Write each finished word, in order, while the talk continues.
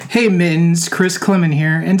Hey Mittens, Chris Clement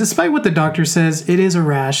here, and despite what the doctor says, it is a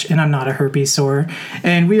rash and I'm not a herpes sore.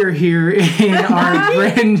 And we are here in our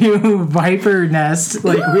brand new Viper nest,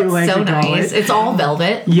 like we like so to call nice. it. It's all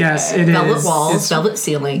velvet. Yes, it velvet is. walls, It's velvet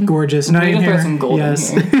ceiling. gorgeous. And I am here. Some gold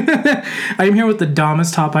Yes. in here. I am here with the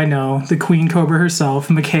dumbest top I know, the Queen Cobra herself,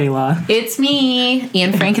 Michaela. It's me,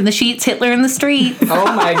 Ian Frank in the sheets, Hitler in the street.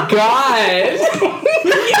 Oh my god.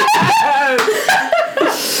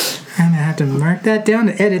 I'm gonna have to mark that down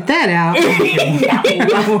to edit that out.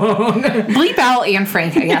 Bleep out Ian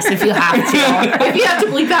Frank, I guess, if you have to. If you have to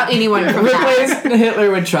bleep out anyone from that. Replace Hitler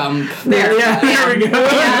with Trump. There, There we go.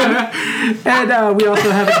 And we also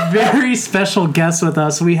have a very special guest with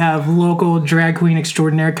us. We have local drag queen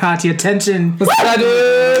extraordinaire Kahtya Tehnsion.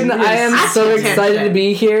 I am so excited to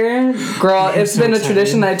be here. Girl, it's been a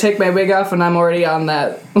tradition that I take my wig off and I'm already on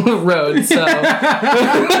that road, so.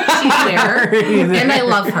 She's there. And I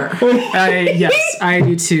love her. Yes, I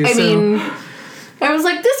do too. I mean, I was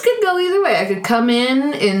like, this could go either way. I could come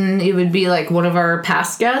in and it would be like one of our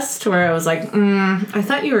past guests where I was like, I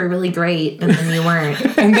thought you were really great, and then you weren't.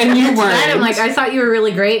 And then you weren't. And I'm like, I thought you were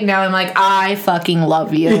really great, and now I'm like, I fucking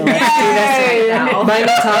love you. Let's do this right now. Buy me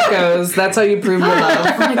tacos. That's how you prove your love.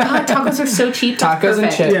 Oh my god, tacos are so cheap. Tacos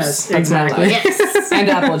and chips. Yes, That's my exactly. life. Yes. And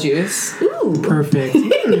apple juice. Ooh. Perfect.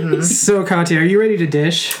 So, Kahtya, are you ready to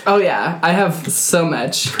dish? Oh yeah, I have so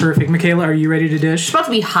much. Perfect. Michaela, are you ready to It's dish? supposed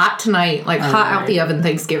to be hot tonight, like hot out the oven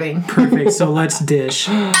Thanksgiving. Perfect. So let's dish.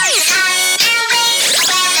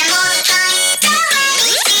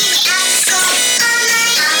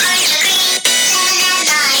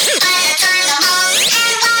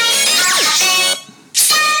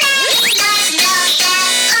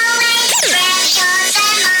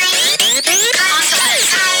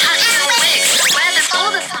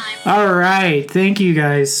 All right. Thank you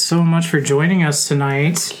guys so much for joining us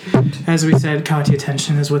tonight. As we said, Kahtya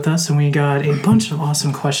Tehnsion is with us, and we got a bunch of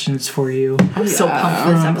awesome questions for you I'm so pumped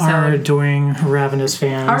for this from our episode. adoring Ravenous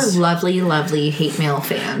fans. Our lovely, lovely hate mail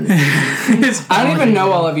fans. I don't even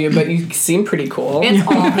know all of you, but you seem pretty cool. It's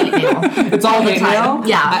all hate mail. It's all hate mail?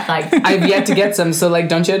 Yeah, like I've yet to get some, so like,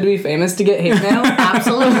 don't you have to be famous to get hate mail?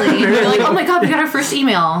 absolutely. You're like, oh my god, we got our first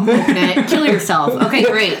email. Open it. Kill yourself. Okay,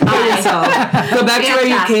 great. Bye. So, go back to where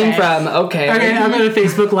you came Fantastic. from. Okay. Okay, I'm going to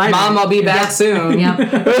Facebook Live. Mom, I'll be back soon. Yep.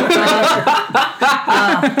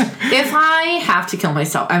 If I have to kill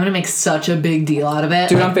myself, I'm gonna make such a big deal out of it.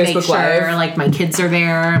 Do it like, on Facebook make sure, Live. Like my kids are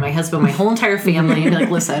there, my husband, my whole entire family. And be like,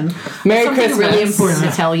 listen, Merry something Christmas. really important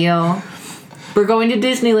to tell you. We're going to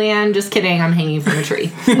Disneyland. Just kidding. I'm hanging from a tree.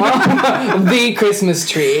 The Christmas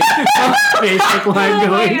tree. Facebook Live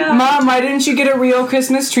going. Mom, why didn't you get a real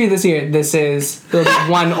Christmas tree this year? This is the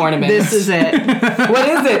one ornament. This is it. What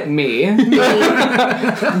is it? Me. Your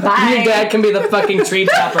Bye. dad can be the fucking tree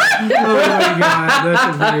topper. Oh my god,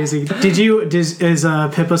 that's amazing. Is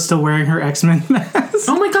Pippa still wearing her X-Men mask?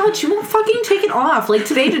 Oh my god, she won't fucking take it off. Like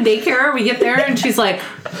today to daycare, we get there and she's like,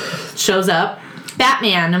 shows up,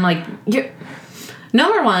 Batman. I'm like,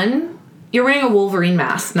 number one, you're wearing a Wolverine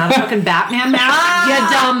mask, not a fucking Batman mask, you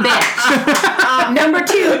dumb bitch. Number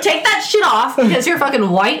two, take that shit off because your fucking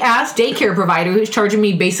white ass daycare provider who's charging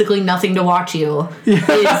me basically nothing to watch you is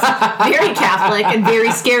very Catholic and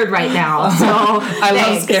very scared right now. So I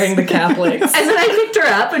love scaring the Catholics. And then I picked her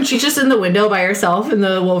up and she's just in the window by herself in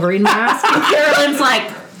the Wolverine mask. And Carolyn's like,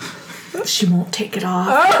 she won't take it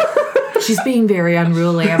off. She's being very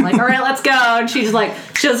unruly. I'm like, all right, let's go. And she just like,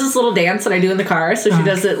 she does this little dance that I do in the car. So she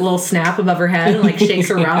does that little snap above her head and like shakes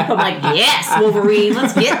her rump. I'm like, yes, Wolverine,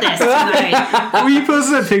 let's get this tonight. Well, you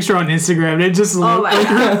posted a picture on Instagram and it just looked my like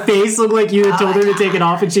her face looked like you had told her to take it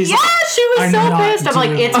off and she's Yeah, she was I'm so not pissed. I'm like,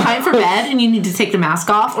 doing it's time for bed and you need to take the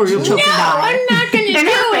mask off or you'll choke and die. I'm not gonna And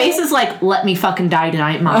her face is like, let me fucking die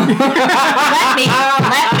tonight, Mom. Let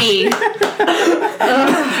me.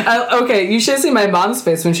 Okay, you should see my mom's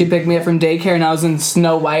face when she picked me up from daycare and I was in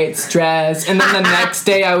Snow White's dress. And then the next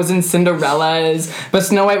day I was in Cinderella's. But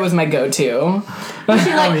Snow White was my go-to. She's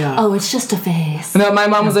like, yeah. oh, it's just a face. No, my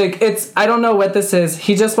mom was like, I don't know what this is.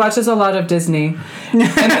 He just watches a lot of Disney.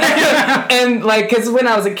 And like, because when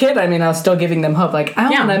I was a kid, I mean, I was still giving them hope. Like, I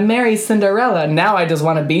want to marry Cinderella. Now I just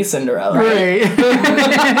want to be Cinderella. Right.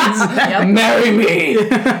 Marry me.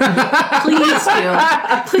 Please do.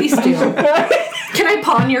 Please do. Can I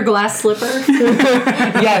pawn your glass slipper?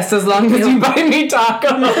 Yes, as long as you buy me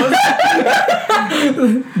tacos.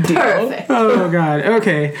 Perfect. Oh God.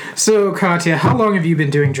 Okay. So Katya, how long have you been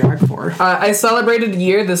doing drag for? I celebrated a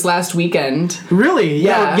year this last weekend. Really?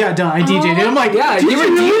 Yeah. Yeah. Duh. I DJ'd. And I'm like, Yeah, did you were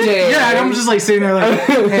really? DJing. Yeah. And I'm just like sitting there like,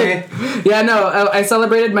 hey. Yeah, no, I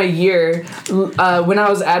celebrated my year. When I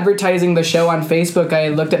was advertising the show on Facebook, I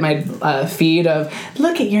looked at my feed of,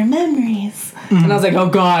 look at your memories. And I was like, oh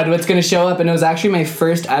God, what's going to show up? And it was actually my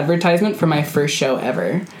first advertisement for my first show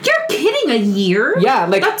ever. You're kidding, a year? Yeah,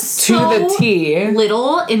 like That's to so the T.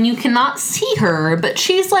 little, and you cannot see her, but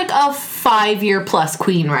she's like a 5-year plus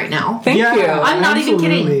queen right now. Thank you. I'm not even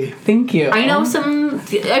kidding. Thank you. I know some.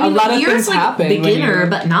 I mean, lot of years things like happen when beginner, you're-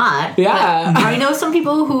 but not. Yeah. But I know some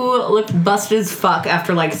people who look busted as fuck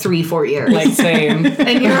after like 3-4 years. Like, same.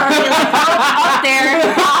 And you're already like, oh, up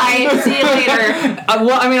there. Bye. See you later.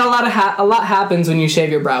 Well, I mean, a lot happens when you shave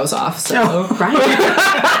your brows off. So, Right.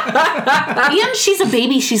 And she's a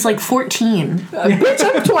baby. She's like 14. bitch,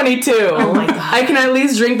 I'm 22. Oh my God. I can at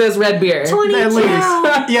least drink this red beer. 22. At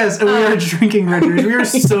least. Yes, and we are drinking red beers. We are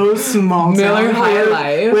so small Miller town. High We're,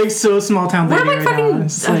 Life. like so small town We're lady like right fucking. now.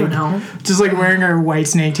 It's I don't like- know. Just like wearing our white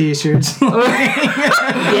snake t-shirts.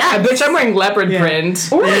 Yeah. Bitch, I'm wearing leopard print.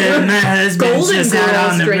 And my husband's Golden just out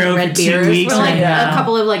girls on the drink road red for 2 beers. weeks We're like right now. a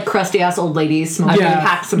couple of like crusty ass old ladies smoking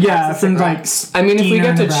packs and packs of from like cigarettes. I mean, if we Stina,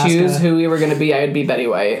 get to Nebraska. choose who we were going to be, I would be Betty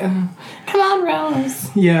White. Come on,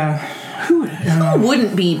 Rose. Yeah. Who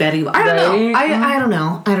wouldn't be Betty? I don't know. Right? I don't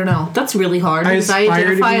know. I don't know. That's really hard because I aspire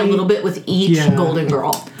to identify a be- little bit with each Yeah. golden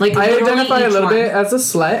girl. Like I literally identify a each little one. bit as a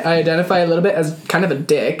slut. I identify a little bit as kind of a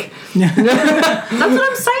dick. That's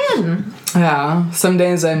what I'm saying. Yeah. Some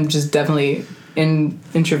days I'm just definitely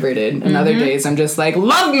introverted, and other days I'm just like,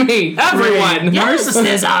 love me, everyone.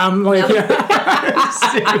 Narcissism. Like,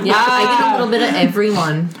 Yeah, I get a little bit of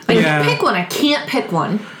everyone. I Yeah. can pick one. I can't pick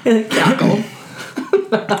one. Cackle.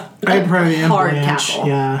 I probably am Hard Blanche. cackle.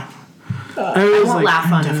 Yeah. I I was won't like,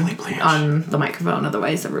 laugh I'm definitely Blanche. on the microphone,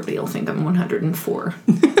 otherwise everybody will think I'm 104.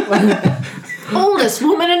 Oldest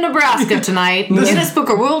woman in Nebraska tonight. Guinness Book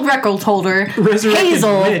of World Record holder. Resurrected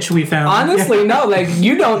Hazel. witch we found. Honestly, no. Like,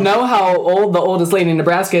 you don't know how old the oldest lady in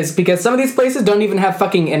Nebraska is because some of these places don't even have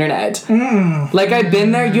fucking internet. Like, I've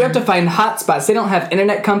been there. You have to find hotspots. They don't have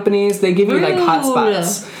internet companies. They give you, like, Rude.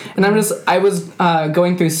 hotspots. And I was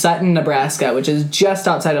going through Sutton, Nebraska, which is just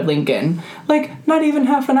outside of Lincoln. Like, not even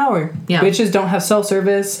half an hour. Yeah. Bitches don't have cell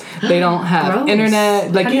service. They don't have Gross.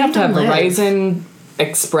 internet. Like, How you do have to you have live? Verizon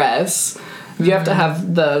Express. You have to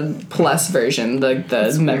have the plus version, the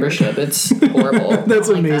membership. It's horrible. That's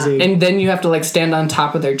like amazing. And then you have to like stand on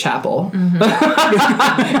top of their chapel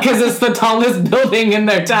because it's the tallest building in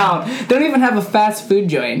their town. They don't even have a fast food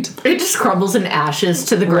joint. It just crumbles in ashes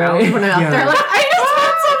to the ground Right. when I'm out Yeah. there. Like, I just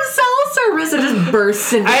want some cell service. It just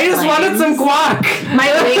bursts into I just wanted some flames. guac.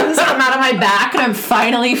 My wings come out of my back and I'm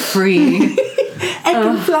finally free. I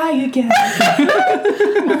can fly again.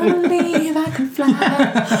 I believe I can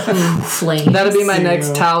fly. Flames. That'll be my Zero.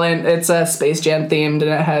 next talent. It's Space Jam themed and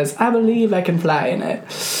it has "I believe I can fly" in it.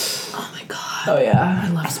 Oh my god. Oh yeah. I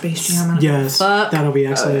love Space Jam. Yes, Fuck. that'll be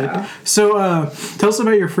excellent. So, tell us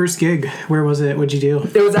about your first gig. Where was it? What'd you do?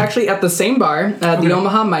 It was actually at the same bar, the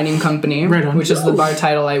Omaha Mining Company, Right on. which is the bar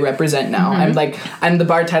title I represent now. I'm the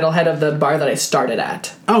bar title head of the bar that I started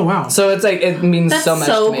at. Oh wow! So it's like it means That's so much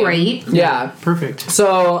so to me. great. Yeah. Perfect.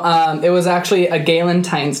 So it was actually a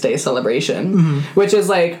Galentine's Day celebration, which is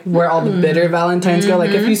like where all the bitter Valentines go.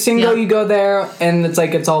 Like if you single, Yep. you go there, and it's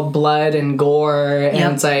like it's all blood and gore, and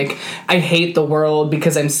Yep. it's like I hate the world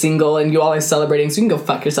because I'm single, and you all are celebrating, so you can go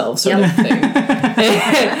fuck yourself, sort Yep. of thing.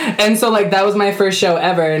 And so like that was my first show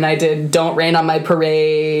ever, and I did "Don't Rain on My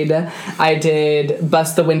Parade." I did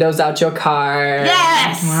 "Bust the Windows Out Your Car."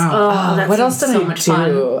 Yes. Wow. Oh, that What else did so I much do?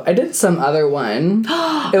 fun. I did some other one.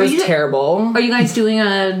 It was you- terrible. Are you guys doing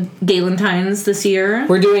a Galentine's this year?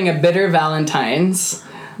 We're doing a bitter Valentine's,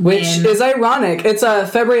 which Man. is ironic. It's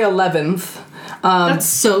February 11th. That's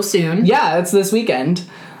so soon. Yeah, it's this weekend.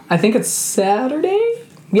 I think it's Saturday?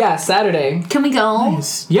 Yeah, Saturday. Can we go?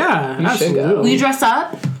 Yeah, You should go. Will absolutely. you dress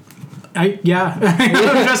up? Yeah.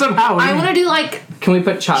 Dress up how? I want to do like Can we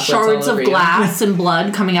put chocolates shards all of over glass and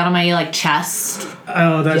blood coming out of my like chest.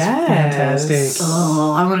 Oh, that's Yes. fantastic.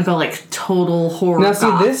 Oh, I want to go like total horror. You? Now, see,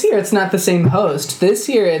 goth. this year it's not the same host. This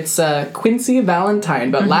year it's Quincy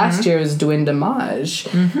Valentine, but last year was Duane Damage.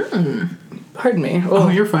 Pardon me. Oh,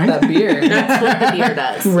 you're fine. That beer. That's what the beer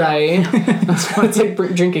does. Right. It's like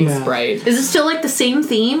drinking Yeah. Sprite. Is it still like the same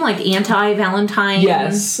theme, like anti-Valentine?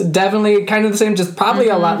 Yes, definitely kind of the same, just probably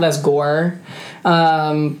a lot less gore.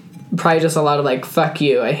 probably just a lot of like, fuck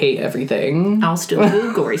you, I hate everything. I'll still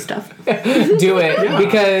do gory stuff. Do it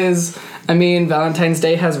because I mean Valentine's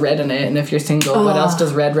Day has red in it, and if you're single, what else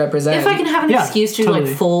does red represent? If I can have an excuse to do like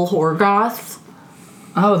full horror goth.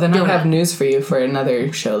 Oh, then I have news for you for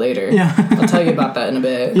another show later. Yeah. I'll tell you about that in a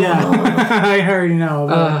bit. Yeah. I already know.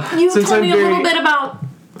 You told me a little bit about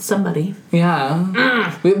somebody.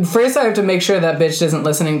 Yeah. First I have to make sure that bitch isn't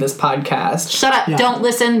listening to this podcast. Shut up. Don't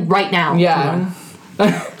listen right now. Yeah.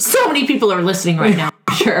 So many people are listening right now.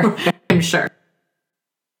 I'm sure.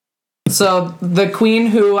 So the queen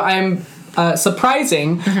who I'm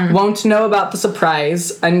surprising won't know about the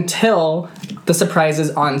surprise until the surprise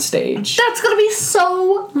is on stage. That's gonna be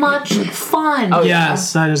so much fun. Oh,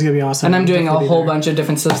 yes, that is gonna be awesome. And I'm doing a whole bunch of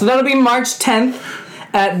different stuff. So that'll be March 10th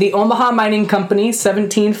at the Omaha Mining Company,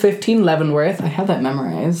 1715 Leavenworth. I have that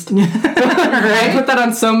memorized. I put that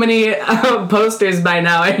on so many posters by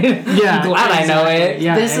now. I'm glad I know it.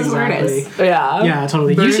 Yeah, this is where it is. Yeah. Yeah,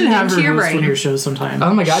 totally. You should have her host one of your shows sometime.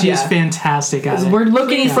 Oh my god, she's fantastic at it. We're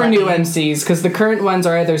looking for new MCs because the current ones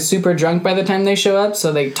are either super drunk by the time they show up,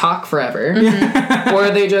 so they talk forever,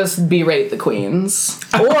 or they just berate the queens.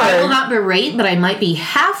 Or I will not berate, but I might be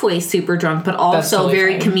halfway super drunk, but also totally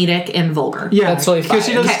very fine. comedic and vulgar. Yeah, that's totally fine. Because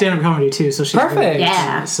she does stand-up comedy too, so she's perfect.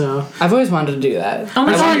 Yeah. So I've always wanted to do that. Oh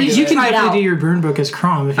my god, you can actually do your burn book as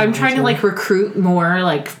Crom. If you I'm want trying to like recruit more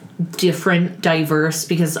like different, diverse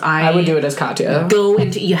because I would do it as Katya. Go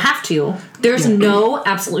into you have to. There's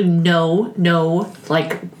absolutely no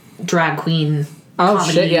like drag queen. Oh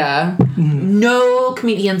comedy. shit, yeah. No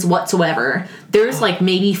comedians whatsoever. There's like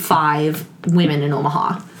maybe 5 women in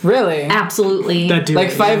Omaha. Really? Absolutely. that do Like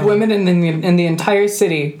it, 5 women in the entire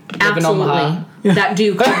city live in Omaha. That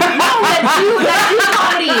do comedy.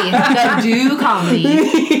 That do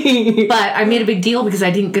comedy. But I made a big deal because I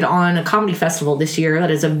didn't get on a comedy festival this year. That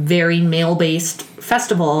is a very male-based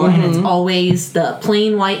festival, and it's always the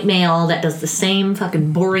plain white male that does the same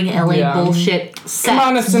fucking boring LA bullshit set. Come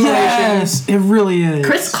on, assimilation. Yes, it really is.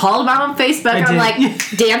 Chris called about on Facebook, and I'm like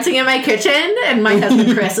dancing in my kitchen, and my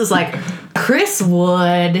husband Chris is like, Chris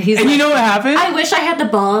Wood. He's and like, you know what happened? I wish I had the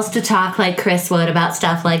balls to talk like Chris Wood about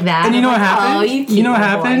stuff like that. And you know what like, happened? Oh, you know what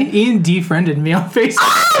happened? Boy. Ian defriended me on Facebook.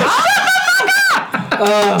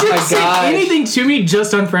 Oh Didn't my say god. anything to me,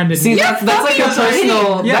 just unfriended See, me. that's like a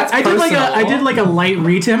personal. Yeah, that's I did personal. like a light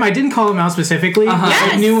read to him. I didn't call him out specifically.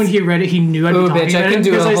 Yes. I knew when he read it, he knew I'd be Ooh, talking bitch, about I can it,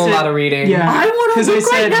 do a 'cause I whole said- lot of reading. Yeah, I want to 'cause I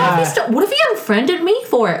look right said, now. What if he unfriended me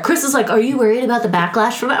for it? Chris is like, "Are you worried about the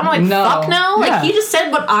backlash from that?" I'm like, No. "Fuck no!" Like Yeah. he just said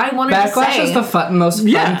what I wanted to Backlash say. is the most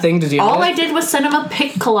fun thing to deal All with. I did was send him a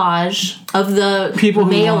pic collage of the People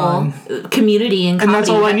who male won. community and comedy that's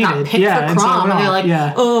all I that got needed. picked Yeah, for and so it prom, went and they're off. like,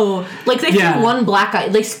 Yeah. "Oh, like they Yeah. threw one black guy.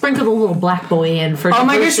 They sprinkled a little black boy in for." Oh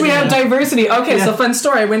my gosh, we have diversity. diversity. Okay, so fun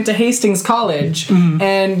story. I went to Hastings College,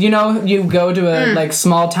 and you know, you go to a like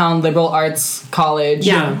small town liberal arts college.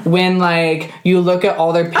 Yeah. When like you look at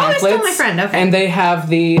all their pamphlets, still my friend, okay. and they have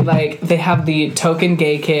the token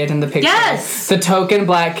gay kid in the picture. Yes! The token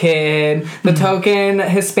black kid, the token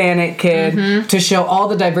Hispanic kid, to show all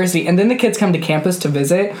the diversity, and then the kids come to campus to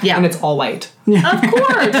visit, Yeah. and it's all white. Of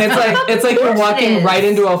course, It's like you're walking is. right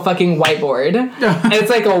into a fucking whiteboard. And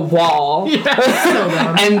it's like a wall. So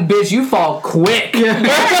dumb. And bitch, you fall quick.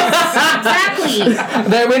 Exactly.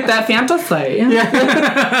 They're with that fantasy.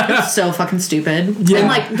 It's so fucking stupid. Yeah. And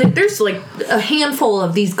like, there's like a handful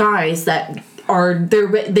of these guys that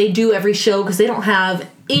they do every show because they don't have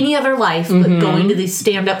any other life but going to these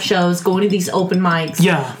stand-up shows, going to these open mics.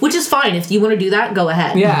 Yeah. Which is fine. If you want to do that, go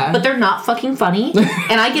ahead. Yeah. But they're not fucking funny.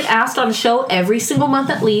 And I get asked on a show every single month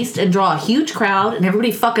at least and draw a huge crowd and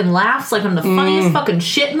everybody fucking laughs like I'm the funniest fucking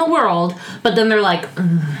shit in the world. But then they're like,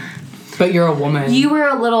 But you're a woman. you were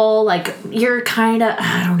a little like you're kind of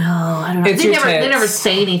I don't know. It's They your tits. never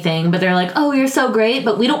say anything, but they're like, "Oh, you're so great,"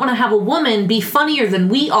 but we don't want to have a woman be funnier than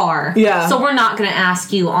we are. Yeah. So we're not going to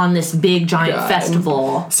ask you on this big giant God.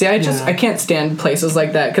 festival. See, I can't stand places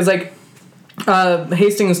like that. Because, like,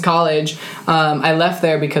 Hastings College, I left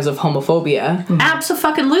there because of homophobia.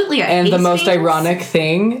 Absolutely. And the most ironic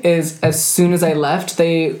thing is, as soon as I left,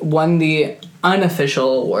 they won the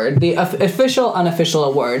unofficial award, the official unofficial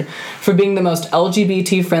award for being the most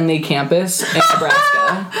LGBT friendly campus in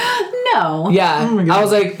Nebraska. No. Yeah, Oh my God. I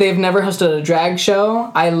was like, they've never hosted a drag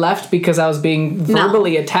show. I left because I was being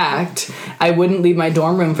verbally attacked. I wouldn't leave my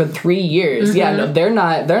dorm room for 3 years. Yeah, no, they're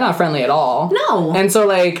not friendly at all. No. And so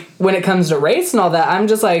like when it comes to race and all that, I'm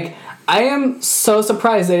just like, I am so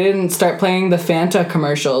surprised they didn't start playing the Fanta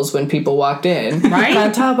commercials when people walked in. Right?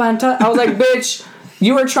 Fanta, Fanta. I was like, bitch.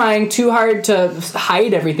 You are trying too hard to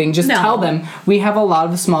hide everything. Just tell them we have a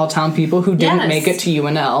lot of small town people who didn't make it to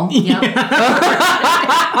UNL. Yep.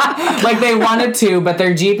 Like they wanted to, but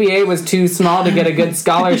their GPA was too small to get a good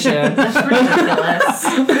scholarship. That's ridiculous.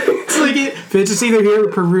 It's like it's either here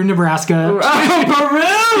or Peru, Nebraska. Peru!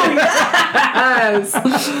 Yes!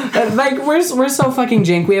 Like, we're so fucking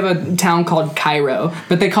jank. We have a town called Cairo,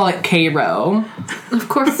 but they call it Cairo. Of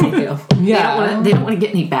course they do. Yeah. They don't want to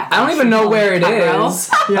get any back. I don't even know where it is.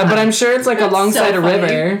 But I'm sure it's like alongside a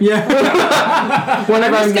river. Yeah. One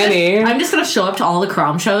of our many. I'm just going to show up to all the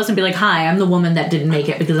Crom shows and be like, hi, I'm the woman that didn't make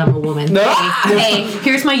it because I'm a woman. No. Hey,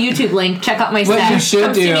 here's my YouTube link. Check out my set. What you should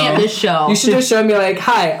Come do. see me at this show. You should just show me like,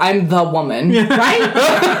 hi, I'm the woman. Right?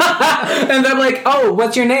 And then like, oh,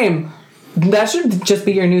 what's your name? That should just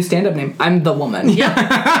be your new stand-up name. I'm the woman. Yeah.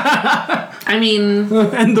 I mean...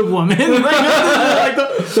 And the woman. Like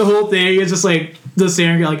the whole thing is just like the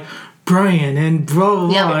singer like, Brian and bro.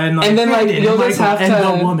 Yeah. And then like you'll just have to...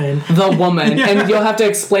 And the woman. The woman. Yeah. And you'll have to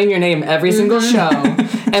explain your name every single show.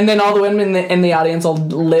 And then all the women in the audience will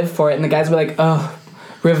live for it. And the guys will be like, oh,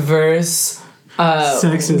 reverse...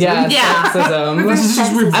 sexism. Yeah, Yeah. sexism.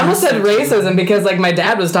 Sexism. I almost said racism because like my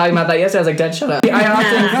dad was talking about that yesterday. I was like, Dad, shut up.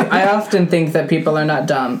 I often think that people are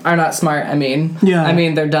not smart. I mean,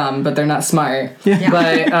 they're dumb, but they're not smart. Yeah.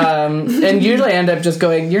 But and usually I end up just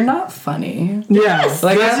going, you're not funny. Yeah.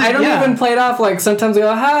 Like I don't even play it off. Like sometimes I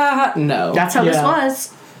go, ha ha ha. No. That's how this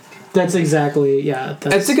was. That's exactly,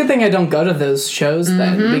 It's a good thing I don't go to those shows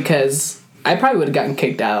then because I probably would have gotten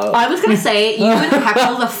kicked out. I was going to say, you would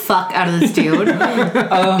heckle the fuck out of this dude.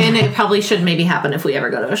 And it probably should maybe happen if we ever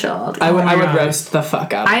go to a show. I would roast the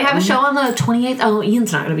fuck out of I have a him. show on the 28th. Oh,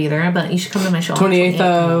 Ian's not going to be there, but you should come to my show 28th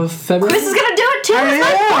of February? Chris is going to do it too. It's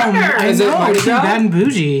my partner. Is it Mardi It's Gras? bad and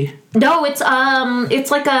bougie. No, it's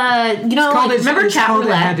like a, remember it's chat called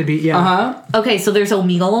roulette? It had to be, Uh-huh. Okay, so there's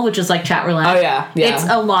Omegle, which is like chat roulette. Oh, yeah. It's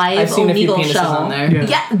a live I've seen a few Omegle penises show. on there.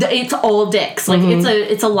 Yeah, it's all dicks. Like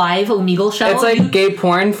it's a live Omegle show. It's like gay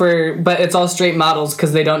porn but it's all straight models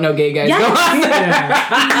because they don't know gay guys. Yes. Go on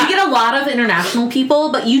there. You get a lot of international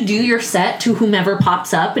people, but you do your set to whomever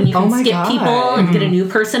pops up, and you can skip God. people and get a new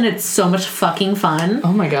person. It's so much fucking fun.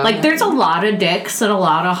 Oh my God. Like there's a lot of dicks and a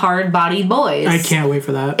lot of hard-bodied boys. I can't wait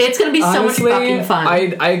for that. It's gonna be so much Honestly, fucking fun.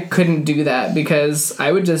 I couldn't do that because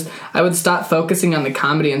I would stop focusing on the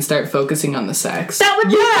comedy and start focusing on the sex. That would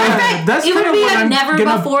be perfect. That's it kind would of be what a I'm never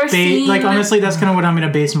gonna before seen. Like honestly, that's kind of what I'm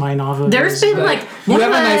gonna base mine off of. There's been like You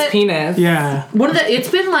have a nice penis. Yeah. it's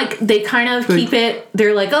been like they kind of keep it.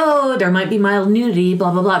 They're like, oh, there might be mild nudity,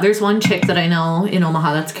 blah blah blah. There's one chick that I know in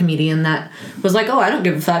Omaha that's a comedian that was like, oh, I don't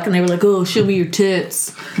give a fuck, and they were like, oh, show me your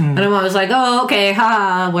tits, and I was like, oh, okay,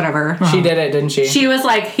 ha, whatever. She did it, didn't she? She was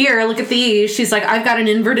like, here, look at these. She's like, I've got an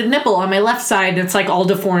inverted nipple on my left side. It's like all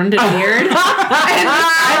deformed and weird. And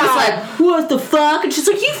I was like, what the fuck? And she's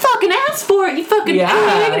like, you fucking asked for it. You fucking pig.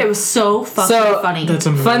 And it was so fucking funny. That's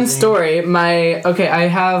amazing. Fun story. I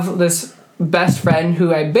have this best friend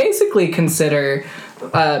who I basically consider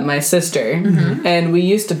my sister, and we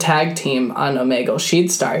used to tag team on Omegle.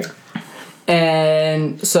 She'd start.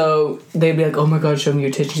 And so they'd be like, oh my God, show me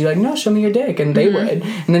your tits. She'd be like, no, show me your dick. And they would.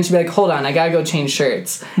 And then she'd be like, hold on, I gotta go change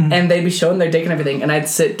shirts. And they'd be showing their dick and everything. And I'd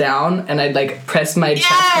sit down and I'd like press my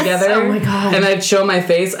chest together. Oh my God. And I'd show my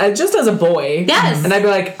face just as a boy. Yes. And I'd be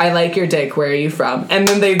like, I like your dick. Where are you from? And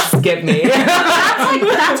then they'd skip me.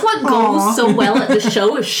 That's what goes so well at the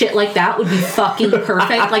show. If shit like that would be fucking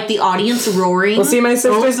perfect. Like the audience roaring. Well, see, my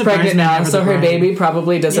sister's the pregnant bridesmaid, now, never so the her bride. baby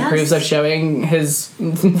probably disapproves of showing his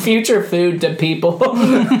future food to people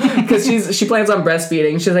because she plans on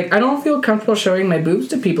breastfeeding. She's like, I don't feel comfortable showing my boobs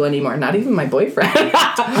to people anymore, not even my boyfriend,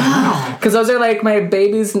 because those are like my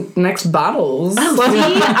baby's next bottles. See,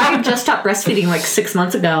 I just stopped breastfeeding like 6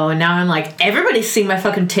 months ago, and now I'm like, everybody's seeing my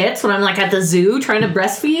fucking tits when I'm like at the zoo trying to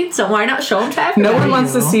breastfeed, so why not show them to everybody? No one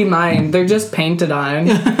wants to see mine. They're just painted on.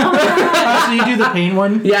 So you do the paint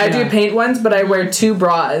one? Yeah, I do paint ones, but I wear 2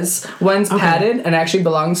 bras. One's padded and actually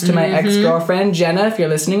belongs to my ex-girlfriend, Jenna. If you're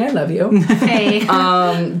listening, I love you. Hey.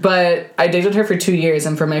 But I dated her for 2 years,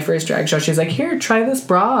 and for my first drag show, she's like, here, try this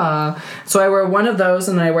bra. So I wear one of those,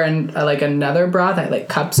 and then I wear like another bra that like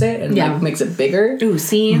cups it and like makes it bigger. Ooh,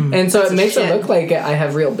 see? And so it makes it look like I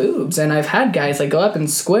have real boobs. And I've had guys like go up and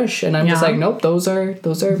squish, and I'm just like, nope, those are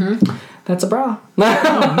that's a bra.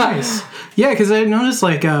 Oh, nice. Yeah, because I noticed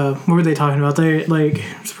like what were they talking about? They like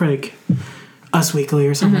it's probably like Us Weekly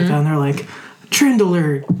or something like that, and they're like, trend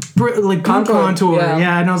alert, like contour.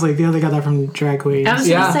 Yeah. And I was like, they got that from drag queens. I was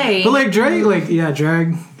gonna say, but like drag,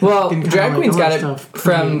 drag. Well, can kinda, drag queens got it stuff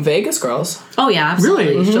from Vegas girls. oh yeah, absolutely.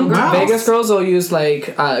 Really? Showgirls. Wow. Vegas girls will use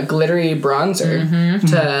like glittery bronzer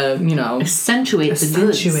to accentuate the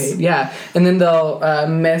goods. Yeah, and then they'll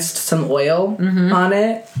mist some oil on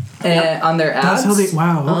it and on their abs. That's how they.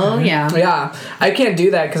 Wow. Oh okay. yeah. Yeah, I can't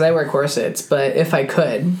do that because I wear corsets, but if I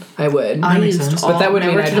could, I would. I makes used sense. all But that would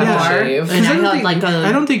mean never I'd to the have to bar, shave. and I don't had think, like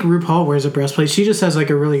I don't think RuPaul wears a breastplate. She just has like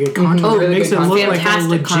a really good contour. Oh, It really makes good it look like a fantastic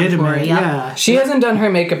legitimate. contour, yep. Yeah. She hasn't done her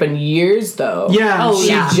makeup in years, though. Yeah. Oh, She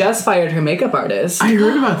yeah. just fired her makeup artist. I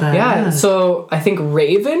heard about that. Yeah, so I think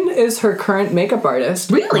Raven is her current makeup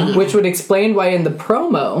artist. Really? Which would explain why in the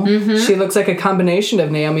promo she looks like a combination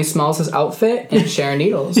of Naomi Smalls' outfit and Sharon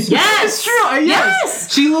Needles. Yes, true.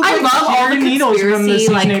 Yes. She looks I like love all Sharon the Needles from the conspiracy,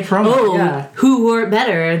 season like, 8 promo. oh, Yeah. who wore it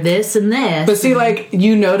better, this and this. But see, like,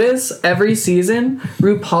 you notice every season,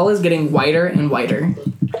 RuPaul is getting whiter and whiter.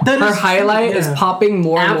 Her highlight is popping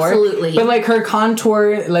more and more. Absolutely. But like her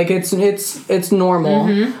contour, like it's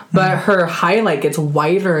normal. But her highlight gets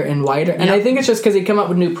whiter and whiter. And I think it's just because he come up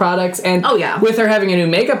with new products. And with her having a new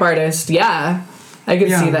makeup artist, I can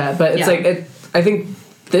see that. But it's like I think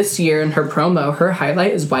this year in her promo, her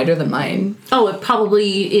highlight is whiter than mine. Oh, it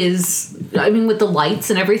probably is. I mean, with the lights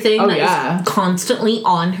and everything that is constantly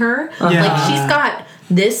on her. Like she's got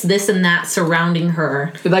this, and that surrounding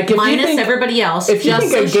her. Like if minus you think, everybody else. If you just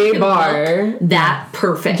think so a she gay can bar, look that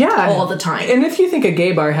perfect all the time. And if you think a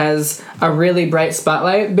gay bar has a really bright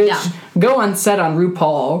spotlight, bitch, go on set on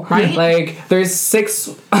RuPaul. Right? Like there's 6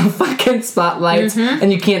 fucking spotlights,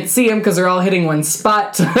 and you can't see them because they're all hitting one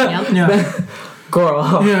spot. Yeah.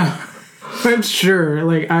 Girl. Yeah. I'm sure.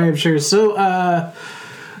 Like, I am sure. So,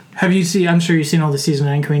 have you seen, I'm sure you've seen all the season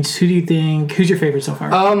 9 queens. Who do you think, who's your favorite so far?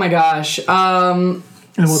 Oh my gosh. And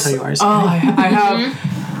we'll tell you ours. Oh, I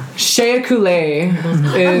have Shea Coulee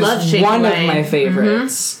is one of my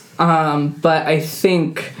favorites. But I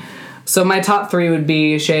think, so my top 3 would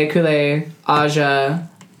be Shea Coulee, Aja,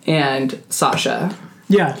 and Sasha.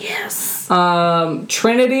 Yeah. Yes.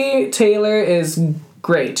 Trinity Taylor is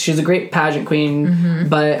great. She's a great pageant queen,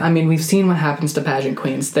 but I mean, we've seen what happens to pageant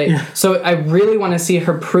queens. So I really want to see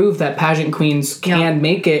her prove that pageant queens can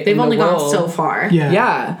make it. They've only gone so far.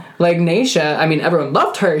 Yeah. Like Naisha, I mean, everyone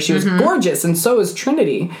loved her. She was gorgeous, and so is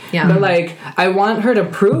Trinity. Yeah. But like, I want her to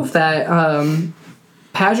prove that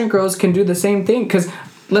pageant girls can do the same thing. Because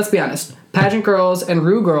let's be honest, pageant girls and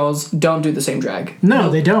Rue girls don't do the same drag. No,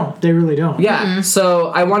 they don't. They really don't. Yeah. So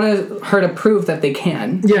I want her to prove that they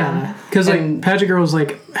can. Yeah. Because like pageant girls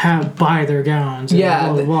like buy their gowns. And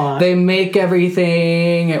blah, blah, blah. They make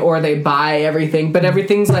everything or they buy everything, but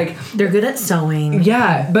everything's like They're good at sewing.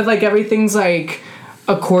 Yeah, but like everything's like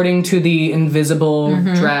according to the invisible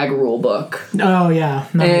drag rule book. Oh yeah.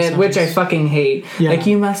 And which I fucking hate. Yeah. Like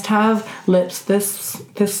you must have lips this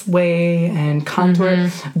way and contour.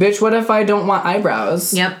 Bitch, what if I don't want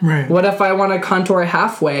eyebrows? Yep. Right. What if I want to contour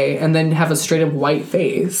halfway and then have a straight up white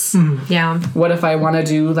face? Yeah. What if I want to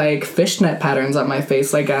do like fishnet patterns on my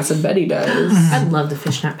face like Acid Betty does? I love the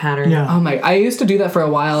fishnet pattern. Yeah. Oh my, I used to do that for a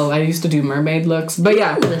while. I used to do mermaid looks. But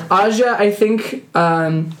yeah, Aja, I think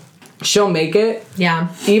she'll make it. Yeah.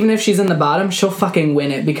 Even if she's in the bottom, she'll fucking win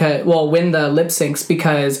it win the lip syncs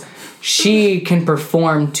because she can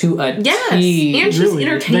perform to a T. And she's Really?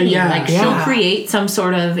 entertaining. Yeah. Like she'll create some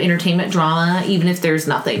sort of entertainment drama even if there's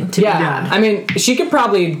nothing to be had. I mean, she could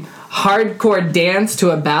probably hardcore dance to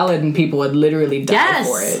a ballad and people would literally die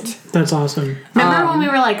for it. That's awesome. Remember when we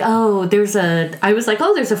were like, there's a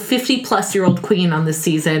 50-plus-year-old queen on this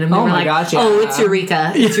season, and we were like, gosh, yeah. oh, it's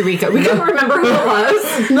Eureka. It's Eureka. We couldn't remember who it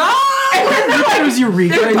was. No! I thought it was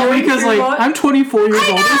Eureka. Eureka's like, I'm 24 years old.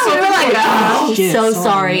 We were like, oh, shit, so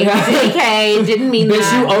sorry. JK, didn't mean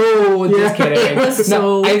that. Just kidding. It was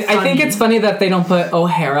so I think funny. it's funny that they don't put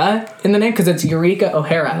O'Hara in the name because it's Eureka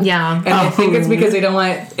O'Hara. Yeah. And I think it's because they don't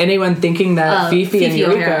want anyone thinking that Fifi and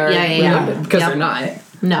Eureka O'Hara. are Yeah. related because they're not.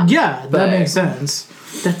 No. Yeah, But- that makes sense.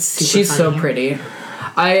 That's super She's so funny. pretty.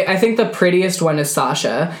 I think the prettiest one is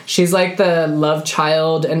Sasha. She's like the love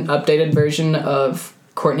child and updated version of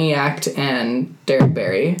Courtney Act and Derek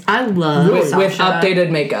Barry. I love With Sasha.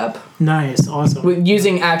 updated makeup. Nice. Awesome. With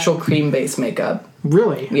using actual cream-based makeup.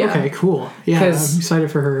 Really? Yeah. Okay, cool. Yeah, I'm 'Cause-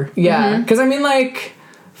 excited for her. Yeah, because I mean, like,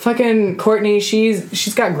 fucking Courtney,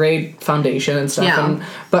 she's got great foundation and stuff, Yeah.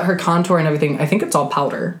 but her contour and everything, I think it's all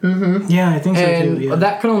powder. Yeah, I think so And too. Yeah.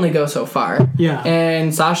 that can only go so far. Yeah.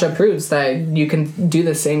 And Sasha proves that you can do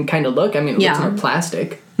the same kind of look. I mean, it looks Yeah. more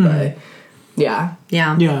plastic, but Yeah.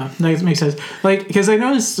 Yeah. Yeah, that makes sense. Like, because I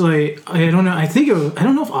noticed, like, I don't know. I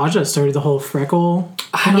don't know if Aja started the whole freckle.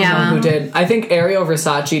 I don't know who did. I think Ariel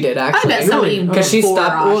Versace did, actually. I bet somebody because she before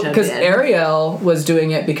stopped. Because Aja did. Ariel was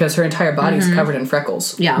doing it because her entire body's covered in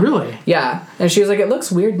freckles. Yeah. Really? Yeah, and she was like, it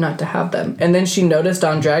looks weird not to have them. And then she noticed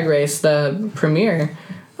on Drag Race, the premiere,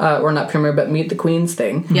 or not premiere, but Meet the Queens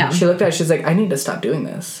thing. Yeah. She looked at it, she's like, I need to stop doing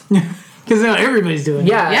this. Because now everybody's doing it.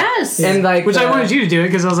 Yeah. Yes. And like, Which I wanted you to do it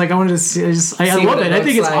because I was like, I wanted to see. I See love what it. it I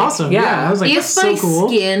think looks it's like. awesome. Yeah. I was like, if that's so my cool.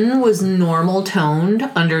 skin was normal toned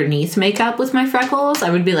underneath makeup with my freckles,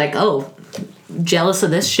 I would be like, oh, jealous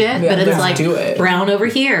of this shit. Yeah, but it's let's like do it. brown over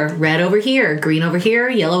here, red over here, green over here,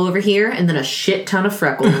 yellow over here, and then a shit ton of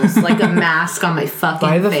freckles, like a mask on my fucking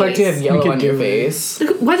why the face. fuck do you have yellow could on your do it. face?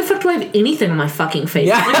 Why the fuck do I have anything on my fucking face?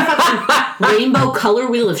 Yeah. Like a fucking rainbow color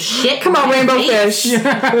wheel of shit. Come on, my rainbow face. fish.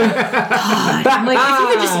 I'm like, if you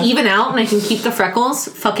could just even out and I can keep the freckles,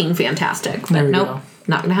 fucking fantastic. There But we nope, go.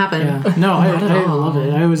 not gonna happen. Yeah. No, I love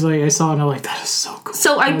it. I was like, I saw it and I'm like, that is so cool.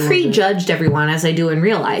 So I love prejudged everyone as I do in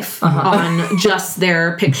real life on just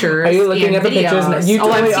their pictures. Are you looking and at the pictures videos. now? You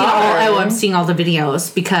totally are. I'm seeing all the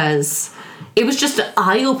videos because it was just an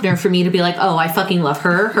eye opener for me to be like, oh, I fucking love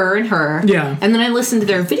her, and her. Yeah. And then I listened to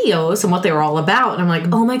their videos and what they were all about, and I'm like,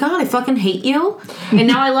 oh my god, I fucking hate you, and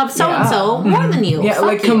now I love so and so more than you. Yeah, Fuck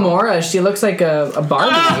like you. Kimura, she looks like a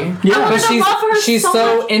Barbie. Yeah. I But love her she's so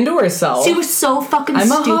so much. into herself. She was so fucking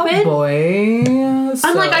I'm a stupid. hot boy.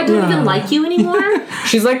 I'm like, I don't even like you anymore.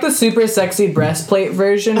 She's like the super sexy breastplate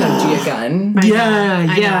version of Gia Gunn. Yeah,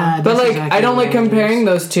 I yeah. know. But that's like, exactly I don't what like it is. comparing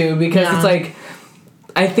those two because Yeah. it's like,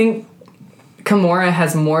 I think Kimura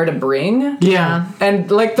has more to bring. Yeah.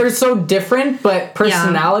 And like, they're so different, but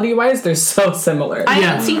personality wise, they're so similar. I Yeah.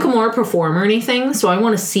 haven't seen Kimura perform or anything, so I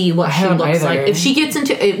want to see what she haven't looks either. like. If she gets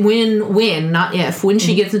into it, when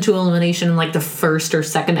she gets into elimination in like the first or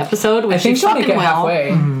second episode, when I think she's she'll fucking make it well,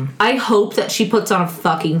 halfway. I hope that she puts on a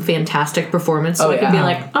fucking fantastic performance so Oh, I can be yeah.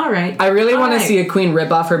 like, all right. I really want to right. see a queen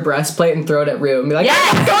rip off her breastplate and throw it at Rue and be like,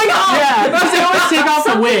 Yes! what's going on? Yeah, because they always take off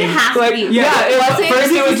the Something wig. has to Like, be. yeah, Was it?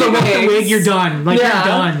 first it was the Take off the wigs. wig, you're done. Like, you're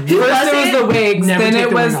done. First it was it? the wigs, Never then take it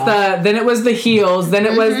the was wig off. then it was the heels, then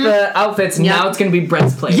it was the outfits, and Yep. now it's gonna be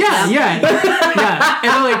breastplates. Yeah. And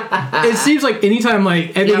then, like, it seems like anytime, like,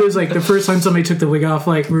 I think Yep. it was like the first time somebody took the wig off,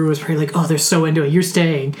 like, Rue was probably like, oh, they're so into it. You're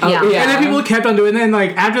staying. Yeah. yeah. And then people kept on doing it. And then,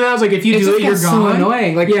 like, after that, I was like, if you It do just it, you're gets gone. so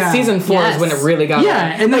annoying. Like Yeah. season 4 Yes. is when it really got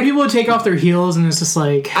Yeah. And then people would take off their heels, and it's just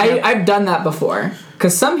like, I've done that before.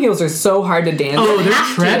 Because some heels are so hard to dance. oh, they're have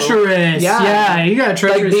to. treacherous. Yeah. Yeah, you got a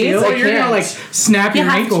treacherous these, heel. I You're gonna can't. like snap your You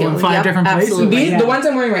have ankle to. in 5 Yep, different absolutely. places. These, the ones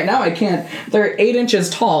I'm wearing right now, I can't. They're 8 inches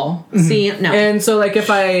tall. See, no. And so, like, if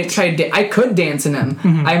I tried, I could dance in them.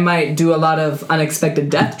 I might do a lot of unexpected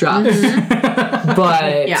death drops,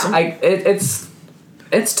 but Yeah.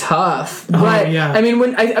 it's tough. But yeah. I mean,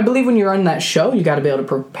 when I believe when you're on that show, you got to be able to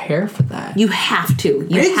prepare for that. you have to.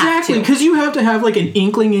 You Exactly, have to. because you have to have like an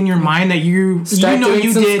inkling in your mind that you Start know doing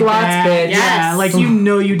you some did squats, bad. bitch. Yeah, Yes. like you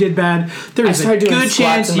know you did bad. There's a started doing good squats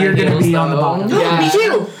chance in my you're gonna heels, be on the though. bottom. Yeah. Me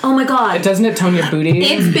too. Oh my god. Doesn't it tone your booty?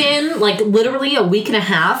 It's been like literally a week and a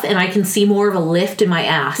half, and I can see more of a lift in my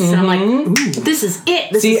ass. And I'm like, this is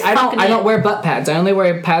it. This See, is I fucking don't it. wear butt pads. I only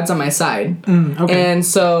wear pads on my side. Okay. And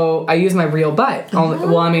so I use my real butt.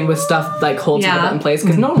 Well, I mean, with stuff like holds my Yeah. butt in place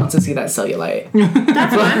because no one wants to see that cellulite.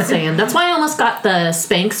 That's what I'm saying. That's why I almost got the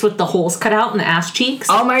Spanx with the holes cut out in the ass cheeks.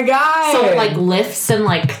 Oh my god! So it like lifts and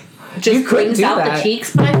like You just could brings do out that. the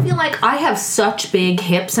cheeks. But I feel like I have such big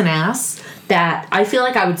hips and ass that I feel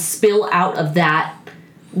like I would spill out of that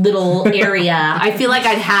little area. I feel like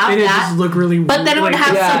I'd have And it that. just look really But then it would like-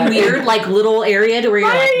 have Yeah, some weird like little area to where you're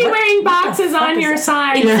like, what? wearing boxes on your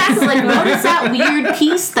side? Exactly. Like, what is that weird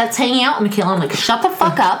piece that's hanging out, Michaela? I'm like, shut the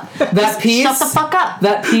fuck up. That piece. Shut the fuck up.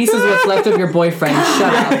 That piece is what's left of your boyfriend.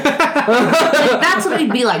 Shut up. That's what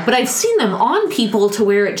it'd be like. But I've seen them on people to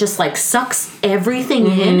where it just like sucks everything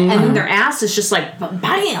in, and then their ass is just like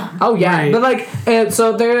bam. Oh yeah, Right. but like,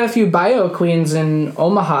 so there are a few bio queens in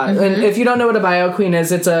Omaha, and if you don't know what a bio queen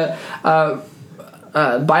is, it's a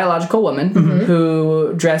biological woman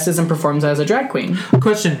who dresses and performs as a drag queen.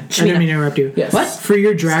 Question. I didn't mean to interrupt you. Yes. What? For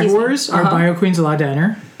your drag Excuse me. wars, are bio queens allowed to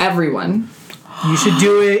enter? Everyone. You should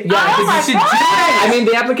do it. Yeah, I think you you should do it. I mean,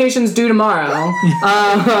 the application's due tomorrow.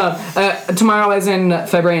 Tomorrow is in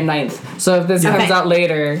February 9th. So if this comes Okay. out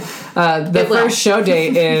later, the It will. first show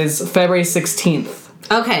date is February 16th.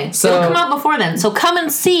 Okay, So- it'll come out before then. So come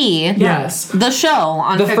and see Yes. the show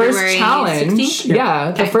on The February first challenge,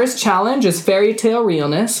 16th. the first challenge is fairy tale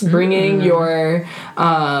realness, bringing your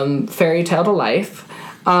fairy tale to life.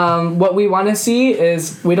 what we want to see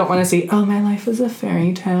is, we don't want to see, oh, my life is a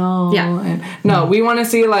fairy tale. Yeah. And, no, we want to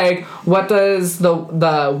see, like, what does the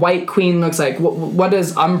White Queen looks like? What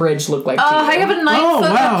does Umbridge look like to you? I have a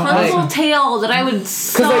 9-foot Rapunzel Like, tail that I would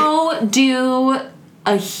so do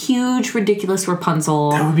a huge, ridiculous Rapunzel.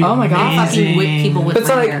 That would be oh my God. Fucking whip people with But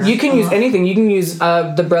so, my like, hair. you can use anything. You can use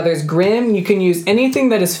the Brothers Grimm. You can use anything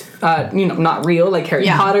that is, not real, like Harry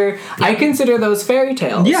Potter. Yeah. I consider those fairy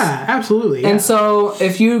tales. Yeah, absolutely. Yeah. And so,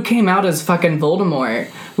 if you came out as fucking Voldemort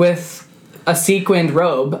with a sequined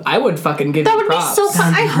robe, I would fucking give that you would props. be so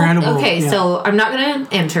fun. I incredible. hope. Okay, Yeah. so I'm not gonna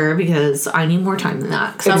enter because I need more time than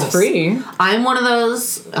that. It's free. I'm one of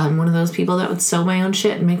those people that would sew my own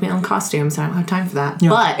shit and make my own costumes. I don't have time for that. Yeah.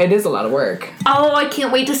 But It is a lot of work. oh, I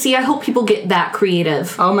can't wait to see. I hope people get that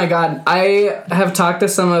creative. Oh my God. I have talked to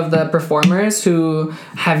some of the performers who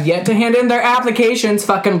have yet to hand in their applications.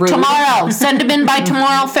 Fucking rude. Tomorrow, send them in by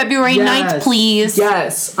tomorrow, February 9th, please.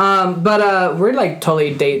 Yes. But we're like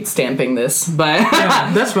totally date stamping this. But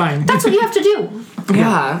yeah, that's fine. That's what you have to do.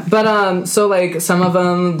 yeah. But so like some of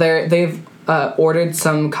them they've ordered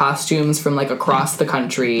some costumes from like across the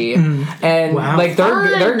country, and Wow. like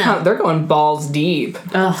they're going balls deep.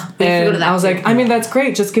 Ugh, And I was like, I mean, that's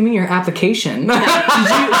great. Just give me your application. Did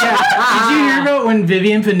you hear about when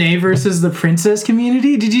Vivian Panay versus the princess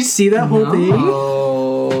community? Did you see that whole thing?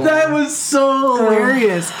 Oh. That was so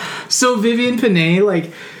hilarious. So Vivian Panay,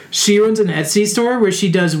 like, she runs an Etsy store where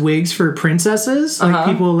she does wigs for princesses, like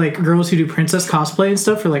people, like girls who do princess cosplay and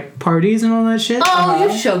stuff for like parties and all that shit. oh,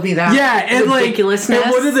 you showed me that. Yeah, and ridiculousness. like,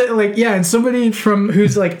 and what are the like? Yeah, and somebody from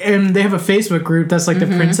who's like, and they have a Facebook group that's like the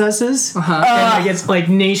princesses, and like it's like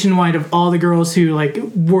nationwide of all the girls who like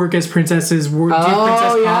work as princesses, do princess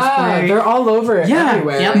cosplay. They're all over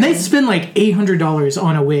everywhere. Yep. And they spend like $800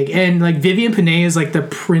 on a wig, and like Vivian Panay is like the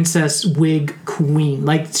princess wig queen.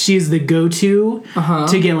 Like she's the go-to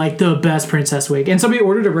to get like the best princess wig. And somebody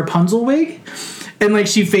ordered a Rapunzel wig, and like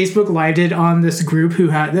she Facebook lived it on this group who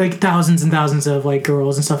had like thousands and thousands of like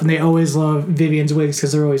girls and stuff, and they always love Vivian's wigs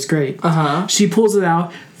because they're always great. She pulls it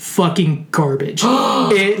out, fucking garbage.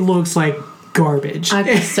 It looks like garbage. I'd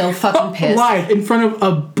be so fucking pissed. Live in front of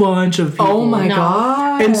a bunch of people. Oh my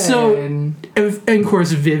God. And so, and of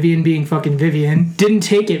course, Vivian being fucking Vivian didn't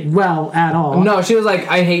take it well at all. No, she was like,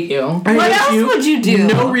 I hate you. What else would you do?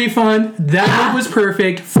 No refund. That wig was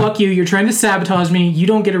perfect. Fuck you. You're trying to sabotage me. You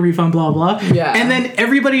don't get a refund, blah, blah. Yeah. And then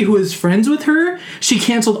everybody who was friends with her, she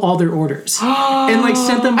canceled all their orders. And like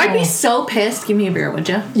sent them I'd be all- so pissed. Give me a beer, would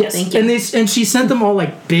you? Yes. Thank you. And she sent them all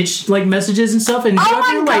like bitch like messages and stuff, and Oh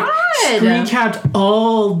Dr. my like God. screen capped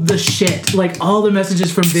all the shit, like all the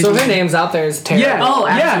messages from Vivian. So her name's out there is terrible. Yeah. Oh,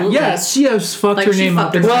 absolutely. Yeah. She has fucked Like, her she name up.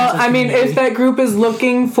 fucked in her- the Well, princess I mean, community. if that group is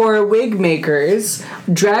looking for wig makers,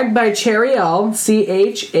 Dragged by Chariel,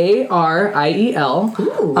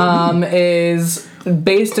 Chariel, is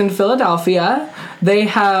based in Philadelphia. They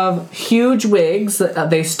have huge wigs.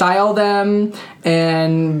 They style them,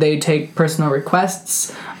 and they take personal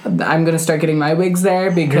requests. I'm going to start getting my wigs there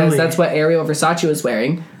because Really? that's what Ariel Versace was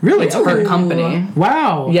wearing. Really? It's her company.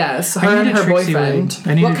 Wow. Yes, her I and need a her Trixie boyfriend. wig.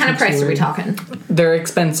 I need What a kind of Trixie price are we wig. talking? They're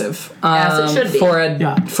expensive. As it should be.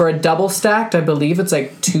 For a double stacked, I believe it's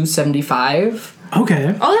like $275.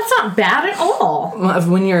 Okay. Oh, that's not bad at all. Well,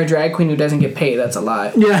 when you're a drag queen who doesn't get paid, that's a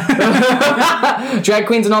lot. Yeah. Drag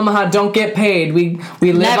queens in Omaha don't get paid. We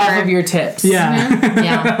live Never. off of your tips. Yeah.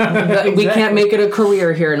 Yeah. We can't make it a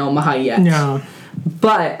career here in Omaha yet. No.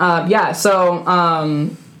 But so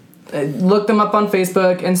look them up on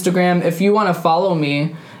Facebook, Instagram. If you want to follow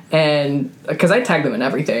me, and because I tag them in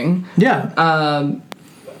everything. Yeah.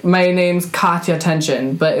 My name's Kahtya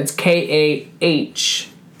Tehnsion, but it's KAHTYA.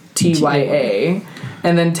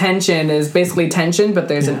 And then tension is basically tension, but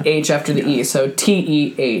there's an H after the E, so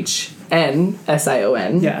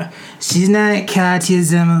TEHNSION. Yeah. She's not Katya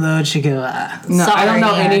Zemolochikova. No, I don't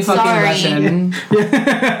know any fucking Sorry. Russian.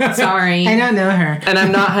 Sorry. I don't know her. And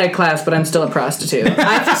I'm not high class, but I'm still a prostitute.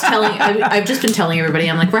 I've just been telling everybody.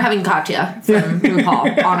 I'm like, we're having Katya from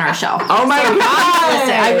RuPaul on our show. Oh my God!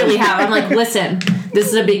 Listen, I really have. I'm like, listen, this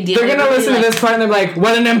is a big deal. They're gonna listen to this part and they're like,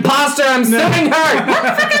 "What an imposter! I'm suing her."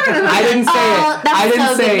 I didn't say it. That's I didn't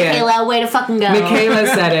so say good, it. Michaela. Way to fucking go. Michaela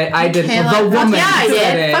said it. I didn't. The Fuck woman yeah, I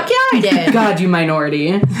said did. it. Fuck yeah, I did. God, you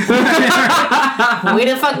minority. Way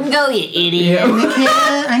to fucking go, you idiot.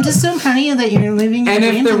 Michaela, I'm just so proud of you that you're living your And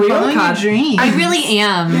if dreams the and real following your Katya- dreams. I really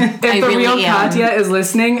am. If I the really real am. Katya is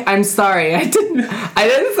listening, I'm sorry. I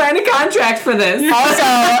didn't sign a contract for this.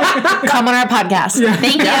 Also, come on our podcast.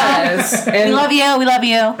 Thank you. Yes, We and love you. We love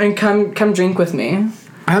you. and come drink with me.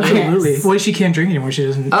 Absolutely. Yes. Well, she can't drink anymore. She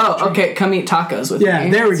doesn't. Oh, okay. Come eat tacos with me. Yeah,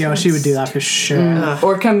 there we go. She would do that for sure.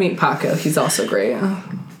 Or come meet Paco. He's also great.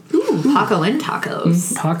 Ooh, Paco and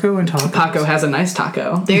tacos. Paco and tacos. Paco has a nice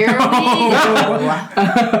taco. There we go. Sign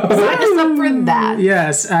us up for that.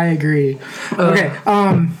 Yes, I agree. Okay,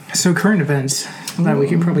 so current events that we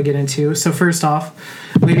can probably get into. So first off,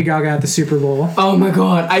 Lady Gaga at the Super Bowl. Oh my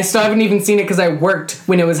god, I still haven't even seen it because I worked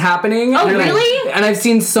when it was happening. Oh, and really? And I've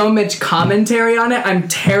seen so much commentary on it, I'm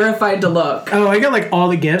terrified to look. Oh, I got like all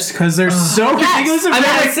the gifts because they're so ridiculous. I mean,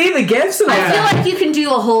 I see the gifts and I feel like you can do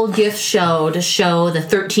a whole gift show to show the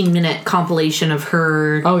 13-minute compilation of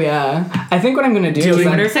her. Oh yeah. I think what I'm gonna do Doing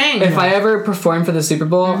is her thing. if I ever perform for the Super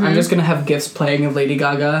Bowl, I'm just gonna have gifts playing of Lady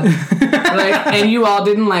Gaga. And you all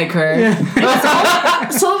didn't like her. Yeah.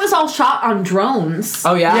 So it was all shot on drones.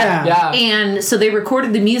 Oh yeah. Yeah. And so they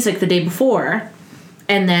recorded the music the day before,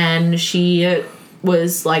 and then she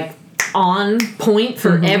was like on point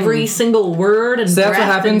for every single word and So that's what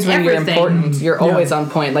breath happens and when everything. you're important. You're always on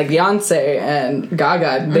point. Like Beyonce and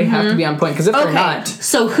Gaga, they have to be on point because if they're Okay, not,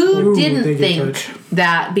 so who they didn't get think touched.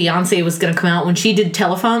 that Beyonce was going to come out when she did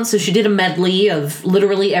Telephone? So she did a medley of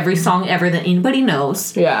literally every song ever that anybody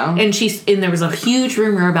knows. Yeah. And there was a huge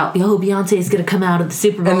rumor about, Beyonce is going to come out of the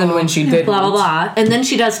Super Bowl. And then when she didn't. Blah, blah, blah. And then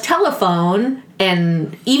she does Telephone,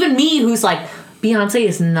 and even me, who's like, Beyonce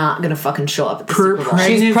is not going to fucking show up at the Super Bowl.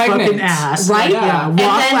 Pregnant pregnant. fucking ass. Right? Yeah. And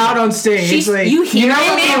Walk then out on stage. she's- Like, you hear You know me?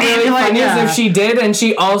 what would be really Like, funny yeah. is if she did and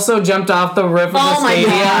she also jumped off the roof of the Oh my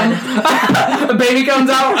stadium. The baby comes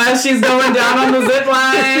out as she's going down on the zip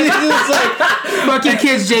line. it's like, fuck your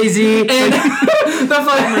kids, Jay-Z. And the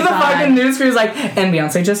God. fucking news crew's like, and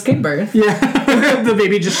Beyonce just gave birth. Yeah. The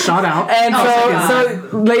baby just shot out. And my so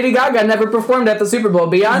Lady Gaga never performed at the Super Bowl.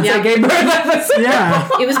 Beyonce Yeah. gave birth at the Super Bowl. Yeah.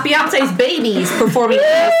 It was Beyonce's babies performing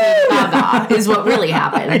Gaga is what really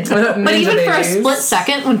happened. But Ninja even for a babies. split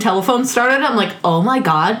second when Telephone started, I'm like, oh my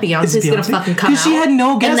god, Beyonce's gonna Beyonce? fucking come out. 'Cause she had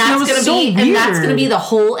no guests, and that that's was gonna so be and that's weird. gonna be the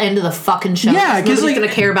whole end of the fucking show. Yeah, 'cause, nobody's like- gonna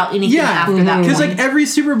care about anything Yeah. after that. Because point. like every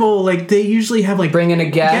Super Bowl, like they usually have like Bring in a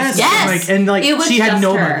guest. Yes! and like It was she had just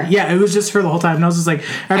nobody. her. Yeah, it was just her the whole time. And I was just like,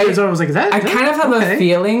 after I was like, is that? I kind of have a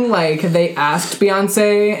feeling like they asked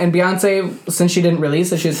Beyonce, and Beyonce, since she didn't release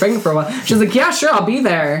that she was pregnant for a while, she was like, yeah, sure, I'll be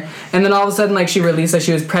there. And then all of a sudden, like, she released that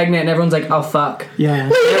she was pregnant, and everyone's like, oh, fuck. Yeah.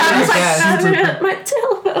 I was like, Yeah. my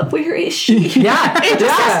Telephone, where is she? Yeah. It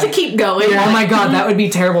just has to keep going. Oh my god, that would be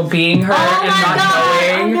terrible being her Oh and my not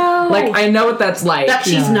God, knowing. I know. Like, I know what that's like. That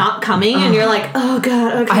she's not coming, and you're like, oh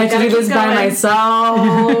god, okay. I have to gotta do this keep by going.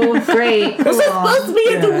 myself. Great. This is supposed to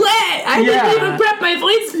be in the wet. I Yeah. didn't even prep my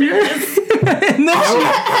voice for this.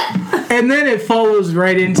 And then it follows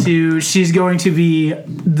right into she's going to be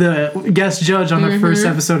the guest judge on the first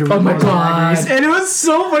episode of Oh my RuPaul's God. Drag Race. And it was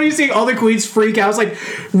so funny seeing all the queens freak out. It's like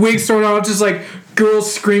wigs thrown off, just like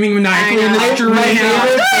girls screaming maniacally in the I street. My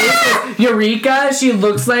favorite face is Eureka. She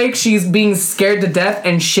looks like she's being scared to death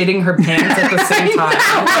and shitting her pants at the same time.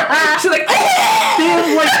 She's like, They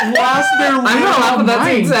have like lost their I'm not laughing. That's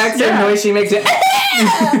the exact same noise she makes. It.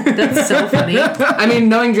 That's so funny. I mean,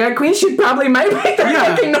 knowing drag queens, she probably might make that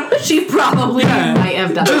Yeah. fucking noise. She probably might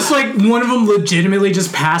have done Just like one of them legitimately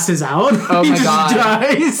just passes out. Oh he my just God.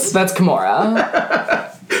 dies. That's Kimura.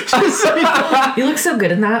 Just like- You look so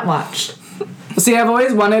good in that. Watch. See, I've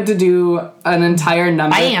always wanted to do an entire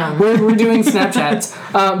number. Bam. We're doing Snapchats,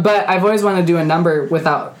 but I've always wanted to do a number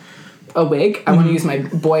without a wig. I want to use my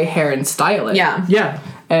boy hair and style it. Yeah. yeah.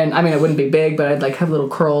 And I mean, it wouldn't be big, but I'd like have little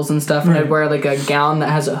curls and stuff, and I'd wear like a gown that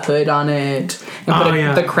has a hood on it, and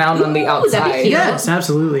put the crown on the Ooh, outside. that'd be cute. Yes,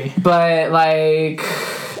 absolutely. But like,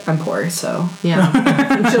 I'm poor, so Yeah.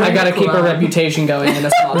 I gotta keep a reputation going in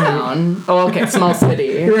a small town. Oh, okay, small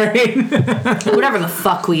city. Right. Whatever the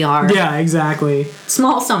fuck we are. Yeah, exactly.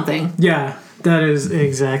 Small something. Yeah, that is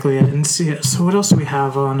exactly it. And so what else do we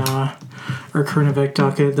have on our current event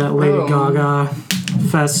docket? That Lady Gaga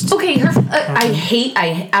fest. Okay,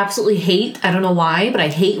 I absolutely hate, I don't know why, but I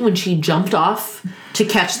hate when she jumped off to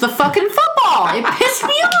catch the fucking football. It pissed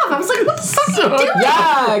me off. I was like, what the fuck are you doing?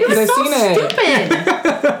 Yeah, It because was I've so seen it. stupid.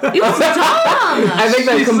 It was dumb. I think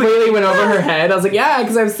that completely went over her head. I was like, yeah,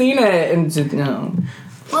 because I've seen it, and just, no.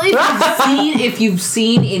 Well, if you've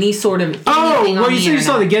seen any sort of anything well, on you the said you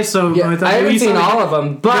saw the internet. gifts, so Yeah, I haven't seen all of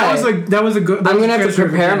them, but that was a good. I'm gonna have to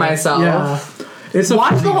prepare myself. Yeah, it's a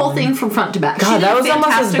Watch funny the whole one. thing from front to back. God, She did that a was almost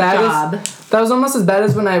as fantastic bad job. That was almost as bad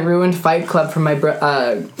as when I ruined Fight Club for my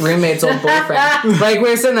roommate's old boyfriend. Like, we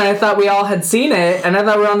were sitting there, I thought we all had seen it, and I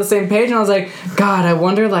thought we were on the same page, and I was like, God, I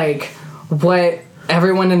wonder, like, what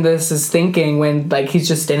everyone in this is thinking when, like, he's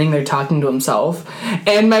just standing there talking to himself.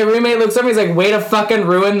 And my roommate looks at me, he's like, way to fucking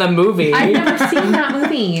ruin the movie. I've never seen that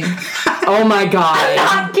movie. Oh my god.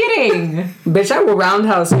 I'm not kidding. Bitch, I will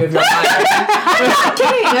roundhouse you if you're lying. I'm not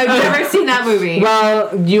kidding. I've never seen that movie.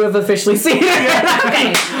 Well, you have officially seen it.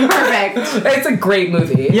 Okay, perfect. It's a great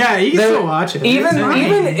movie. Yeah, you can still watch it. Even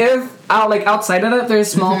if outside of that,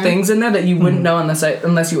 there's small things in there that you wouldn't know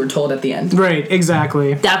unless you were told at the end. Right,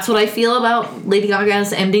 exactly. That's what I feel about Lady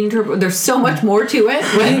Gaga's ending to. There's so much more to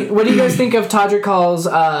it. What do you guys think of Todrick Hall's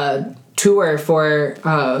tour for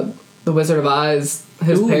The Wizard of Oz?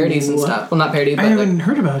 His parodies and stuff. Well, not parodies, but I haven't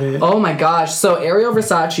heard about it. Oh my gosh. So Ariel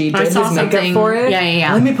Versace did his makeup for it.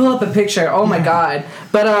 Yeah. Let me pull up a picture. Oh my god.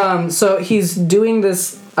 But so he's doing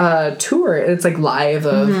this tour. It's like live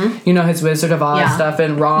of his Wizard of Oz stuff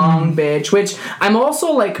and Wrong Bitch, which I'm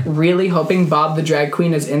also like really hoping Bob the drag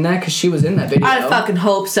queen is in that because she was in that video. I fucking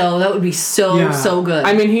hope so. That would be so good.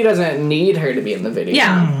 I mean, he doesn't need her to be in the video.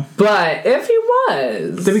 Yeah. But if he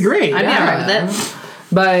was, that'd be great. I'd be alright with it.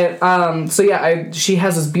 But so yeah, she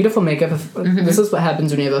has this beautiful makeup. This is what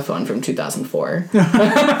happens when you have a phone from 2004. 2004?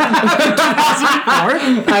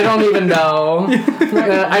 I don't even know.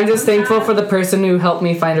 I'm just thankful for the person who helped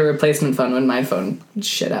me find a replacement phone when my phone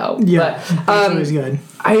shit out. Yeah, but, that's always good.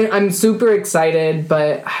 I'm super excited,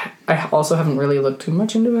 but I also haven't really looked too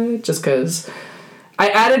much into it just because. I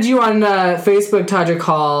added you on Facebook, Todrick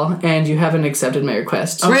Hall, and you haven't accepted my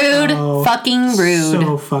request. Rude. Fucking rude.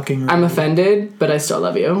 So fucking rude. I'm offended, but I still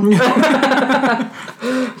love you.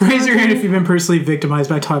 Raise your hand if you've been personally victimized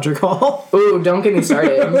by Todrick Hall. Ooh, don't get me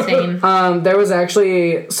started. Same. There was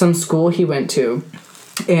actually some school he went to,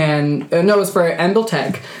 and no, it was for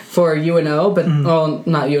Embletech for UNO, but well,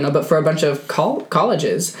 not UNO, but for a bunch of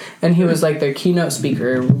colleges, and he was like their keynote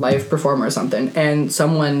speaker, live performer or something, and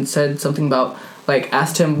someone said something about, like,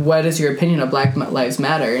 asked him, what is your opinion of Black Lives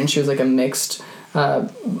Matter? And she was like a mixed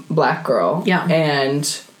black girl. Yeah.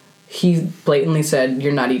 And he blatantly said,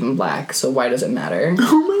 you're not even black, so why does it matter?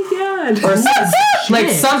 Oh my god. Or like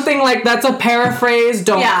something like, that's a paraphrase,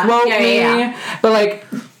 don't quote me. Yeah. But like,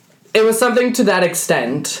 it was something to that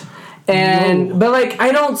extent. And but like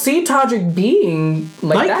I don't see Todrick being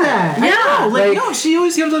like that. Yeah, no, she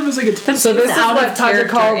always comes up as like a. So this is what Todrick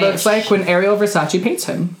Hall looks like when Ariel Versace paints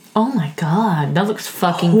him. Oh my god, that looks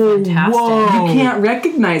fucking fantastic. Whoa. You can't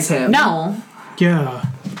recognize him. No. Yeah.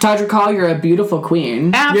 Todrick Hall, you're a beautiful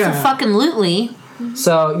queen. Absolutely.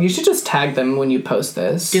 So you should just tag them when you post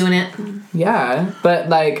this. Doing it. Yeah, but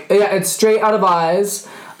like it's straight out of Oz.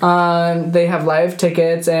 They have live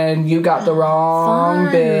tickets, and you got the wrong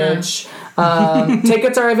bitch.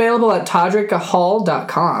 Tickets are available at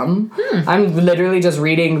todrickhall.com. I'm literally just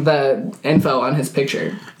reading the info on his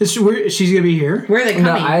picture. She's gonna be here? Where are they coming?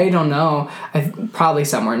 No, I don't know. Probably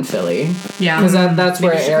somewhere in Philly. Yeah. Because that's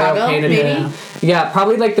where Ariel painted it. Yeah,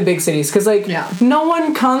 probably like the big cities. Because like no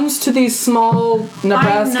one comes to these small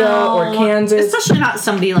Nebraska or Kansas. Especially not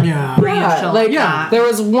somebody like Rachel. There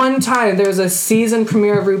was one time, there was a season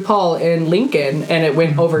premiere of RuPaul in Lincoln, and it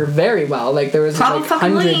went over very well. Like there was like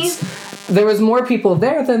hundreds. There was more people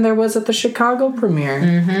there than there was at the Chicago premiere.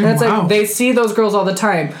 And it's like, they see those girls all the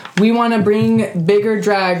time. We want to bring bigger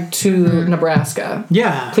drag to Nebraska.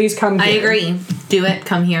 Yeah. Please come here. I agree. Do it.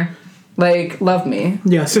 Come here. Like, love me.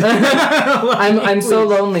 Yes. I'm so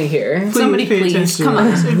lonely here. Somebody please. Come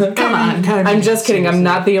on. Come on. I'm just kidding. I'm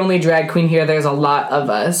not the only drag queen here. There's a lot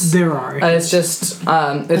of us. There are. It's just,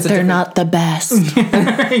 it's they're not the best.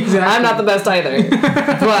 Exactly. I'm not the best either.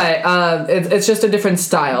 But it's just a different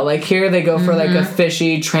style. Like here they go for like a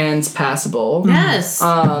fishy, transpassable. Yes.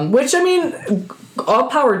 Which, I mean, all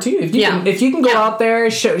power to you. If you can go out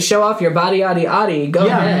there, show off your body, go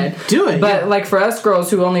ahead. Do it. But like for us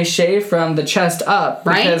girls who only shave from the chest up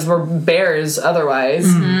because we're bears otherwise,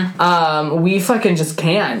 we fucking just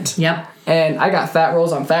can't. Yep. And I got fat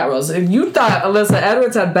rolls on fat rolls. If you thought Alyssa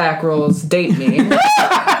Edwards had back rolls, date me.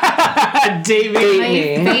 Date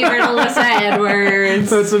me. My favorite Alyssa Edwards.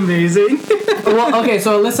 That's amazing. Well, okay,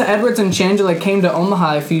 so Alyssa Edwards and Shangela came to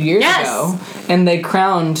Omaha a few years ago, and they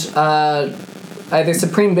crowned either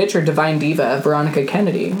Supreme Bitch or Divine Diva Veronica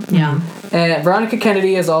Kennedy. Yeah. And Veronica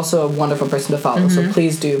Kennedy is also a wonderful person to follow, so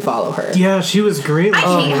please do follow her. Yeah, she was great.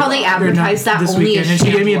 I hate how they advertise that this only weekend, as and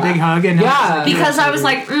she gave me a big hug. And because I was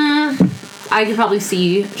like, I could probably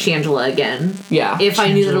see Shangela again. Yeah. If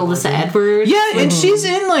I knew that Alyssa Edwards. Yeah, and she's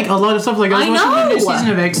in like a lot of stuff. Like I was watching the new season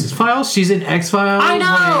of X-Files. She's in X-Files. I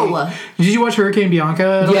know. Like, did you watch Hurricane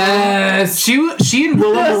Bianca? Yes. She and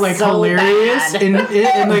Willow were like so hilarious, and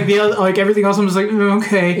like the other, like everything else. I'm just like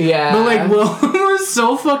okay. Yeah. But like Willow was was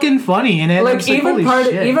so fucking funny, and it like was even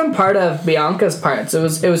like, part of Bianca's parts, it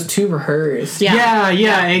was too rehearsed. Yeah,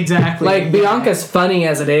 exactly. Like Bianca's funny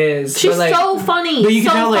as it is. She's but, like, so funny. but you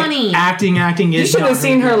can so tell, like, funny. acting you is. should have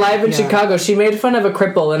seen her live in Yeah. Chicago. She made fun of a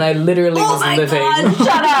cripple, and I literally was living. God,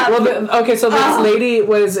 shut up. Well, okay, so this lady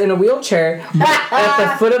was in a wheelchair at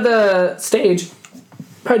the foot of the stage.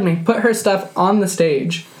 Pardon me. Put her stuff on the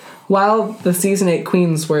stage while the season 8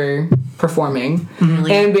 queens were performing.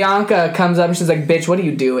 Really? And Bianca comes up and she's like, "Bitch, what are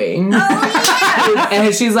you doing?"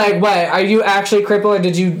 And she's like, "What? Are you actually crippled, or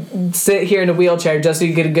did you sit here in a wheelchair just so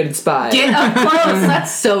you get a good spot?" Get up close.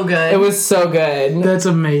 That's so good. It was so good. That's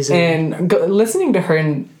amazing. And listening to her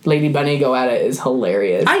and Lady Bunny go at it is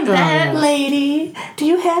hilarious. I bet. Lady, do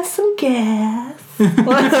you have some gas?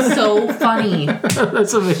 That's so funny.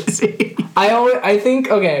 That's amazing. I think,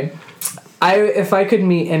 okay, if I could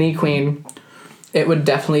meet any queen, it would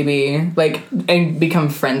definitely be, like, and become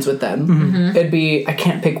friends with them. Mm-hmm. It'd be, I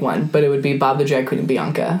can't pick one, but it would be Bob the Drag Queen and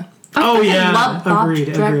Bianca. Oh yeah, I love Bob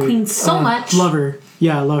agreed. Drag Queen so much. Love her.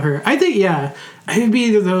 Yeah, love her. I think it'd be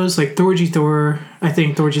either those, like Thorgy Thor. I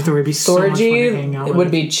think Thorgy Thor would be so much fun to hang out with.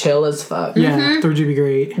 Would be chill as fuck. Yeah, Thorgy would be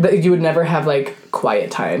great. But you would never have, like,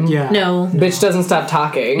 quiet time. Yeah. No. Bitch doesn't stop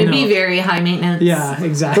talking. It'd be very high maintenance. Yeah,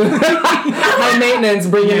 exactly. High maintenance,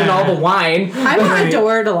 bringing in all the wine. I would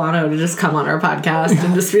adore Delano to just come on our podcast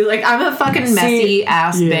and just be like, I'm a fucking messy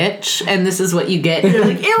ass bitch, and this is what you get. And you're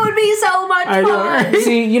like, it would be so much I fun. know.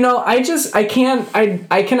 See,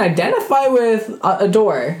 I can identify with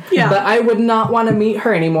Adore. Yeah. But I would not want to meet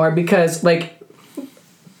her anymore because, like,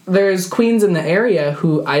 there's queens in the area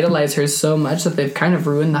who idolize her so much that they've kind of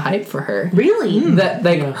ruined the hype for her. Really? That,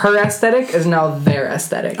 like, her aesthetic is now their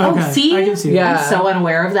aesthetic. Okay, Oh, see? I can see Yeah. that. I'm so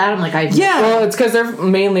unaware of that. I'm like, Well, it's because they're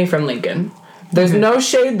mainly from Lincoln. There's no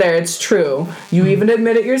shade there. It's true. You even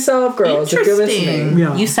admit it yourself, girls, if you're listening.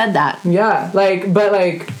 Yeah. You said that. Yeah, like, but,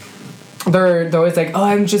 like, they're always like, oh,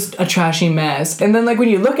 I'm just a trashy mess. And then, like, when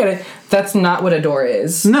you look at it, that's not what Adore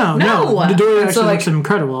is. No. The door And actually so, like, looks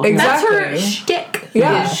incredible. exactly. That's her shtick.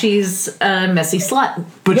 Yeah. is She's a messy slut.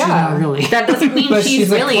 But she's Yeah. not really. That doesn't mean But she's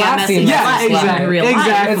she's a really a classy messy messy slut slut. in real life.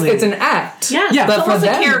 Exactly. It's an act. Yeah, Yeah. it's But for almost a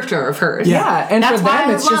them- character of hers. Yeah, and That's for why them,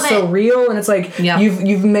 I it's just love so it. real, and it's like Yeah.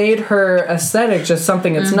 you've made her aesthetic just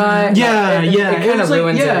something it's not. Yeah, it kind was of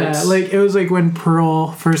ruins it. Like it was like when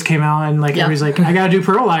Pearl first came out, and like Yeah. everybody's like, I gotta do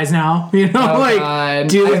Pearl eyes now, you know, Oh, like God.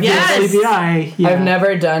 do like Yes. the sleepy eye. Yeah. I've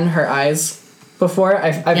never done her eyes before.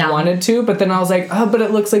 I've Yeah. wanted to, but then I was like, oh, but it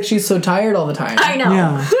looks like she's so tired all the time. I know.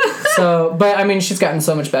 Yeah. So, but I mean, she's gotten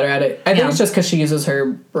so much better at it. I think Yeah. it's just because she uses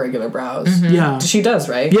her regular brows. Yeah. She does,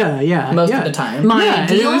 right? Yeah. Most yeah. of the time. My Yeah,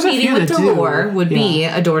 ideal there's a meeting few with that do. Delore would be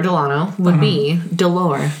Adore Delano would be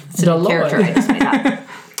Delore. It's a new Delore. character I just made up.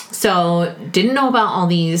 So didn't know about all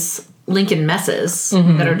these Lincoln messes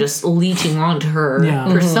that are just leeching onto her Yeah.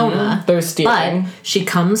 persona. They're stealing. But she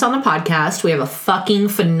comes on the podcast. We have a fucking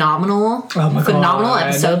phenomenal God.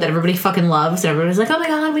 episode that everybody fucking loves. And everybody's like, oh my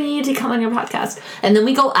God, we need to come on your podcast. And then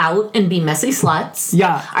we go out and be messy sluts.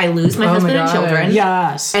 Yeah. I lose my Oh my husband and God. children.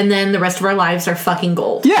 Yes. And then the rest of our lives are fucking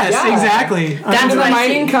gold. Yes, Yeah. exactly. That's Into what the I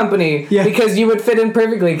mining see. company. Yeah. Because you would fit in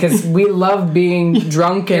perfectly because we love being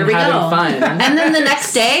drunk Here and we having go. fun. And then the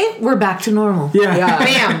next day, we're back to normal. Yeah. Yeah.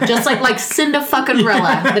 Bam. Just like Cinda fucking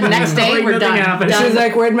Rilla. The next day, Like we're nothing done. happened. She's Done.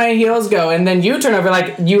 like, where'd my heels go? And then you turn over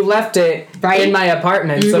like, you left it Right. in my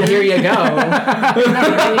apartment, so here you go.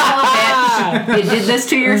 You did this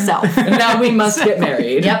to yourself. And now we must get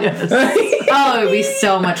married. Yep. Oh, it would be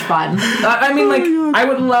so much fun. I mean, like, I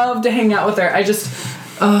would love to hang out with her. I just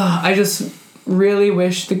really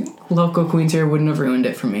wish the local queens here wouldn't have ruined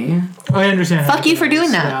it for me. I understand. Fuck you for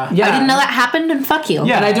doing that. Yeah. I didn't know that happened, and fuck you.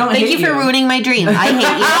 Yeah. And I don't Thank hate you for ruining my dream. I hate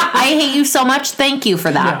you. I hate you so much. Thank you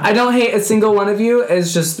for that. I don't hate a single one of you.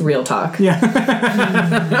 It's just real talk. Yeah.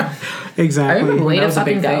 I Exactly. remember when Way that to was a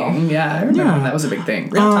big fucking go. thing. Yeah, I remember Yeah. when that was a big thing.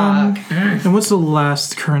 Real talk. And what's the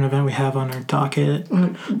last current event we have on our docket?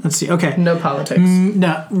 Let's see. Okay. No politics.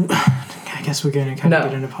 No. I guess we're gonna kind of No.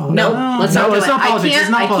 get into politics. No, let's not do it's it. not politics. I can't. It's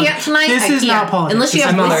not I politics. can't tonight. This I is can't. not politics. Unless you This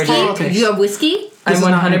have is not whiskey. politics. You have whiskey. I'm This is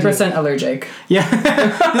not 100% allergic. Yeah.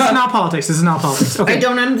 This is not politics. This is not politics. Okay. I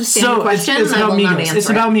don't understand So the question. it's and I about will not Migos. answer It's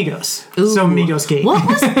it. about Migos. Ooh. So Migos Gate. What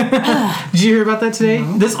was? Did you hear about that today?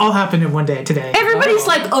 This all happened in one day today. Everybody's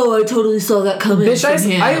like, oh, I totally saw that coming. Bitch,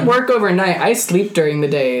 from him. I work overnight. I sleep during the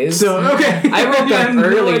days. So okay. I woke You up have no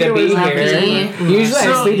early idea to what be was here. happening. Usually I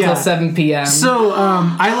So, sleep yeah. till 7 p.m. So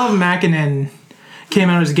I Love Mackinnon came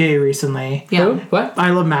out as gay recently. Yeah. Who? What?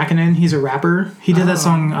 I Love Mackinnon. He's a rapper. He did that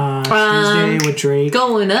song Tuesday with Drake.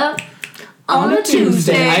 Going up. on a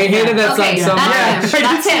Tuesday. I hated that song so much.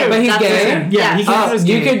 That's him. But he's That's gay. him. Yeah, he Yes.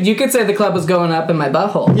 You could say the club was going up in my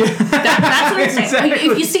butthole. Yeah. That's what I'm saying. Exactly.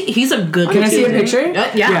 If you see, he's a good. Can I see a picture?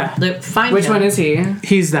 Yeah. Find Which him. one is he?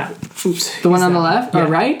 He's that. Oops. The one on the left or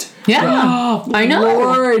right? Yeah. Oh, I know.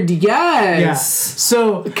 Lord, yes. Yeah.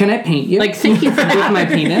 So Can I paint you? Like, thank you for that. with my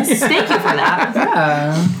penis? Thank you for that.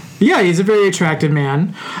 Yeah. yeah, he's a very attractive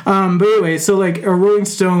man. But anyway, so like a Rolling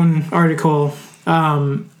Stone article.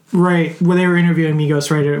 Right when they were interviewing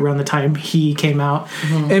Migos, right around the time he came out,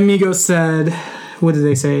 and Migos said, "What did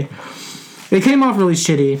they say?" It came off really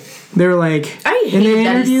shitty. They were like, I hate in the that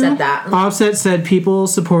he interview, said that. Offset said people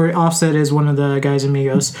support. Offset is one of the guys in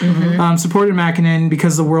Migos. Supported Mackinnon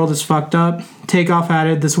because the world is fucked up. Takeoff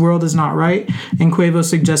added, "This world is not right," and Quavo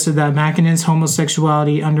suggested that Mackinnon's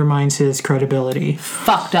homosexuality undermines his credibility.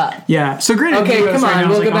 Fucked up. Yeah. So granted, Okay, Migos come right on, now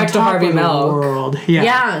we'll is, get like, back on to top Harvey of the Milk. world.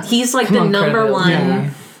 Yeah, he's like Come the on, number one Yeah.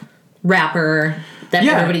 rapper that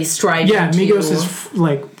Yeah. everybody's striving Yeah, to. Migos is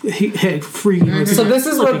freaking. So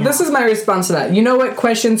this is my response to that. You know what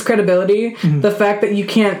questions credibility? The fact that you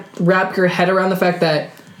can't wrap your head around the fact that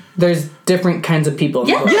there's different kinds of people in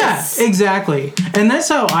the world. Yeah, exactly. And that's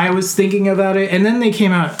how I was thinking about it. And then they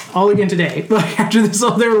came out all again today. Like after this,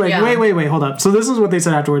 they were like, Yeah. wait, hold up. So this is what they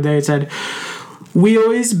said afterward. They said, "We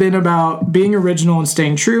always been about being original and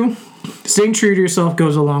staying true. Staying true to yourself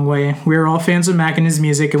goes a long way. We are all fans of Mac and his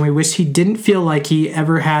music, and we wish he didn't feel like he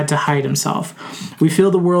ever had to hide himself. We feel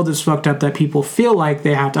the world is fucked up that people feel like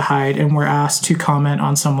they have to hide, and we're asked to comment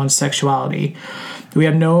on someone's sexuality. We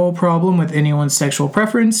have no problem with anyone's sexual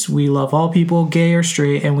preference. We love all people, gay or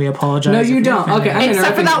straight, and we apologize." No, you if don't. you're Okay, offended.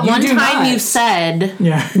 Except for that You one do time not. you said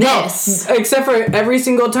Yeah. this. Except for every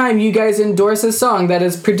single time you guys endorse a song that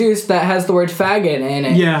is produced that has the word faggot in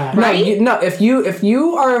it. Yeah. No, Right? if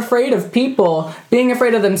you are afraid of people being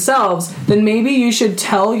afraid of themselves, then maybe you should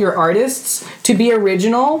tell your artists to be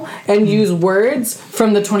original and use words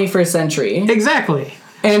from the 21st century Exactly.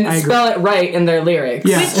 and I agree. spell it right in their lyrics.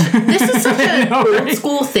 Yeah. This is such an know, old right?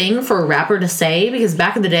 school thing for a rapper to say because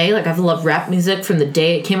back in the day, like I've loved rap music from the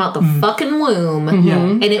day it came out the fucking womb. Yeah.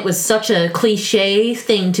 And it was such a cliche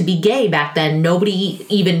thing to be gay back then. Nobody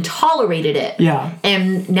even tolerated it. Yeah.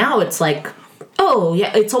 And now it's like, oh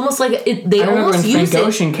yeah, it's almost like they I remember almost when use Frank it.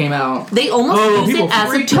 Ocean came out. They almost use people it as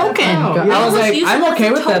a freaked out. token. Yeah. They I was almost like, use I'm it as okay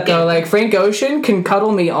a with that though. token. Like Frank Ocean can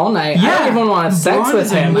cuddle me all night. I Yeah. don't even want to have sex Blonde with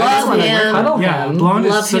is him. I Love just want to him. cuddle Yeah. him. Blonde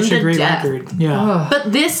Love is such him a to great death. record. Yeah.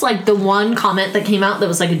 But this, like, the one comment that came out that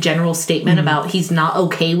was like a general statement about he's not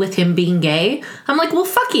okay with him being gay. I'm like, well,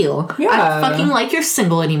 fuck you. Yeah. I fucking like your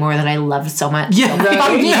single anymore that I loved so much. Yeah, So, Right?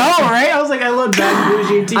 I know, right? I was like, I love Bad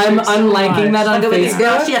Bougie t-shirts I'm so unliking much. that on Look at this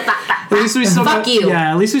girl, Facebook. she had that. At least we still Fuck got, you.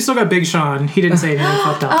 Yeah, at least we still got Big Sean. He didn't say anything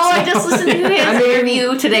fucked up. Oh, I just listened to his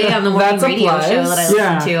interview today on the morning That's a radio plus. show that I listened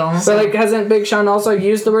Yeah. to. So like, hasn't Big Sean also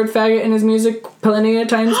used the word faggot in his music plenty of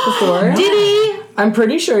times before? Did he? I'm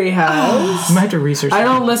pretty sure he has. I might have to research. I that.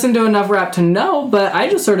 don't listen to enough rap to know, but I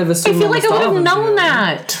just sort of I assume. feel like I would almost all have of them known do.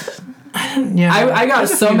 that. Yeah, I got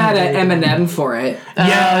there's a so few mad at that do. Eminem for it.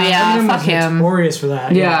 Yeah, Eminem fuck was him. Notorious for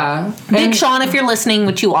that. Yeah. Big And- Sean, if you're listening,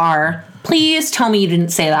 which you are, please tell me you didn't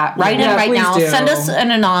say that. Write Yeah, in right please now. do. Send us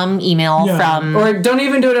an anon email Yeah. from. Or don't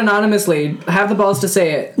even do it anonymously. Have the balls to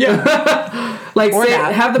say it. Yeah. Like, Or say,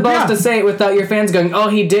 that. have the balls Yeah. to say it without your fans going, "Oh,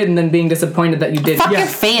 he did," and then being disappointed that you didn't. Fuck Yeah, your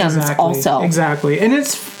fans exactly, also. Exactly. And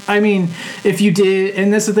it's, I mean, if you did,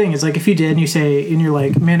 and that's the thing, it's like if you did and you say, and you're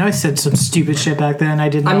like, man, I said some stupid shit back then. I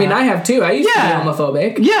did not. I mean, I have too. I used Yeah. to be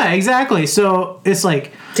homophobic. Yeah, exactly. So it's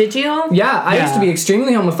like, Did you? Yeah, I used Yeah. to be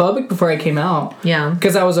extremely homophobic before I came out. Yeah.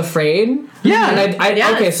 Because I was afraid. Yeah. And I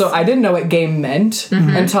Yes. okay, so I didn't know what gay meant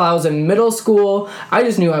until I was in middle school. I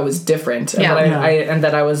just knew I was different. And Yeah. that Yeah. and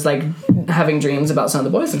that I was like having dreams about some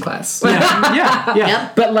of the boys in class. yeah.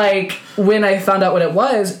 Yep. But like when I found out what it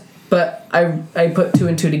was, but I put two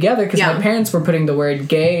and two together because Yeah. my parents were putting the word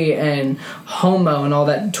gay and homo and all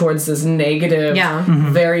that towards this negative, Yeah.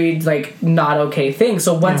 very like not okay thing.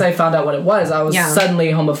 So once Yeah. I found out what it was, I was Yeah.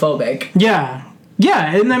 suddenly homophobic. Yeah.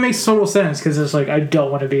 Yeah, and that makes total sense because it's like, I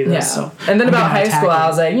don't want to be this. Yeah. So And then I'm about gonna high attack school, it. I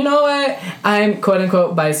was like, you know what? I'm quote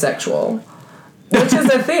unquote bisexual. Which is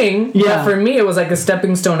a thing. Yeah. But for me, it was like a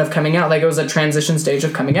stepping stone of coming out. Like it was a transition stage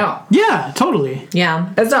of coming out. Yeah, totally. Yeah.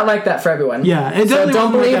 It's not like that for everyone. Yeah, it So definitely don't wasn't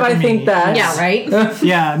like believe that I for think me. that. Yeah, right?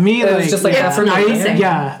 Yeah, me, It was like, just like yeah, that for me.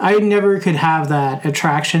 I never could have that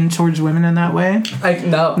attraction towards women in that way.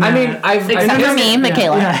 No. I mean, I've Except for me,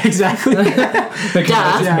 Michaela. Yeah, exactly. Duh.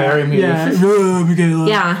 yeah, marry me. Yeah, Michaela.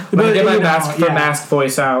 Yeah. When I get my you know, mask for yeah. mask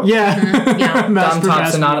voice out. Yeah. Yeah. Mask Dom for Talks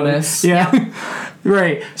mask Anonymous. Yeah.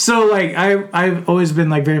 Right. So, like, I've always been,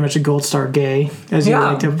 like, very much a gold star gay, as you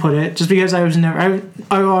like to put it. Just because I've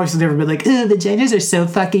always never been like, oh, vaginas are so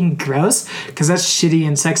fucking gross. Because that's shitty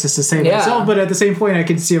and sexist to say myself. But at the same point, I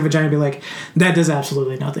can see a vagina and be like, that does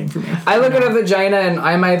absolutely nothing for me. I look at a vagina and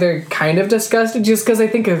I'm either kind of disgusted just because I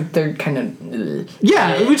think they're kind of...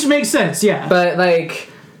 Yeah, which makes sense, yeah. But, like...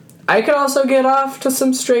 I could also get off to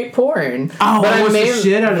some straight porn. Oh, I watch the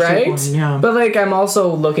shit out of straight porn, yeah. But, like, I'm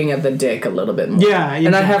also looking at the dick a little bit more. Yeah, exactly.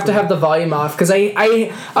 And I have to have the volume off, because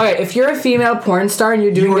okay, if you're a female porn star and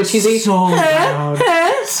you're doing the cheesy... so loud.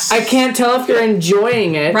 I can't tell if you're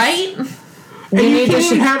enjoying it. Right? And you can't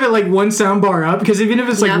even have it, like, one sound bar up, because even if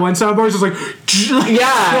it's, like, one sound bar, it's just, like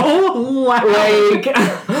yeah. so loud.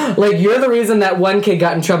 Like, you're the reason that one kid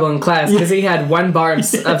got in trouble in class, because he had one bar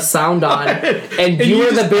of sound on, and you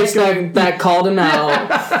were the bitch that called him out.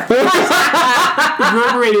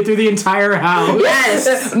 Reverberated through the entire house.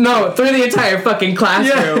 Yes. No, through the entire fucking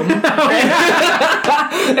classroom.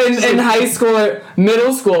 In high school,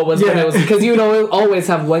 middle school was when it was, because you would always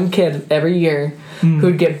have one kid every year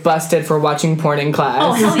who'd get busted for watching porn in class.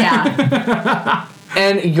 Oh, hell yeah.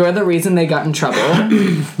 And you're the reason they got in trouble. But,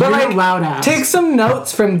 you're like, a loud ass. Take some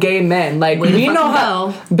notes from gay men. Like, we know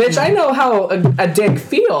how... Bitch, I know how a dick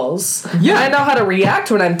feels. Yeah. I know how to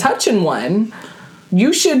react when I'm touching one.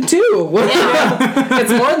 You should, too. Yeah.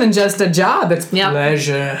 It's more than just a job. It's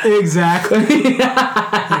pleasure. Exactly.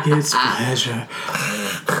 Like, it's pleasure.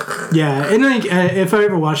 Yeah, and like if I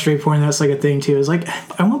ever watch straight porn, that's like a thing too. It's like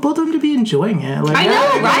I want both of them to be enjoying it. Like, I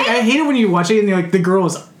know, right? I hate it when you watch it and you're like the girl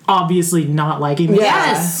is obviously not liking it.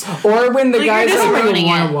 Yes. Or when the guy's like ruining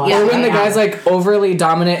it. Or when the guy's like overly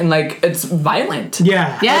dominant and like it's violent.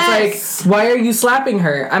 Yeah. Yes. It's like, why are you slapping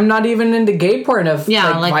her? I'm not even into gay porn of like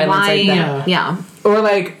violence why, like that. Yeah. Or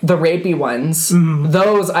like the rapey ones.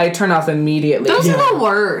 Those I turn off immediately. Those are the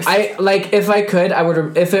worst. I like if I could, I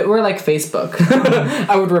would if it were like Facebook,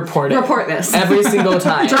 I would report it. Report this. Every single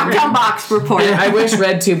time. Drop down box report. I wish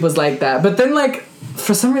RedTube was like that. But then like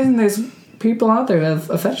for some reason there's people out there who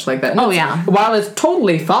have a fetish like that. And while it's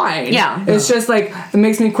totally fine. Yeah. It's just like it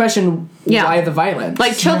makes me question why the violence.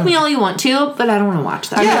 Like choke me all you want to, but I don't want to watch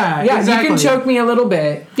that. Yeah, exactly. You can choke me a little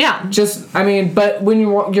bit. Yeah. Just but when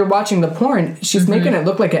you're watching the porn, she's making it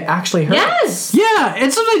look like it actually hurts. Yes. Yeah,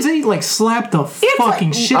 and sometimes they like slap the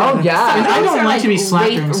fucking shit out of it. Yeah. And I don't like to be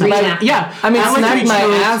slapped during sex. Yeah. I mean, smack my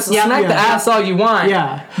ass. Smack the ass all you want.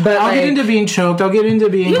 Yeah. But I'll get into being choked. I'll get into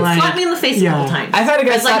being you like slap me in the face a couple times. I've had a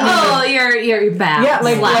guy slap me. Oh, you're bad. Yeah,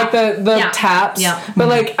 like the taps. Yeah. But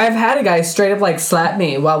like I've had a guy straight up like slap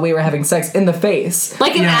me while we were having sex in the face.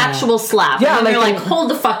 Like an actual slap. Yeah, and like you're like, hold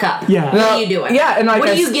the fuck up. Yeah. What are you doing? Yeah, and like what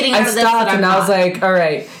are you getting out of this? I stopped and I was like, all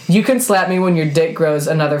right, you can slap me when your dick grows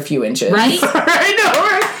another few inches. Right? I know,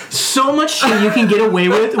 right? So much shit you can get away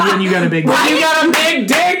with when you got a big dick. When you got a big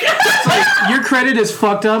dick! It's like, your credit is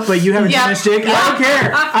fucked up, but you have a giant dick. I don't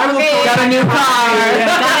care. I will got a new car.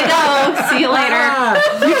 Gotta go. See you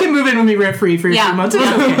later. You can move in with me rent free for a few months. It's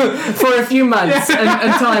okay. For a few months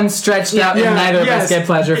until I'm stretched out and neither of us get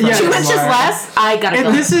pleasure from it. 2 inches less, I gotta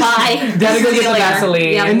go. Bye. Gotta go get the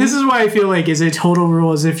Vaseline. Yeah. And this is why I feel like is a total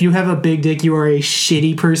rule is if you have a big dick, you are a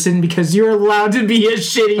shitty person because you're allowed to be a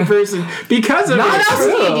shitty person because of it. What else do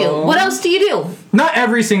you do? What else do you do? Not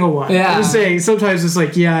every single one. Yeah. I'm just saying, sometimes it's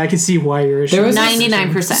like, I can see why you're a shitty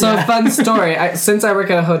 99%. So, fun story. Since I work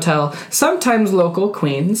at a hotel, sometimes local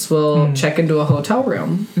queens will check into a hotel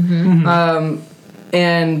room.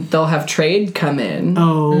 And they'll have trade come in.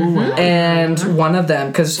 Oh. And one of them,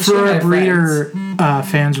 because for our breeder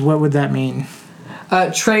fans, what would that mean?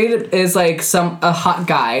 Trade is like a hot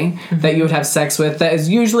guy that you would have sex with that is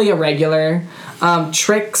usually a regular.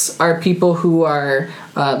 Tricks are people who are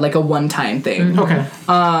like a one-time thing. Okay.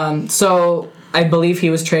 So I believe he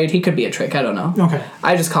was trade. He could be a trick. I don't know. Okay.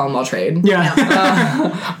 I just call him all trade.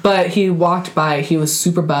 Yeah. But he walked by. He was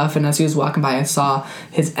super buff, and as he was walking by, I saw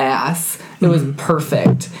his ass. It was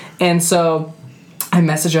perfect. And so I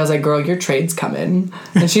messaged her. I was like, girl, your trade's coming.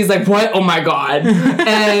 And she's like, what? Oh, my God.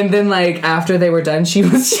 And then, like, after they were done, she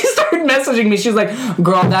started messaging me. She was like,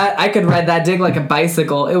 girl, I could ride that dick like a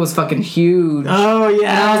bicycle. It was fucking huge. Oh, yeah.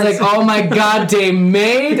 And I was like, oh, my God, day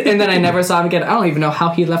made. And then I never saw him again. I don't even know how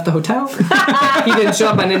he left the hotel. He didn't show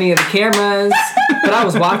up on any of the cameras. But I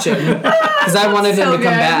was watching because I wanted him to come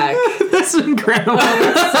back. That's incredible.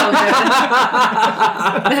 That's so good.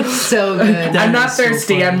 That's so good. I'm not so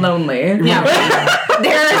thirsty. funny. I'm lonely. Yeah.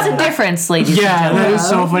 There is a difference, ladies. Yeah, that is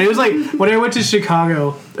so funny. It was like when I went to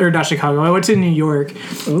Chicago, or not Chicago, I went to New York,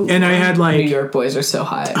 and I had like New York boys are so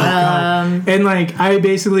hot. and like I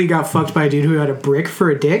basically got fucked by a dude who had a brick for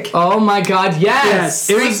a dick. Oh my god, yes.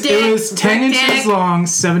 It was dick, 10 brick inches dick. long,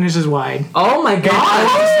 7 inches wide. Oh my god.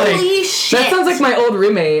 Holy shit. That sounds like my old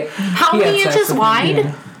roommate. How He had many sex inches with me. wide?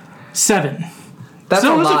 Yeah. 7. That's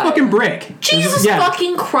So a it was lot. a fucking brick. Jesus Yeah.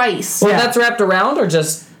 fucking Christ. Well, Yeah. that's wrapped around or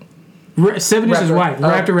just 7 inches wide,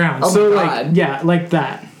 wrapped around. Oh So my like, God. yeah, like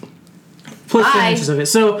that. Plus 10 Bye. inches of it.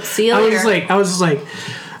 So See you I was later. just like,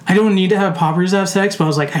 I don't need to have poppers to have sex, but I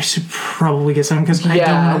was like, I should probably get some because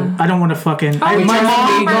Yeah. I don't want to fucking. my my mom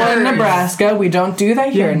mom. legal in Nebraska. We don't do that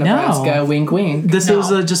here in Yeah, no. Nebraska. Wink, wink. This No. was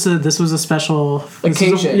this was a special this was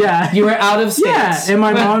Occasion. yeah. You were out of state. Yeah, and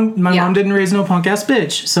my Yeah. mom didn't raise no punk ass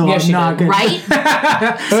bitch, so Yeah, I'm she not did. gonna. Right?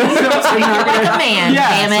 Like a man, Yeah,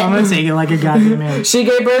 damn so I'm it. gonna take it like a goddamn man. She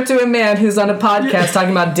gave birth to a man who's on a podcast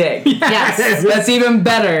talking about dick. Yes. That's even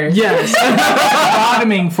better. Yes,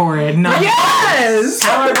 bottoming for it. Not Yes!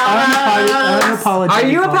 I'm apologetic. Are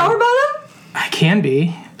you a power bottom? I can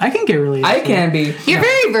be. I can get really. I can be. You're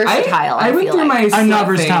very versatile. I went feel through like. my I'm not slut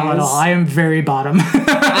versatile at phase. all. I am very bottom.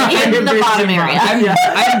 In the bottom area.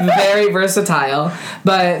 I'm very versatile,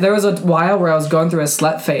 but there was a while where I was going through a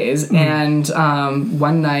slut phase, and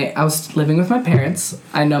one night I was living with my parents.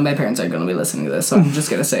 I know my parents are going to be listening to this, so I'm just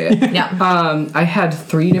going to say it. Yeah. I had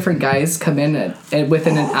 3 different guys come in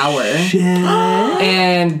within an hour, Shit.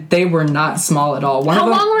 and they were not small at all. One How of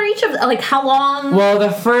them, long were each of like how long? Well, the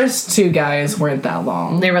first 2 guys weren't that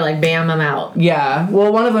long. They were like, bam, I'm out. Yeah.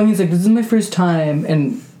 Well, one of them, he's like, this is my first time,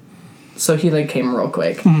 and so he like came real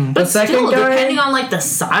quick. The second Still, guy, depending on like the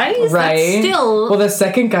size, right? that's still. Well, the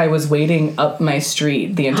second guy was waiting up my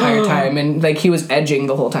street the entire time, and like he was edging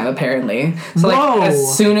the whole time apparently. So like Whoa.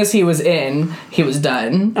 as soon as he was in, he was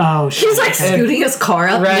done. Oh shit. He's like scooting his car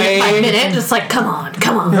up Right. minute by minute, just like, come on.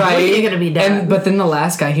 When are you gonna be done? But then the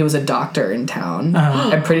last guy, he was a doctor in town.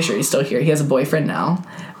 I'm pretty sure he's still here. He has a boyfriend now.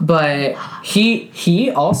 But he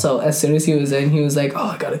also, as soon as he was in, he was like, oh,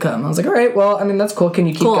 I gotta come. I was like, all right, well, I mean, that's cool. Can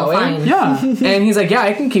you keep going? Fine. Yeah. And he's like, yeah,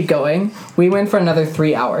 I can keep going. We went for another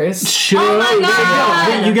 3 hours. Shit. Oh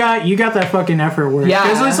my God. You got that fucking effort work. Yeah.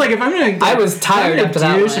 Because it's like if I'm gonna. I was tired if I'm after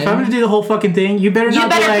gonna that douche, one. If I'm gonna do the whole fucking thing, you better not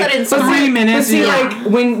better be like put in some 3 work. minutes. But see,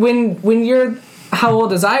 and you're like, when you're how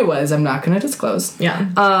old as I was, I'm not going to disclose. Yeah.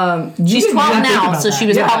 You She's didn't 12 have to- now, about so that. she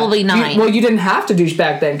was Yeah. probably 9. Well, you didn't have to douche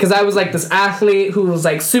back then because I was like this athlete who was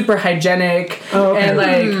like super hygienic. Oh, okay. And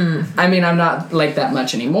like, I mean, I'm not like that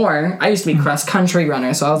much anymore. I used to be cross country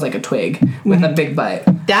runner, so I was like a twig with a big butt.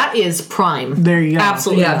 That is prime. There you go.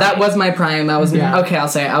 Absolutely. Yeah, that was my prime. I was, Yeah. okay, I'll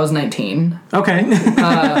say it. I was 19. Okay.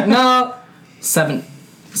 No,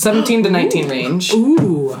 17 to 19 range.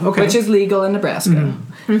 Ooh. Okay. Which is legal in Nebraska.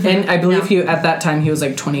 And I believe he, at that time, he was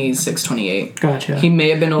like 26, 28. Gotcha. He may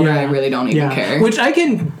have been older, I really don't even Yeah. care. Which I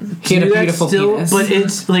can He had do a that beautiful still, penis. but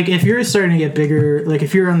it's like if you're starting to get bigger, like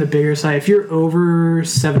if you're on the bigger side, if you're over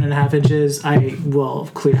 7.5 inches, I will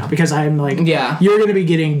clear out because I'm like, Yeah. you're gonna be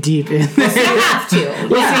getting deep in there. You have to.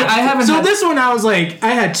 Well, see, I haven't So had- this one, I was like,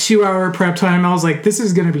 I had 2-hour prep time. I was like, this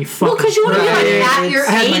is gonna be fucking. Well, because you want to be like Right. at your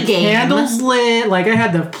I had my A game. candles lit, like I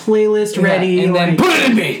had the playlist ready, and then like, put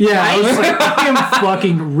it in me. yeah, I was like, I am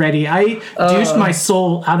fucking ready. I douched my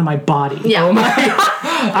soul out of my body. Yeah. Oh my.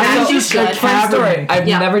 I As you just should. like Fun cavern. story. I've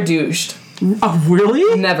Yeah. never douched. Oh,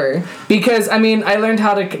 really? Never. Because, I mean, I learned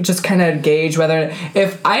how to just kind of gauge whether,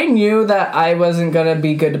 if I knew that I wasn't going to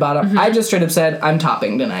be good to bottom, I just straight up said, I'm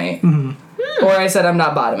topping tonight. Or I said, I'm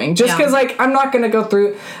not bottoming. Just Yeah. because, like, I'm not going to go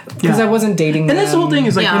through, because Yeah. I wasn't dating And this whole thing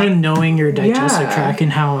is like Yeah. kind of knowing your digestive Yeah. tract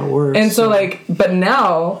and how it works. And so, like, but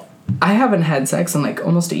now, I haven't had sex in, like,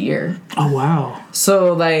 almost a year. oh wow.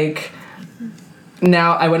 So, like,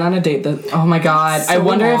 now I went on a date that, oh my god, I So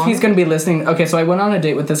wonder if long. he's going to be listening. Okay, so I went on a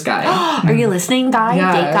date with this guy. Are you listening, guy?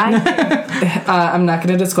 Yeah. Date guy? I'm not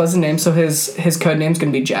going to disclose his name, so his code name's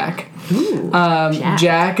going to be Jack.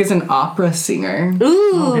 Jack is an opera singer.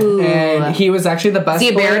 Ooh. And he was actually the best Is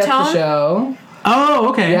he a boy at the baritone? show. Oh,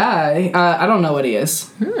 okay. Yeah, I don't know what he is.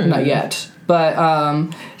 Not yet.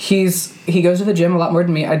 But he goes to the gym a lot more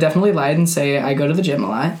than me. I definitely lied and say I go to the gym a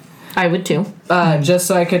lot. I would too. Just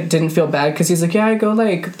so I didn't feel bad, because he's like, yeah, I go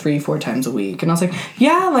like 3-4 times a week. And I was like,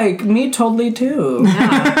 yeah, like me totally too.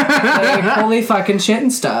 Like, holy fucking shit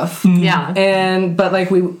and stuff. Yeah. But like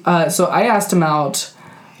so I asked him out,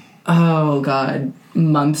 oh god,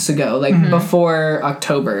 months ago, like before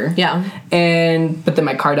October. Yeah. But then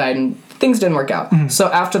my car died and things didn't work out. So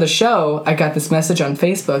after the show, I got this message on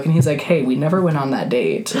Facebook and he's like, hey, we never went on that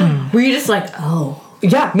date. Were you just like, oh.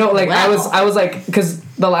 Yeah, no, like I was like, because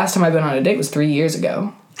the last time I've been on a date was 3 years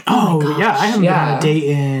ago. Oh yeah, I haven't been on a date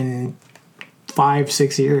in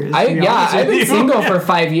 5-6 years. I've been single for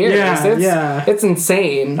 5 years. Yeah, it's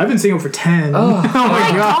insane. I've been single for 10. Oh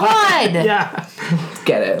my god. Yeah.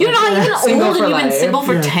 Get it. You're not even single old and you've been single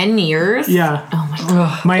for 10 years? Yeah. Oh my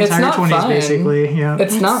god. My entire 20s, basically. Yeah.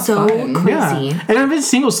 It's not so fun. crazy. Yeah. And I've been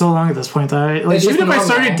single so long at this point that even if I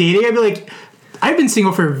started dating, I'd be like, I've been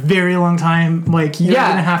single for a very long time. Like, you're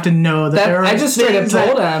gonna have to know that there are I just straight up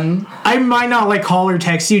told him. I might not like call or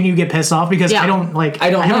text you and you get pissed off because I don't I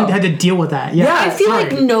haven't had to deal with that. Yeah, I feel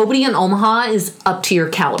like nobody in Omaha is up to your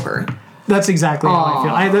caliber. That's exactly how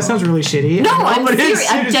I feel. That sounds really shitty. No, I'm serious.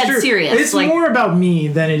 I'm dead serious. It's more about me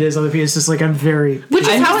than it is other people. It's just like I'm very... Which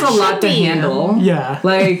is how it's a lot to handle. Yeah.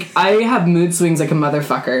 Like, I have mood swings like a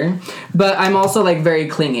motherfucker. But I'm also, like, very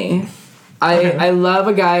clingy. I love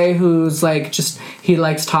a guy who's like he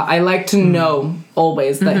likes talk. I like to know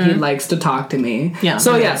always that he likes to talk to me. Yeah.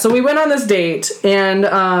 So we went on this date and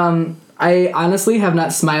I honestly have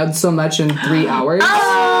not smiled so much in 3 hours.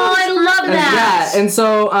 Oh, I love that. Yeah, and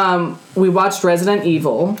so we watched Resident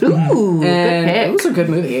Evil. Ooh, and good pick. It was a good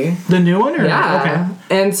movie. The new one? Or? Yeah. Okay.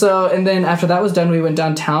 And then after that was done, we went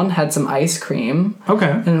downtown, had some ice cream.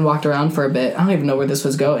 Okay. And then walked around for a bit. I don't even know where this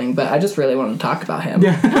was going, but I just really wanted to talk about him.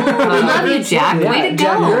 Yeah. I love you, Jack. Way to go.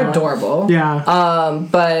 Jack, you're adorable. Yeah.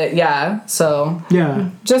 But yeah, so. Yeah.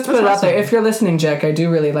 Just put it out there. If you're listening, Jack, I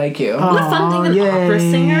do really like you. What a fun thing, an opera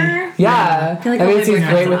singer. Yeah. I mean, he's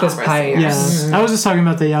great with his pipes. Yeah. I was just talking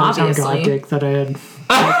about the Youngstown God dick that I had.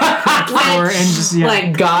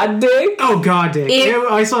 Like God dick? Oh, God dick.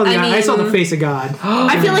 I saw the face of God.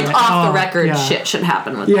 I feel like off the record shit should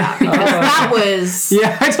happen with that because that was.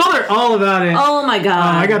 Yeah, I told her all about it. Oh my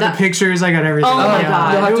god! I got the pictures. I got everything. Oh my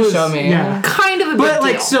god! You'll have to show me. Yeah, kind of a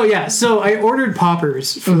big deal. So I ordered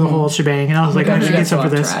poppers for the whole shebang, and I was like, I should get some for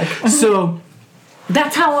this. So.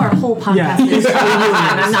 That's how our whole podcast is.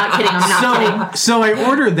 I'm not kidding. I'm not kidding. So I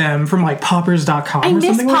ordered them from like poppers.com or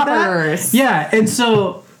something like that. Yeah, and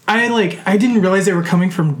so I didn't realize they were coming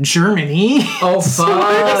from Germany. Oh fuck!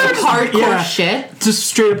 Hardcore shit. Just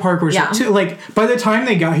straight up hardcore shit. Like by the time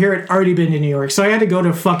they got here, I'd already been to New York, so I had to go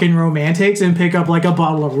to fucking Romantics and pick up like a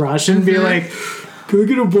bottle of Rush and be like, can I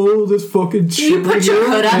get a bowl of this fucking shit? You put your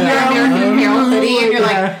hood up, your American Apparel hoodie, and you're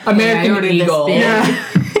like, American Eagle. Yeah.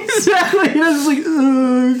 Exactly. I was like,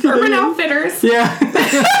 Urban Outfitters. Yeah.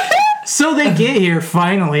 So they get here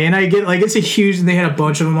finally, and I get it's a huge, and they had a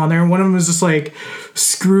bunch of them on there, and one of them was just like,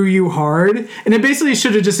 screw you hard, and it basically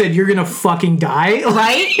should have just said, you're gonna fucking die.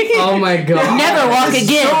 Right? Oh my god. Never walk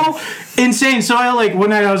again. So insane. So one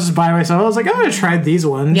night I was just by myself, I was like, I'm gonna try these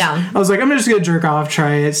ones. Yeah. I was like, I'm just gonna jerk off,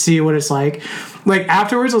 try it, see what it's like. Like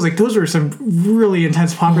afterwards, I was like, those were some really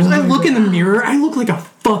intense poppers. I look in the mirror, I look like a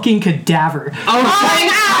fucking cadaver. Oh my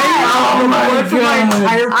god! My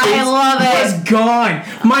entire face I love it. was gone.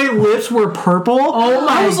 My lips were purple. Oh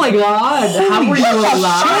my god! How were you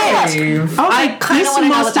alive? I kind of want to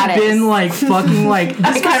know what that is. Been like fucking like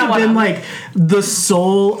this must have been like the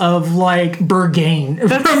soul of like Berghain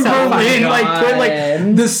from Berlin.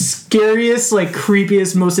 Like the scariest, like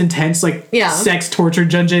creepiest, most intense like sex torture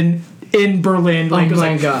dungeon in Berlin. Like, oh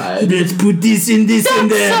my god! Let's put this in this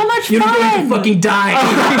and that. So much You're fun. going to fucking die.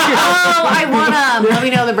 I want them. Let me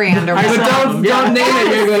know the brand. Or don't name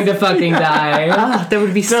it. You're going to fucking die. That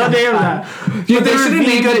would be so damn fun. that. But they should have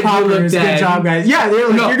named it poppers. Good job, guys. Yeah, they were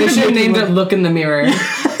like, no, they should have named it Look in the Mirror.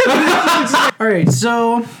 All right,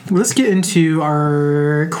 so let's get into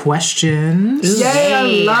our questions. Yay, I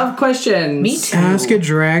love questions. Me too. Ask a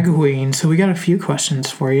drag queen. So we got a few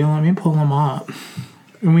questions for you. Let me pull them up.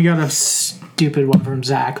 And we got a stupid one from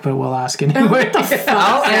Zach, but we'll ask anyway. What the fuck?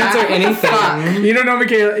 I'll answer anything. You don't know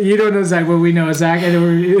Michaela. You don't know Zach, but we know Zach.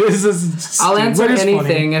 I'll answer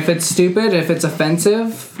anything. Funny. If it's stupid, if it's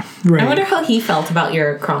offensive. Right. I wonder how he felt about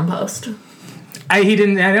your Chrome post. He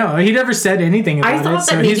didn't. I know. He never said anything about it.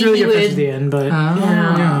 So he's really good at the end. But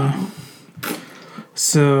yeah.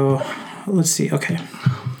 So let's see. Okay.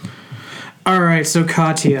 All right, so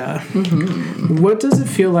Kahtya, what does it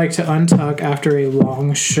feel like to untuck after a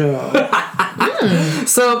long show?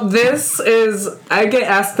 So this is, I get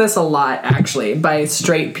asked this a lot actually by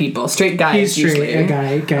straight people, straight guys. He's straight, usually.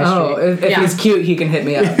 a guy Oh, if he's cute, he can hit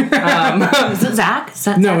me up. Is it Zach?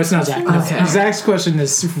 No, it's not Zach. Okay. Zach's question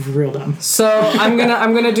is real dumb. So I'm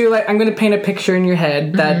gonna paint a picture in your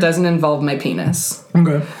head that doesn't involve my penis.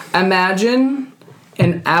 Okay. Imagine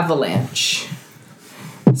an avalanche.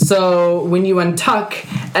 So when you untuck,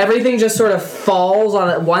 everything just sort of falls on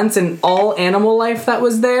at once, and all animal life that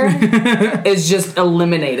was there is just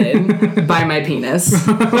eliminated by my penis.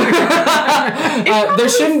 There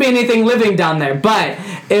shouldn't be anything living down there, but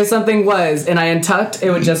if something was and I untucked,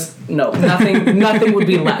 it would just nothing would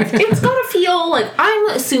be left. It's gotta feel like, I'm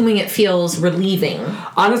assuming it feels relieving.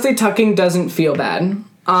 Honestly, tucking doesn't feel bad.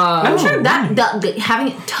 I'm sure that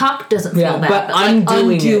having it tucked doesn't feel bad, but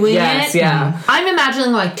undoing it, yes, yeah. I'm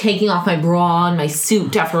imagining like taking off my bra and my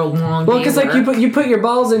suit after a long day. Well, because like you put your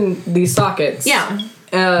balls in these sockets,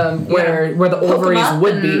 where the ovaries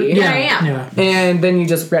would be, yeah, and then you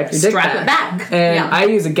just wrap your dick strap it back. And I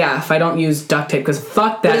use a gaff. I don't use duct tape because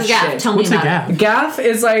fuck that what is shit. Gaff? Tell me about gaff? Gaff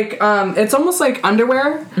is like it's almost like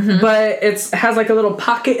underwear, but it has like a little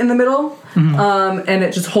pocket in the middle. And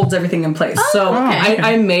it just holds everything in place.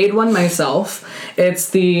 I made one myself. It's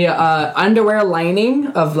the underwear lining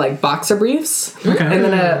of like boxer briefs, and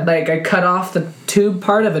then I cut off the tube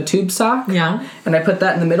part of a tube sock, and I put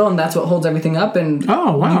that in the middle, and that's what holds everything up. And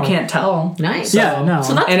you can't tell. Nice. So that's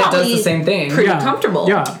and it does the same thing. Pretty comfortable.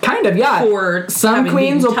 Yeah, kind of. Yeah. For some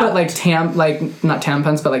queens will put like not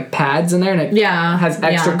tampons, but like pads in there, and it has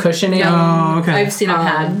extra cushioning. Oh, okay. I've seen a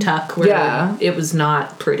pad tuck where it was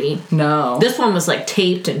not pretty. No. This one was like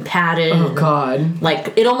taped and padded. Oh God!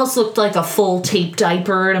 Like it almost looked like a full tape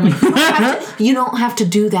diaper, and I'm like, you don't have to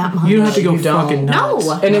do that much. You don't have to go fucking nuts.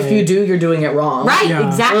 No. And if you do, you're doing it wrong. Right?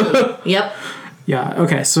 Exactly. Yep. Yeah.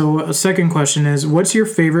 Okay. So a second question is, what's your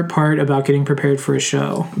favorite part about getting prepared for a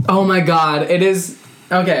show? Oh my God! It is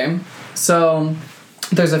okay. So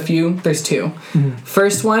there's two.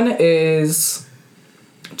 First one is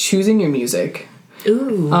choosing your music.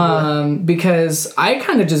 Ooh. Because I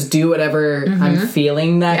kind of just do whatever I'm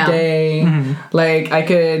feeling that day. Like I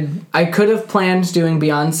could have planned doing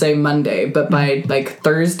Beyonce Monday, but by like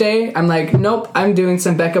Thursday, I'm like, nope, I'm doing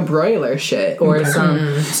some Becca Broiler shit or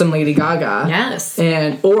some Lady Gaga. Yes.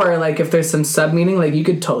 Or like if there's some sub meaning, like you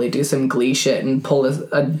could totally do some Glee shit and pull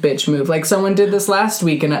a bitch move. Like someone did this last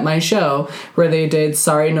weekend at my show where they did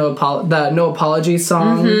the No Apology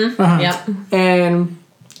song. Yep. And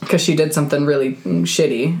because she did something really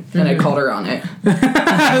shitty, and I called her on it.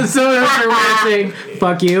 So it was her way of saying,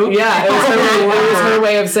 fuck you? Yeah, it was her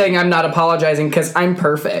way of saying I'm not apologizing because I'm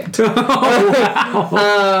perfect. And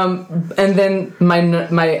then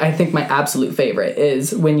I think my absolute favorite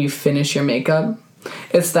is when you finish your makeup.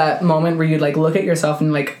 It's that moment where you like look at yourself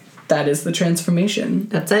and like, that is the transformation.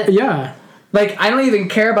 That's it. Yeah. Like, I don't even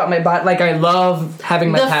care about my body. Like, I love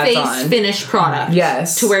having my pads on. The face finished product.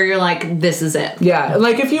 Yes. To where you're like, this is it. Yeah.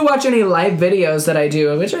 Like, if you watch any live videos that I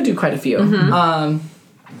do, which I do quite a few,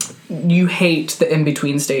 you hate the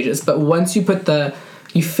in-between stages. But once you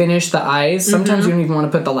finish the eyes, sometimes you don't even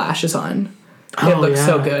want to put the lashes on. It looks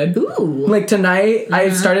so good. Ooh. Like, tonight, I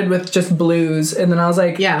started with just blues, and then I was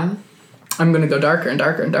like, I'm going to go darker and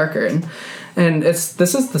darker and darker. And this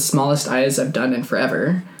is the smallest eyes I've done in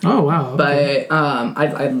forever. Oh wow! Okay.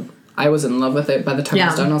 But I was in love with it by the time I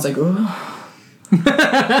was done. I was like, ooh.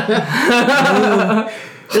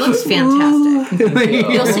 It looks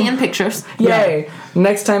fantastic. You'll see in pictures. Yay!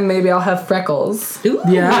 Next time maybe I'll have freckles. Ooh.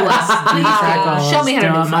 Yes. Freckles. Show me how to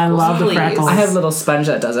do freckles. I love the freckles. I have a little sponge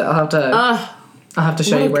that does it. I'll have to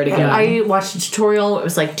show you where to get it. I watched a tutorial. It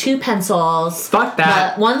was like 2 pencils. Fuck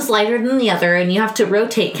that. One's lighter than the other, and you have to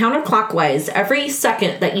rotate counterclockwise every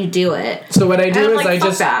second that you do it. So what I do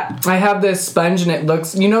is I have this sponge, and it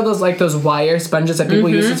looks, those wire sponges that people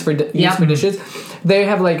use for dishes. They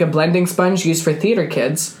have like a blending sponge used for theater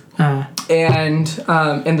kids, and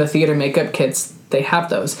in the theater makeup kits they have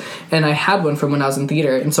those, and I had one from when I was in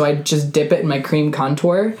theater, and so I just dip it in my cream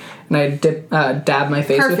contour, and I dab my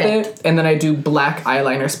face with it, and then I do black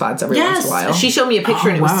eyeliner spots every once in a while. She showed me a picture,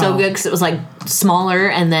 and it was so good because it was like smaller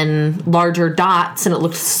and then larger dots, and it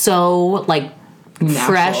looked so like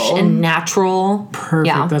fresh and natural. Perfect.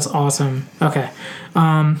 Yeah. That's awesome. Okay.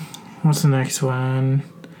 What's the next one?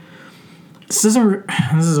 This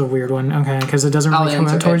is a weird one, okay, because it doesn't really come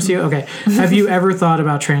out towards you. Okay. Have you ever thought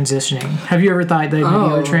about transitioning? Have you ever thought that you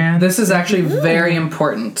were trans? This is actually very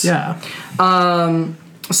important. Yeah.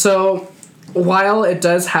 So while it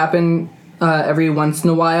does happen every once in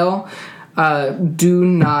a while, do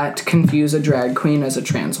not confuse a drag queen as a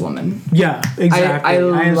trans woman. Yeah, exactly.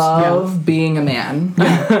 I love being a man.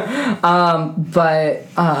 Yeah. But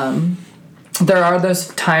there are those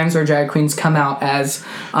times where drag queens come out as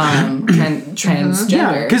transgender.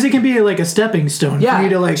 Yeah, because it can be like a stepping stone for you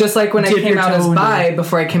to like. Just like when I came out as bi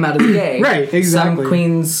before I came out as gay. Right, exactly. Some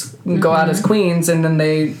queens go out as queens, and then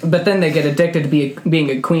they get addicted to being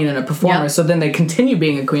a queen and a performer. So then they continue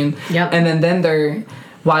being a queen. And then they're.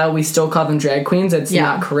 While we still call them drag queens, it's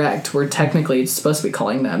not correct. We're technically supposed to be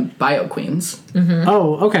calling them bio queens.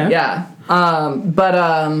 Oh, okay. Yeah.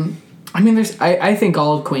 I mean, I think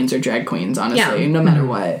all queens are drag queens, honestly, no matter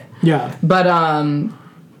what. Yeah. But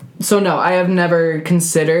so no, I have never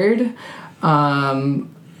considered.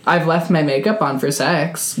 I've left my makeup on for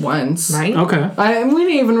sex once. Right? Okay. We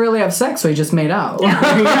didn't even really have sex. We just made out.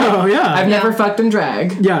 Oh, yeah. I've never fucked in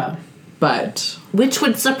drag. Yeah. But Which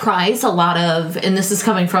would surprise a lot of, and this is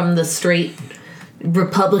coming from the straight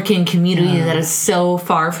Republican community that is so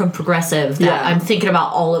far from progressive that I'm thinking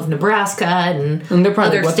about all of Nebraska and they're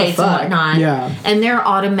probably, other what the states and fuck? whatnot. Yeah. And they're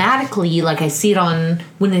automatically, like I see it on,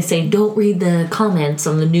 when they say don't read the comments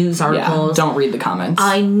on the news articles. don't read the comments.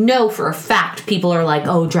 I know for a fact people are like,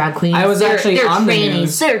 oh, drag queens. I was actually they're on the trannies,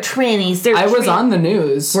 news. They're trannies. I was on the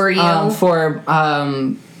news. Were you? For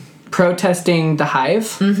protesting the Hive.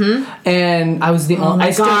 Mm-hmm. And I was the only... Oh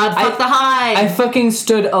my God, fuck the Hive. I fucking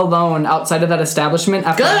stood alone outside of that establishment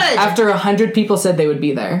after 100 people said they would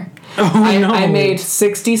be there. Oh, no. I made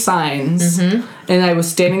 60 signs, and I was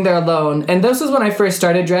standing there alone. And this was when I first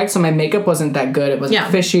started drag, so my makeup wasn't that good. It was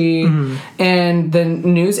fishy. And the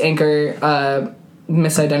news anchor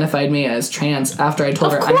misidentified me as trans after I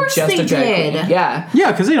told her I'm just a drag queen. Yeah.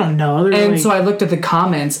 Yeah, because they don't know. They're so I looked at the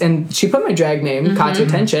comments, and she put my drag name, Kahtya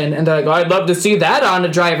Tehnsion, and they're like, oh, I'd love to see that on a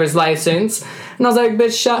driver's license. And I was like,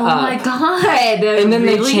 bitch, shut up. Oh my God. And then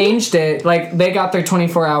really? they changed it. Like, they got their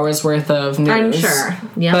 24 hours worth of news. I'm sure.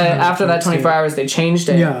 Yeah. But after that 24 hours, they changed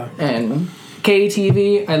it. Yeah. And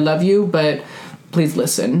KTV, I love you, but please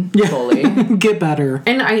listen fully. Get better.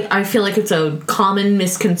 And I feel like it's a common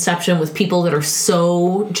misconception with people that are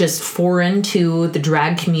so just foreign to the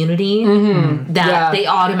drag community that they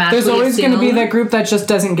automatically There's always going to be assume- that group that just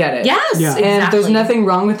doesn't get it. Yes, Yeah. exactly. And there's nothing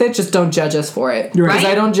wrong with it, just don't judge us for it. Because Right.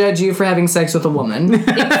 I don't judge you for having sex with a woman.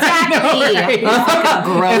 Exactly. You fucking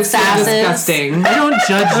gross asses. Disgusting. I don't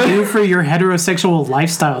judge you for your heterosexual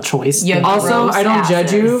lifestyle choice. Yeah. Also, Gross I don't judge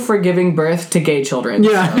asses. you for giving birth to gay children.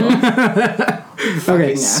 Yeah.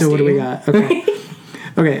 Okay, so what do we got? Okay.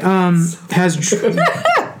 Okay,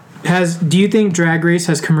 do you think Drag Race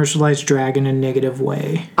has commercialized drag in a negative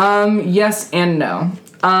way? Yes and no.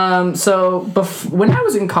 So when I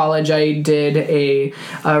was in college, I did a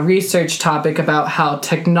research topic about how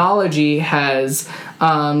technology has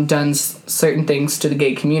done certain things to the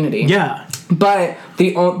gay community. Yeah. But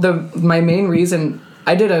my main reason,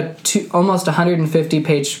 I did almost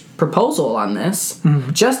 150-page proposal on this.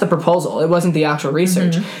 Just the proposal. It wasn't the actual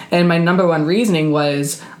research. And my number one reasoning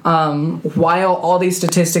was, while all these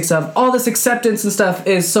statistics of all this acceptance and stuff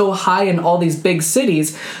is so high in all these big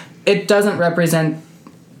cities, it doesn't represent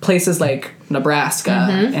places like Nebraska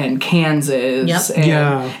and Kansas.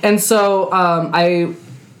 Yep. And so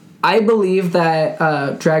I believe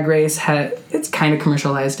that Drag Race it's kind of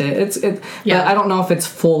commercialized it. But I don't know if it's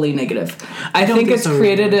fully negative. I think it's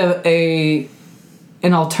created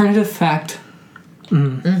an alternative fact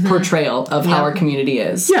portrayal of how our community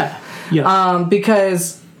is. Yeah. Yeah.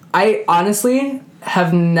 Because I honestly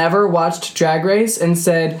have never watched Drag Race and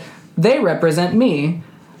said, they represent me.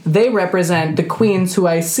 They represent the queens who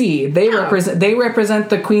I see. They represent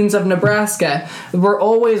the queens of Nebraska. We're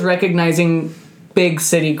always recognizing big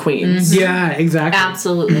city queens. Yeah, exactly.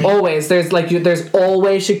 Absolutely. Always. There's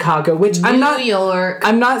always Chicago, which New York.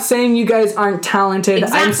 I'm not saying you guys aren't talented.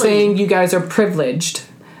 Exactly. I'm saying you guys are privileged.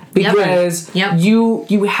 Because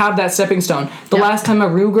you have that stepping stone. The last time a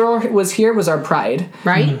Rue Girl was here was our pride.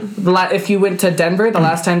 Right? If you went to Denver, the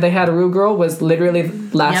last time they had a Rue Girl was literally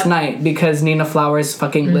last night because Nina Flowers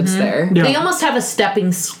fucking lives there. Yeah. They almost have a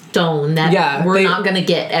stepping stone that we're not going to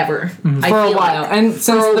get ever. For a while. And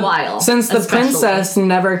since the princess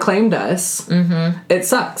never claimed us, it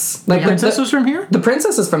sucks. Like The princess was from here? The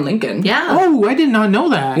princess is from Lincoln. Yeah. Oh, I did not know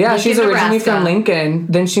that. Yeah, Lincoln, she's originally Nebraska. from Lincoln.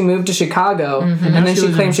 Then she moved to Chicago, and then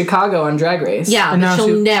she claimed Chicago on Drag Race. Yeah, And but now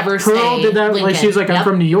she'll never Pearl stay did that. Lincoln. Like she was like, I'm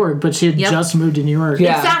from New York, but she had just moved to New York.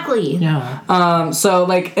 Yeah. Exactly. Yeah. So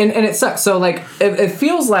like, and it sucks. So like, it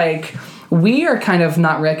feels like we are kind of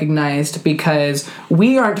not recognized because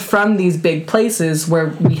we aren't from these big places where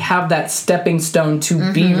we have that stepping stone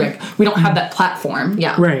to be we don't have that platform.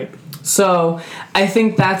 Yeah. Right. So I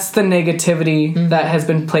think that's the negativity that has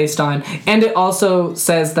been placed on. And it also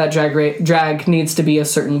says that drag needs to be a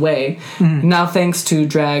certain way. Now thanks to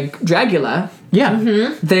Dragula,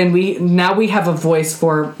 then we have a voice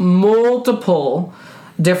for multiple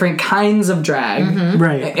different kinds of drag,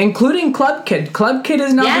 Right. including Club Kid. Club Kid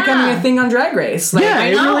is now becoming a thing on Drag Race. Like, Yeah,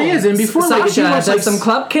 it really is. And before, like, if you Sasha watch does some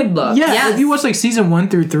Club Kid looks. Yeah, if you watch like season 1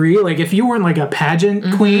 through 3, like if you weren't like a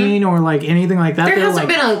pageant queen or like anything like that, There they're hasn't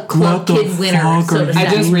like, been a Club what the Kid winner, fuck so are to you say. I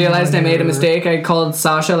just doing realized I made a here? mistake. I called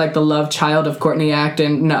Sasha like the love child of Courtney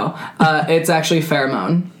Acton. No, it's actually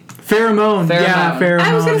Pheromone. Pheromone. Yeah, Pheromone.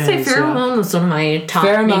 I was gonna say Pheromone was one of my top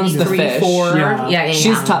Pheromone's maybe the 3, fish. 4. Yeah.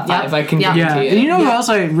 She's top 5. I can guarantee it. And you know who else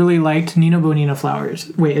I really liked? Nina Bonina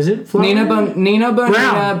Flowers. Wait, is it Flowers? Nina Bonina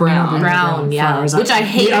Brown. Brown, yeah. Flowers. Which I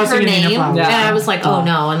hate I was her thinking Nina name. Flowers. And I was like, oh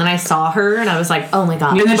no. And then I saw her and I was like, oh my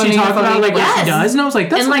god. And then she Bonina talked about like what she Yes. does, and I was like,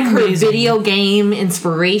 that's and like her amazing. video game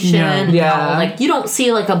inspiration. Yeah. And Yeah. how, like you don't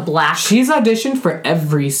see like a black. She's auditioned for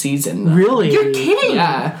every season, though. Really? You're kidding.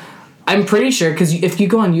 Yeah. I'm pretty sure, because if you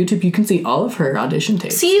go on YouTube, you can see all of her audition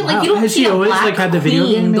tapes. See, like Wow. you don't Has see she a always, black like, had the video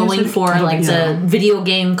queen game going music? for like Yeah. the video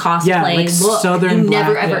game cosplay Yeah, like look. Southern You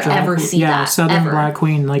never Black ever drag ever queen. see yeah, that. Southern ever. Black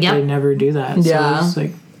Queen. Like Yep. they never do that. Yeah. So it's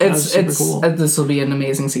like that's super cool. This will be an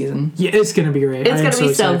amazing season. Yeah, it's gonna be great. It's I am gonna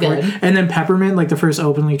be so excited for it. good. And then Peppermint, like the first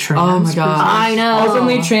openly trans. Oh my god. I know.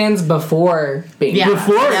 Openly trans before being. Yeah.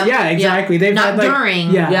 Before, Yep. yeah, exactly. They've Not had, like, during,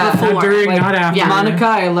 yeah, before. not during, Like, not after. yeah. Monica,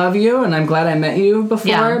 I love you, and I'm glad I met you before,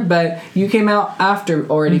 Yeah. but you came out after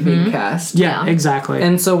already being cast. Yeah, Yeah. exactly.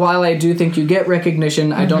 And so while I do think you get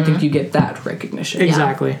recognition, I don't think you get that recognition.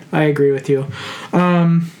 Exactly. I agree with you.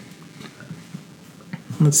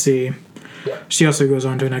 Let's see. She also goes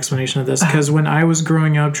on to an explanation of this because when I was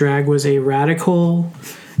growing up, drag was a radical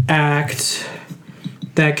act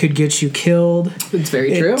that could get you killed. It's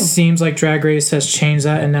very true. It seems like Drag Race has changed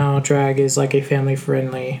that, and now drag is like a family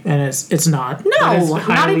friendly, and it's not. No, It is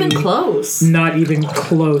not even highly- close. Not even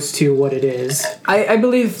close to what it is. I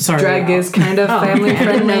believe Sorry, drag Rob. is kind of family I didn't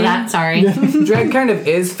friendly. know that. Sorry. Drag kind of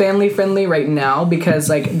is family friendly right now because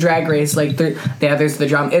like Drag Race, like there's the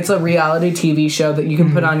drama. It's a reality TV show that you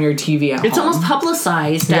can put on your TV at It's home. almost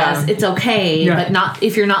publicized Yeah. as it's okay, Yeah. but not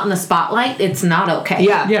if you're not in the spotlight. It's not okay.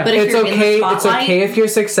 Yeah, Yeah. But if it's you're okay. in the It's spotlight, okay if you're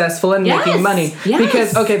successful and Yes, making money.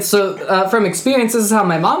 yes. Because so from experience, this is how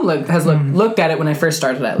my mom looked at it when I first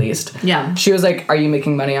started. At least, Yeah. She was like, "Are you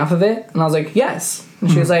making money off of it?" And I was like, "Yes."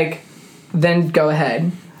 And she was like, "Then go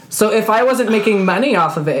ahead." So if I wasn't making money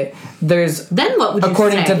off of it, there's Then what would you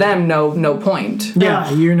according say? to them no point.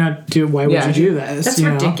 Yeah, you're not. Why would Yeah. you do this? That's you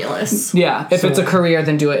know? ridiculous. Yeah, if it's a career,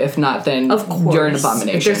 then do it. If not, then Of course. you're an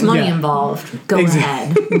abomination. If there's money Yeah. involved, go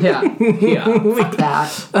Exactly. ahead. yeah, Fuck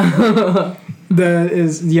that. That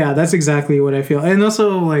is, yeah, that's exactly what I feel. And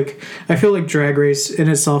also, like, I feel like Drag Race in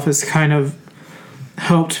itself has kind of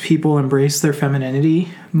helped people embrace their femininity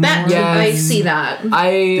more. That Yes. I see that.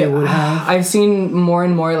 would have. I've seen more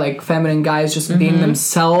and more like feminine guys just being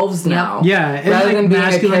themselves now. Yeah, and rather like than being a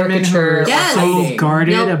masculine men who caricature. are Yes. so hiding.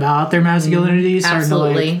 guarded Nope. about their masculinity, starting to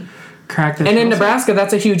Absolutely. like crack the And in shells. Nebraska,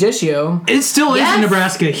 that's a huge issue. It still is Yes. in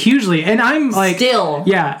Nebraska hugely, and I'm like, Still.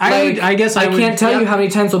 yeah, I guess I would, can't tell you Yep. how many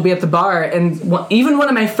times we'll be at the bar and even one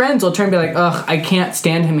of my friends will turn and be like, "Ugh, I can't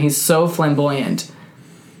stand him. He's so flamboyant."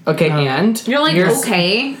 Okay, and You're like,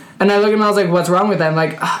 okay. And I look at him, I was like, "What's wrong with that?" I'm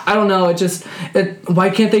like, "I don't know.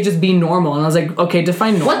 Why can't they just be normal?" And I was like, "Okay,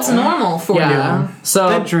 define normal." What's normal for Yeah. you? So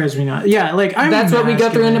that drives me nuts. Yeah, like I'm. that's what we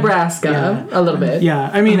go through in masculine. Nebraska a little bit.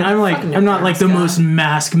 Yeah, I mean, I'm like, Fucking I'm not like the Nebraska. most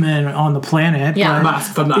mask man on the planet. Yeah.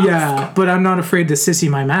 but, yeah, but I'm not afraid to sissy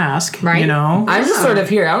my mask. Right. You know, I'm just sort of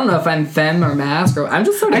here. I don't know if I'm femme or mask or I'm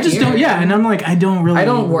just sort of. I just here. don't. Yeah, and I'm like, I don't really. I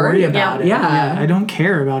don't worry about about it. it. Yeah. I don't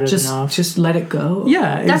care about it Just enough. let it go.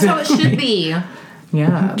 Yeah, That's how it exactly. should be.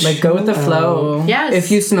 Yeah, like go with the flow. Yes.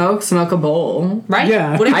 If you smoke a bowl. Right?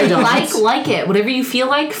 Yeah. Whatever I you don't. like it. Whatever you feel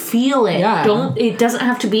like, feel it. Yeah. It doesn't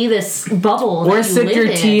have to be this bubble. Or that you sip live your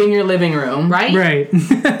in, tea in your living room. Right? Right.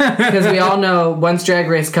 Because we all know once Drag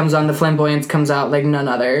Race comes on, the flamboyance comes out like none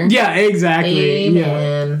other. Yeah, exactly.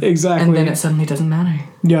 Amen. Yeah, exactly. And then it suddenly doesn't matter.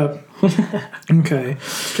 Yep. Okay.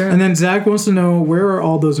 True. And then Zach wants to know, where are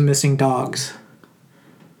all those missing dogs?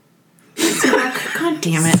 God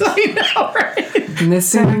damn it. I know, right?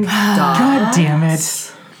 Missing dog. God damn it.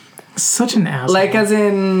 Such an asshole. Like as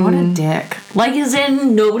in What a dick. Like as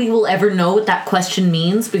in nobody will ever know what that question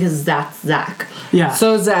means because that's Zach. Yeah.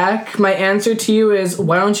 So Zach, my answer to you is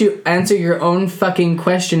why don't you answer your own fucking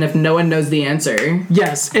question if no one knows the answer?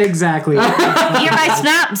 Yes, exactly. Hear my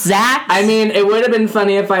snap, Zach. I mean, it would have been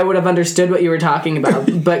funny if I would have understood what you were talking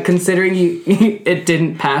about, but considering it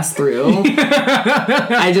didn't pass through,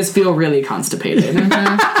 I just feel really constipated.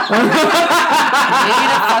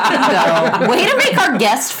 Way to make our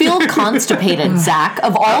guest feel constipated, Zach.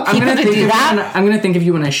 Of all people to do that. I'm gonna think of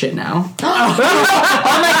you when I shit now. Oh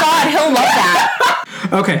my god, he'll love that.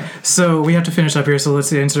 Okay, so we have to finish up here, so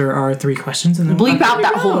let's answer our 3 questions and then Bleep out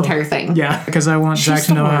that whole entire thing. Yeah, because I want Zach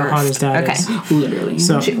to know how hot his dad Okay. is. Literally.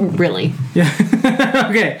 So Really? yeah.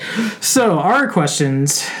 Okay. So our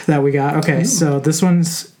questions that we got. Okay, so this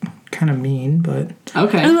one's kind of mean, but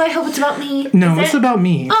Okay. Ooh, I hope it's about me. no, it's about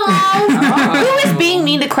me. Oh, who is being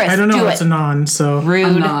mean to Chris? I don't know. Do It's it. a non. So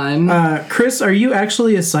Rude. Chris, are you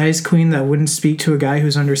actually a size queen that wouldn't speak to a guy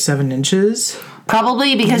who's under 7 inches?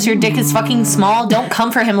 Probably because your dick is fucking small. Don't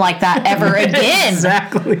come for him like that ever again.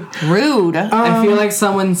 Exactly. Rude. I feel like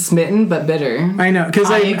someone's smitten but bitter. I know, because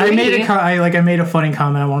I agree. made I made a funny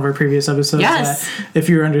comment on one of our previous episodes. Yes. That if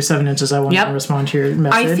you were under 7 inches, I wouldn't Yep. respond to your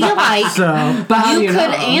message. I feel like so. But how do you you could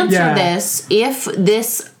know? answer Yeah. this if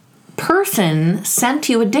this person sent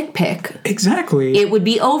you a dick pic. Exactly. It would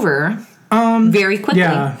be over very quickly.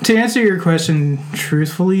 Yeah. To answer your question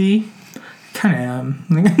truthfully, kind of am.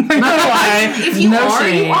 If you No are,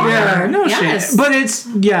 shame. you are. Yeah, no Yes. shit. But it's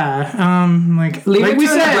like Leave like it we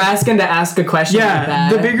to said. Nebraskan to ask a question like Yeah,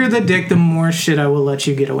 that. the bigger the dick, the more shit I will let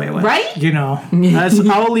you get away with. Right? You know,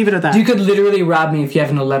 I'll leave it at that. You could literally rob me if you have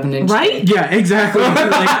an 11-inch. Right? Yeah, exactly.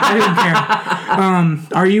 Like, I don't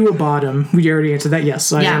care. Are you a bottom? We already answered that.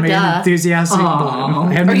 Yes, I Yeah, am duh. an enthusiastic bottom.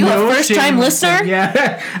 I have Are you a no first-time shame listener? saying-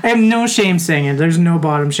 Yeah, I have no shame saying it. There's no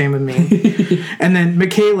bottom shame with me. And then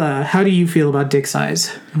Michaela, how do you feel about dick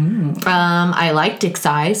size? I like dick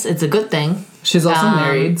size. It's a good thing. She's also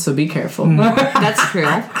married, so be careful. That's true.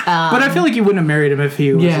 But I feel like you wouldn't have married him if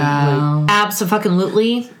he was Yeah.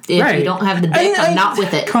 Absolutely. If Right. you don't have the dick, I'm not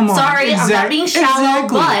with it. Come on. Sorry, I'm not being shallow,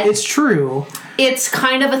 exactly. but It's true. it's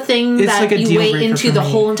kind of a thing It's that like a you deal wait breaker into for the me.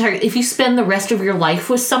 whole entire. If you spend the rest of your life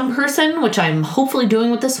with some person, which I'm hopefully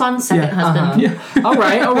doing with this one, second husband, Yeah. All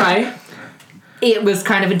right. it was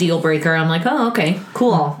kind of a deal breaker. I'm like, oh, okay,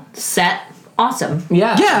 cool, set, awesome,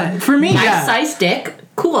 Yeah. Yeah, for me, nice yeah. size dick,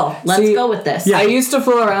 cool. Let's See, go with this. I used to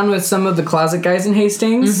fool around with some of the closet guys in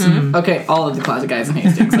Hastings. Okay, all of the closet guys in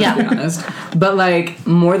Hastings, let's be honest. But like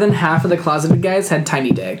more than half of the closeted guys had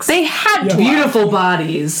tiny dicks. They had to. Beautiful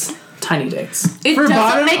bodies, tiny dicks. It For doesn't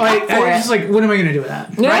bottom, make like, up for I was it. just like, what am I gonna do with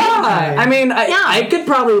that? Yeah, Right. I mean, I could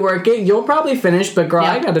probably work it. You'll probably finish, but girl,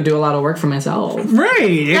 Yeah. I got to do a lot of work for myself.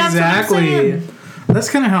 Right, That's what I'm exactly. saying. That's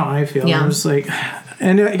kind of how I feel. Yeah. I'm just like,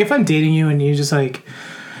 and like, if I'm dating you and you just like,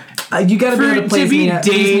 You got to be able to place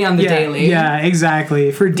me on the yeah, daily. Yeah, exactly.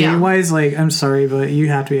 For date Yeah. wise, like, I'm sorry, but you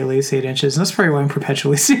have to be at least 8 inches. And that's probably why I'm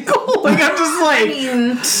perpetually single. Like, I'm just like,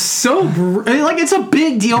 like, it's a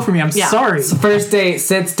big deal for me. I'm Yeah. sorry. First date,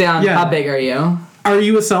 sits down. Yeah. How big are you? Are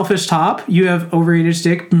you a selfish top? You have over 8 inch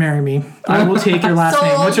dick? Marry me. I will take your last So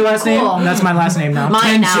name. What's your last cool. name? That's my last name now.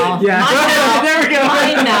 Mine now. Yeah. Mine now. There we go.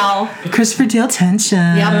 Mine now. Christopher Dale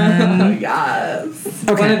Tension. Yep. Yes.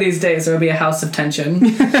 Okay. One of these days there will be a house of tension.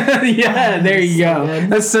 Yeah, there you go. good.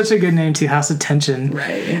 That's such a good name too, House of Tension.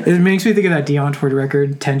 Right. It makes me think of that Dion Toward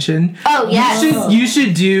record, Tension. Oh yes. You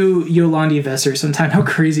should do Yolandi Vesser sometime. How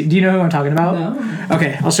crazy. Do you know who I'm talking about? No.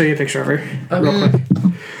 Okay, I'll show you a picture of her real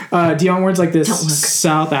quick. Dion Ward's like this Don't look.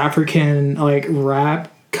 South African like rap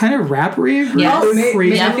rig. Yes. Or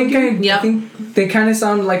crazy. Yeah. I think they kind of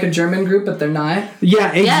sound like a German group, but they're not.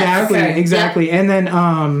 Yeah, exactly, Okay. exactly. And then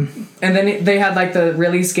And then they had like the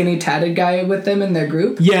really skinny tatted guy with them in their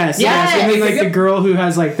group. yes. And then like Yes. the girl who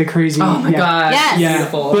has like the crazy Oh my god. Yes. Yeah,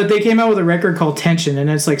 Beautiful. but they came out with a record called Tension, and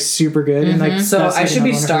it's like super good. And like, So that's I like should be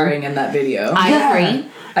another one of her. starring in that video. I agree.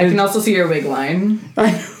 I can also see your wig line.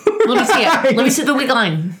 Let me see it. Let me see the wig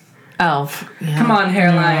line. Oh, yeah. Come on,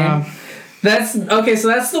 hairline. Yeah. That's okay. So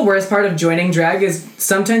that's the worst part of joining drag is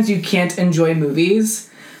sometimes you can't enjoy movies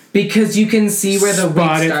because you can see where the wig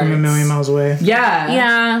Spot it starts. from a million miles away. Yeah.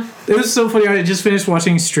 Yeah. It was so funny. I just finished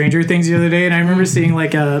watching Stranger Things the other day, and I remember seeing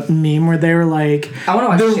like a meme where they were like, I wanna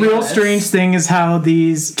watch the real Shameless. strange thing is how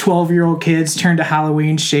these 12-year-old kids turned a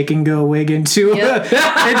Halloween shake and go wig into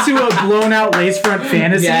into a blown out lace front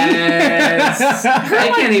fantasy. Yes. I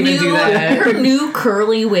can't even do that. Her new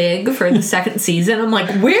curly wig for the second season. I'm like,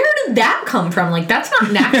 where did that come from? Like, that's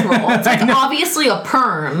not natural. It's like obviously a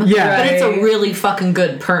perm. Yeah. But it's a Right. really fucking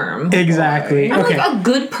good perm. Exactly. I'm Okay. like a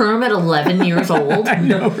good perm at 11 years old. I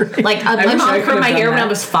know, right? Like, my wish I mom could've curled my done hair when that. I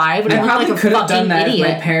was 5, and I I looked probably like a could have fucking done that if my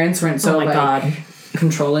idiot. parents weren't so Oh my like God.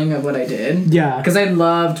 controlling of what I did. Yeah. Because I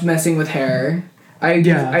loved messing with hair.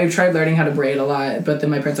 I tried learning how to braid a lot, but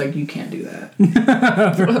then my parents were like, you can't do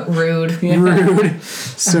that. Rude. Rude.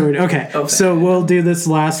 So okay. Okay. So we'll do this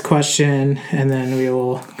last question, and then we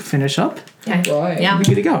will finish up. Okay. Boy. Yeah. We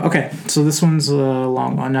good to go. Okay, so this one's a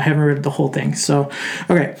long one. I haven't read the whole thing. So,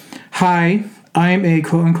 okay. Hi, I'm a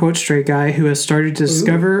quote-unquote straight guy who has started to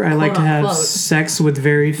discover I like to have quote-unquote. sex with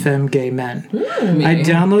very femme gay men. I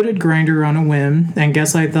downloaded Grindr on a whim, and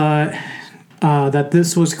guess I thought that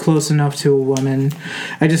this was close enough to a woman.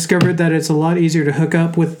 I discovered that it's a lot easier to hook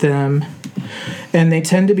up with them, and they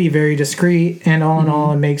tend to be very discreet, and all in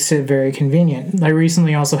all, it makes it very convenient. I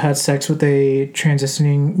recently also had sex with a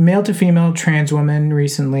transitioning male to female trans woman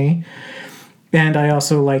recently, and I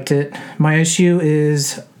also liked it. My issue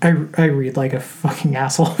is I read like a fucking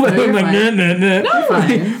asshole. But I'm like,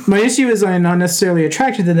 nah. My issue is I'm not necessarily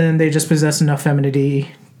attracted to them. They just possess enough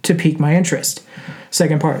femininity to pique my interest.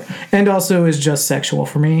 Second part. And also is just sexual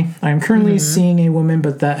for me. I am currently seeing a woman,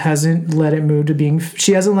 but that hasn't let it move to being...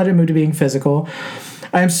 She hasn't let it move to being physical.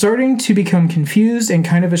 I am starting to become confused and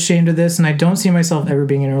kind of ashamed of this, and I don't see myself ever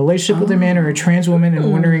being in a relationship with a man or a trans woman, and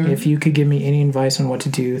wondering if you could give me any advice on what to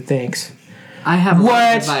do. Thanks. I have a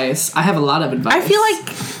lot of advice. I have a lot of advice. I feel like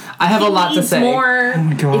I have a lot to say. More oh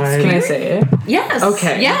my God. Can I say it? Yes.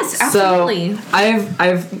 Okay. Yes, absolutely. So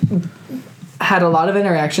I've had a lot of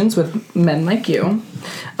interactions with men like you,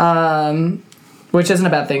 which isn't a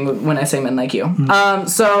bad thing when I say men like you.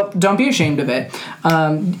 So don't be ashamed of it.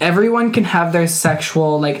 Everyone can have their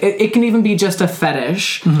sexual, like, it can even be just a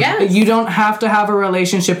fetish. Yes. You don't have to have a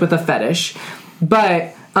relationship with a fetish.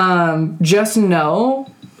 But just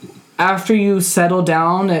know, after you settle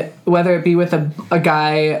down, whether it be with a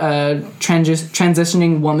guy, a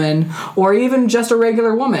transitioning woman, or even just a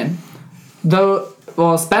regular woman,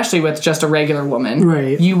 well, especially with just a regular woman,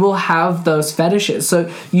 right, you will have those fetishes. So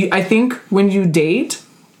I think when you date,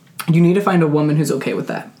 you need to find a woman who's okay with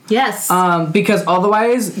that. Yes. Because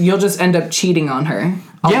otherwise, you'll just end up cheating on her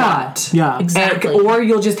a lot. Yeah. Exactly. Or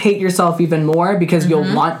you'll just hate yourself even more because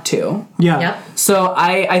you'll want to. Yeah. Yep. So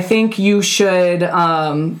I think you should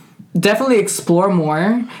definitely explore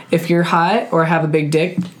more. If you're hot or have a big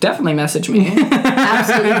dick, definitely message me.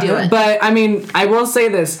 Absolutely do it. But I mean, I will say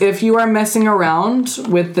this: if you are messing around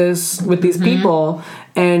with these people,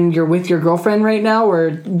 and you're with your girlfriend right now, or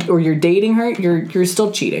you're dating her, you're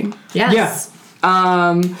still cheating. Yes.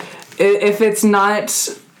 Yeah. If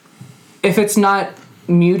it's not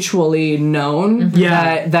mutually known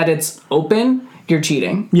that it's open, you're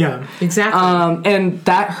cheating. Yeah. Exactly. And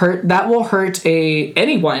that will hurt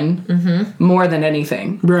anyone more than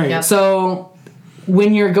anything. Right. Yep. So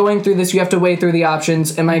when you're going through this, you have to weigh through the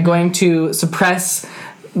options. Am I going to suppress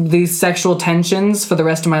these sexual tensions for the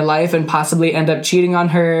rest of my life and possibly end up cheating on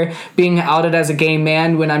her, being outed as a gay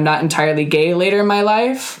man when I'm not entirely gay later in my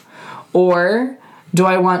life? Or do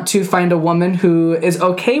I want to find a woman who is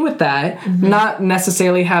okay with that, not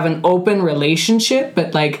necessarily have an open relationship,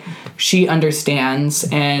 but like she understands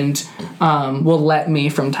and will let me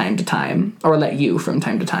from time to time, or let you from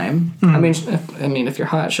time to time. I mean, if you're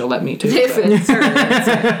hot, she'll let me too. If it's her,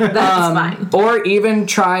 that's fine. Or even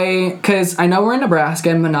try, because I know we're in Nebraska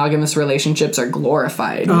and monogamous relationships are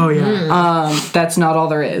glorified. Oh, yeah. That's not all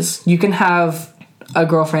there is. You can have a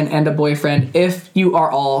girlfriend and a boyfriend if you are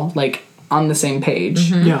all like on the same page.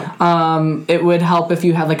 Yeah. It would help if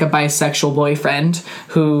you had like a bisexual boyfriend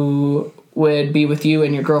who would be with you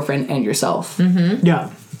and your girlfriend and yourself. Yeah.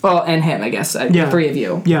 Well, and him, I guess. Yeah. The three of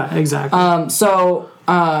you. Yeah, exactly.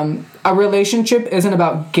 A relationship isn't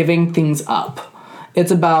about giving things up.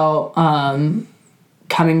 It's about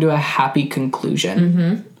coming to a happy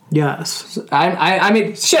conclusion. Yes. I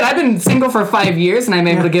mean, shit, I've been single for 5 years and I'm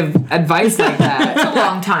able to give advice like that. It's a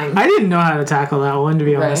long time. I didn't know how to tackle that one, to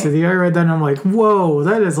be honest with you. I read that and I'm like, whoa,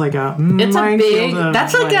 that is like a It's a big... minefield.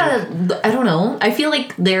 That's like I don't know. I feel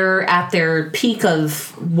like they're at their peak of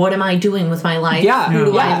what am I doing with my life? Yeah. Who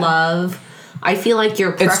do Yeah. I love? I feel like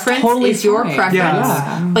your preference totally is your fine. preference,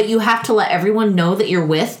 Yeah. but you have to let everyone know that you're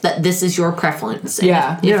with, that this is your preference. And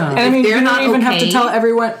if And I mean, you they're don't not even have to okay- tell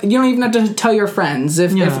everyone. You don't even have to tell your friends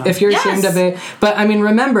if you're ashamed of it. But I mean,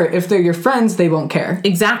 remember, if they're your friends, they won't care.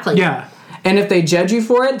 Exactly. Yeah. And if they judge you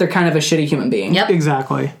for it, they're kind of a shitty human being. Yep.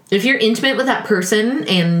 Exactly. If you're intimate with that person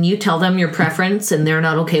and you tell them your preference and they're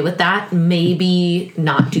not okay with that, maybe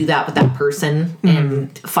not do that with that person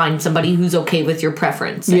and find somebody who's okay with your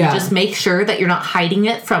preference. And just make sure that you're not hiding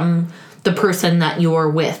it from the person that you're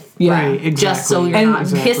with. Yeah. Right, exactly. Just so you're not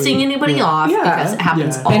pissing anybody off because it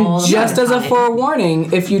happens all And the just time. as a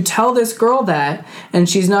forewarning, if you tell this girl that and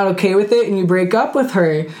she's not okay with it and you break up with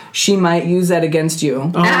her, she might use that against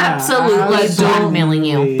you. Oh, Absolutely blackmailing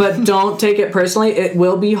you. But don't take it personally. It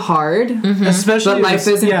will be hard. Especially But life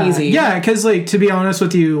isn't easy. Yeah, because like to be honest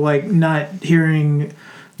with you, like not hearing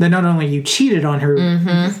that not only you cheated on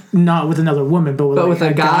her, not with another woman, but with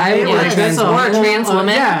a guy or Yes. Or a trans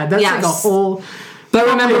woman. Yeah, that's like a Yes. whole. But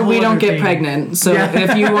remember, whole we don't other get thing. pregnant. So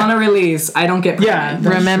if you want to release, I don't get pregnant.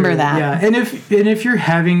 that's Remember true. that. Yeah, and if you're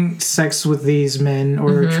having sex with these men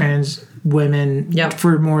or trans women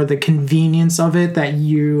for more the convenience of it, that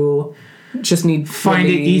you just need find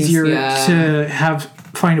it easier to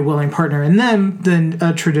find a willing partner in them than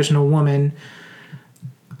a traditional woman.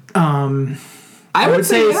 I would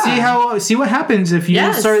say see what happens if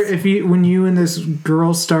you when you and this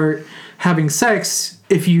girl start having sex,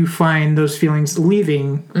 if you find those feelings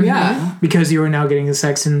leaving, because you are now getting the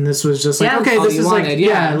sex, and this was just like, okay, this is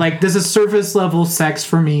like this is surface level sex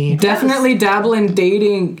for me. Definitely dabble in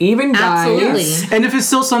dating, even guys. Absolutely. And if it's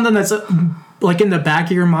still something that's like in the back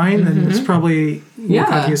of your mind, then it's probably what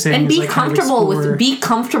Katya's saying. And be like comfortable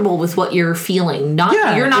with what you're feeling.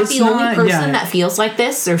 You're not the only person that feels like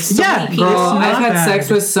this. There's so many people. I've had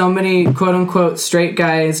sex with so many quote unquote straight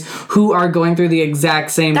guys who are going through the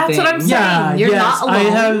exact same thing. That's what I'm saying. You're not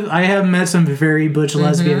alone. I have met some very butch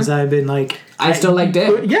lesbians that I've been like, I still like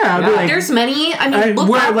dick. Yeah, like, there's many. I mean,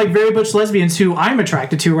 like very butch lesbians who I'm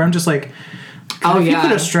attracted to, where I'm just like, if you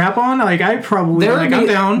put a strap on, like I probably I'm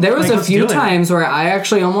down. There was like, a few times where I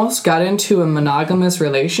actually almost got into a monogamous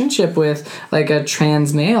relationship with like a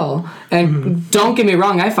trans male, and don't get me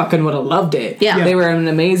wrong, I fucking would have loved it. Yeah, they were an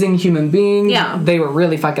amazing human being. Yeah, they were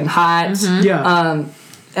really fucking hot.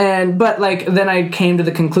 But like then I came to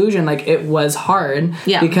the conclusion like it was hard.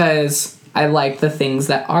 Yeah, because I like the things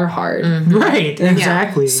that are hard. Right,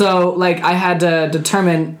 exactly. So like I had to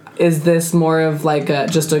determine, is this more of like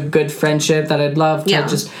just a good friendship that I'd love to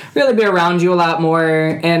just really be around you a lot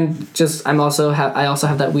more, and just I also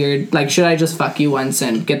have that weird like, should I just fuck you once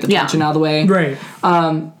and get the tension out of the way? Right.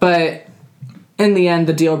 But in the end,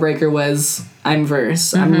 the deal breaker was I'm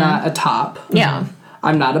verse. I'm not a top. Yeah.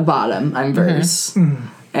 I'm not a bottom. I'm verse.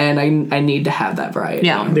 And I need to have that variety.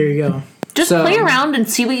 Yeah. There you go. Just play around and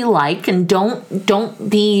see what you like, and don't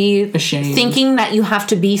be ashamed thinking that you have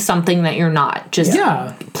to be something that you're not. Just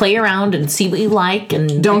play around and see what you like,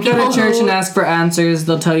 and don't go to church and ask for answers.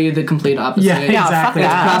 They'll tell you the complete opposite. Yeah, exactly.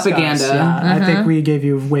 It's propaganda. Yeah, I think we gave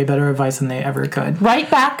you way better advice than they ever could. Write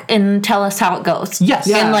back and tell us how it goes. Yes.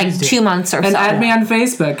 In like 2 months or so. And add me on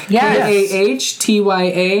Facebook. Yes.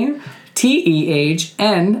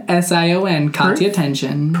 KAHTYATENSION. Kahtya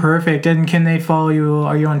Tehnsion. Perfect. And can they follow you?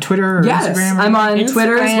 Are you on Twitter or Instagram? I'm on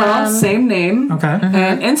Twitter as well. Same name. Okay.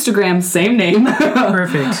 And Instagram, same name.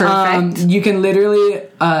 Perfect. You can literally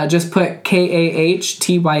just put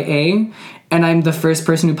KAHTYA, and I'm the first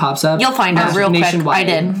person who pops up. You'll find her real nationwide.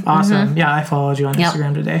 quick. I did. Awesome. Yeah, I followed you on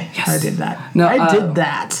Instagram today. Yes. I did that. No, I did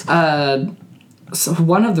that. So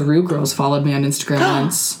one of the Rue girls followed me on Instagram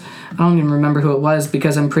once. I don't even remember who it was,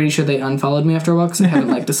 because I'm pretty sure they unfollowed me after a while because I haven't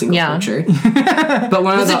liked a single picture. But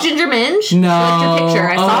one was it Ginger Minge? No. She liked your picture.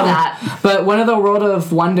 I saw that. But one of the World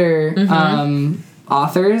of Wonder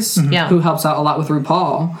authors who helps out a lot with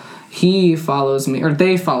RuPaul, he follows me, or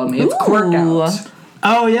they follow me. It's Quirk Out.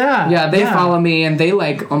 Oh yeah. Yeah, they follow me and they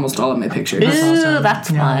like almost all of my pictures. That's awesome. That's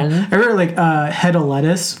fun. I remember like Head of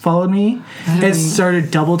Lettuce followed me and started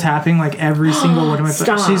double tapping like every single one of my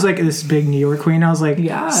photos. She's like this big New York queen. I was like,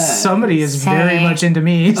 somebody is very much into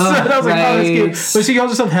me. So I was like, oh, that's cute. But she calls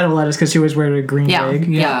herself Head of Lettuce because she always wears a green wig.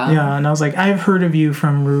 Yeah. And I was like, I've heard of you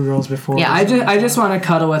from Rue Girls before. Yeah, I just want to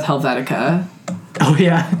cuddle with Helvetica. Oh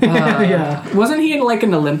yeah. Yeah. Wasn't he like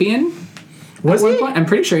an Olympian? Was he? I'm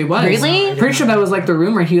pretty sure he was. Really? Pretty sure that was like the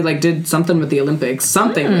rumor. He like did something with the Olympics,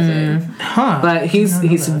 something with it. Huh? But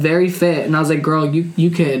he's very fit, and I was like, girl,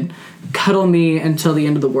 you could cuddle me until the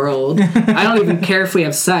end of the world. I don't even care if we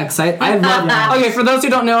have sex. I love that. Okay, for those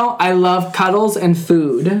who don't know, I love cuddles and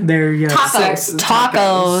food. There you go. Tacos.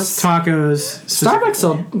 Starbucks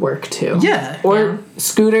will work too. Yeah. Or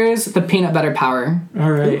Scooters, the peanut butter power.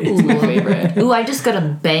 All right. Ooh, my favorite. Ooh, I just got a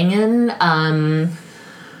bangin'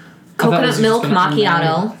 coconut milk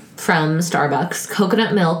macchiato from Starbucks.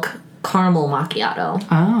 Coconut milk caramel macchiato.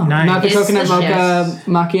 Oh, nice. Not the coconut mocha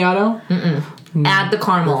macchiato? Add the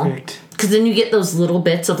caramel. Because then you get those little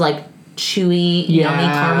bits of like chewy, yummy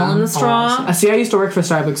caramel in the straw. Awesome. See, I used to work for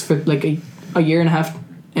Starbucks for like a year and a half,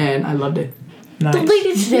 and I loved it. Nice. The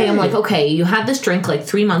lady today, I'm like, okay, you had this drink like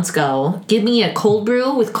 3 months ago. Give me a cold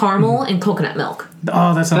brew with caramel and coconut milk.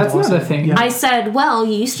 Oh, that sounds awesome. That's not a thing. Yeah. I said, well,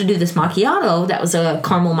 you used to do this macchiato. That was a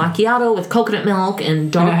caramel macchiato with coconut milk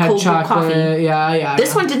and dark cold brew coffee. Yeah.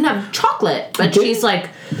 This one didn't have chocolate, but she's like,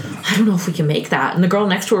 I don't know if we can make that. And the girl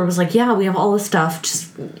next to her was like, yeah, we have all this stuff.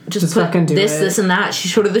 Just put this, and that. She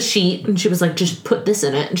showed her the sheet, and she was like, just put this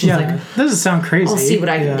in it. And she's like, that doesn't sound crazy. I'll see what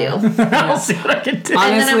I can do. I'll see what I can do.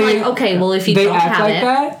 Honestly, and then I'm like, okay, well, if you don't have it.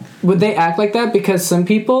 That? Would they act like that? Because some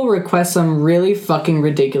people request some really fucking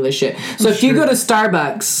ridiculous shit. So if you go to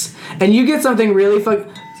Starbucks and you get something really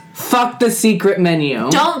Fuck the secret menu.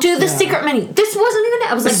 Don't do the secret menu. This wasn't even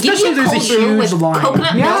it. I was like, Especially give me a there's cold a brew huge with line.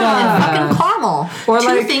 coconut milk and fucking caramel. Or Two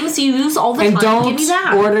like, things you use all the and time. Give me don't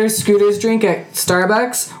that. order Scooter's drink at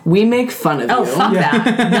Starbucks. We make fun of you. Oh, fuck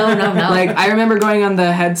that. No. Like, I remember going on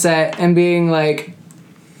the headset and being like,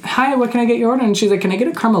 hi, what can I get your order? And she's like, can I get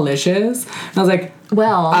a Caramelicious? And I was like,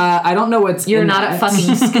 well, I don't know what's you're in not that. at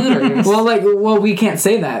fucking Scooters. well, we can't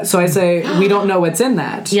say that. So I say, we don't know what's in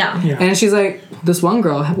that. Yeah. And she's like, this one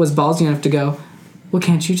girl was ballsy enough to go, well,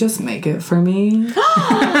 can't you just make it for me?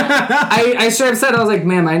 I straight up said, I was like,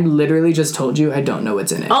 ma'am, I literally just told you I don't know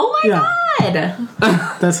what's in it. Oh my god.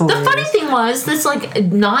 That's hilarious. The funny thing was, this, like,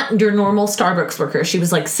 not your normal Starbucks worker. She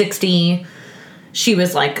was, like, 60. She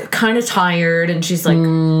was, like, kind of tired, and she's like,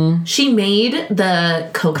 she made the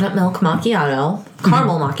coconut milk macchiato,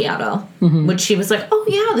 caramel macchiato, which she was like, oh,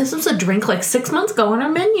 yeah, this was a drink, like, 6 months ago on our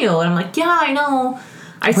menu. And I'm like, yeah, I know.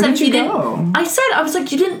 I said, I was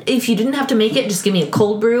like, if you didn't have to make it, just give me a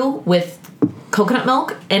cold brew with coconut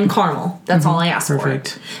milk and caramel. That's all I asked for.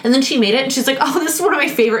 And then she made it, and she's like, oh, this is one of my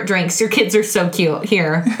favorite drinks. Your kids are so cute.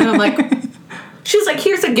 Here. And I'm like, she's like,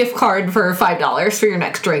 here's a gift card for $5 for your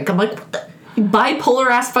next drink. I'm like, what the?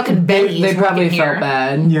 Bipolar ass fucking Betty. They probably felt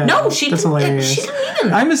bad. Yeah, no, she that's didn't. hilarious. She didn't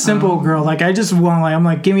even. I'm a simple girl. Like, I just want, like, I'm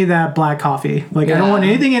like, give me that black coffee. Like, I don't want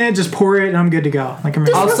anything in it. Just pour it, and I'm good to go. Like, I'm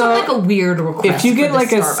this also wasn't like a weird request. If you get like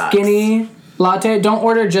Starbucks. a skinny latte, don't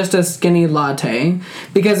order just a skinny latte,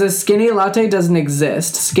 because a skinny latte doesn't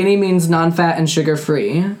exist. Skinny means non-fat and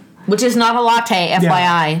sugar-free, which is not a latte,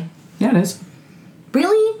 FYI. Yeah, it is.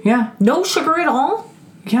 Really? Yeah. No sugar at all?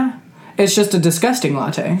 Yeah. It's just a disgusting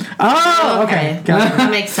latte. Oh, okay. Gotcha.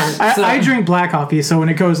 That makes sense. I drink black coffee, so when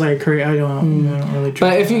it goes like I don't really drink.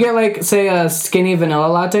 But if you get like, say, a skinny vanilla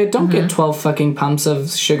latte, don't get 12 fucking pumps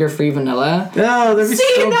of sugar-free vanilla. Oh, that'd be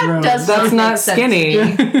so that gross. does That's not sense.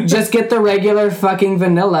 skinny. Just get the regular fucking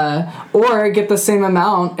vanilla, or get the same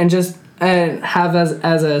amount and just have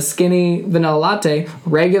as a skinny vanilla latte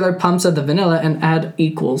regular pumps of the vanilla and add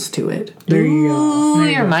equals to it. There you go. Ooh,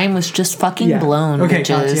 your mind was just fucking blown. Okay,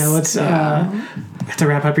 bitches. Kahtya, let's have to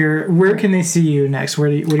wrap up here. Where can they see you next? What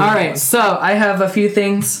do you All right, so I have a few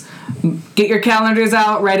things. Get your calendars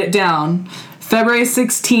out, write it down. February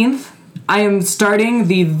 16th, I am starting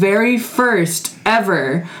the very first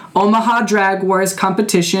ever Omaha Drag Wars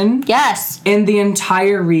competition. Yes. In the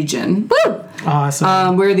entire region. Woo!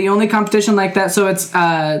 Awesome. We're the only competition like that. So it's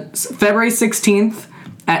February 16th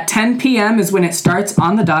at 10 p.m. is when it starts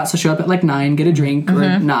on the dot. So show up at like 9, get a drink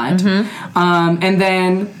or not. And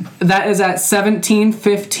then that is at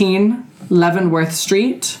 1715 Leavenworth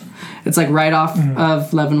Street. It's like right off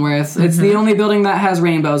of Leavenworth. It's the only building that has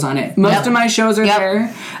rainbows on it. Most of my shows are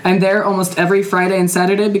there. I'm there almost every Friday and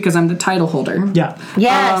Saturday because I'm the title holder. Yeah.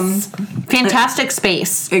 Yes. Fantastic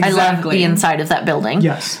space. Exactly. I love the inside of that building.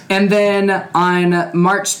 Yes. And then on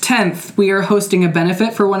March 10th, we are hosting a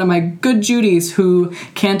benefit for one of my good Judies who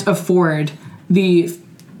can't afford the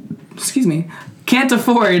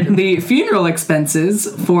funeral expenses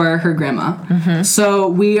for her grandma. So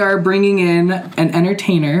we are bringing in an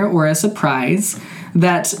entertainer or a surprise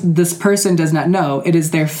that this person does not know. It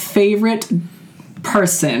is their favorite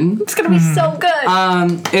person. It's gonna be so good.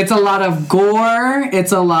 It's a lot of gore.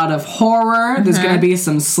 It's a lot of horror. There's gonna be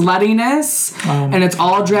some sluttiness. And it's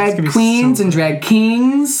all drag queens and drag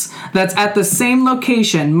kings. That's at the same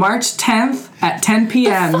location, March 10th at 10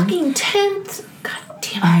 p.m. The fucking 10th. God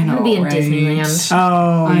damn it. I know, I'm gonna be in right? Disneyland.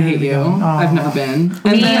 Oh, I hate you. I've never been.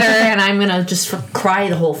 Me either, and I'm gonna just cry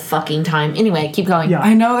the whole fucking time. Anyway, keep going. Yeah.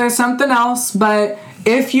 I know there's something else, but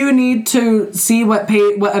if you need to see what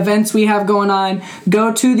events we have going on,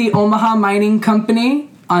 go to the Omaha Mining Company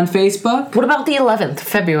on Facebook. What about the 11th,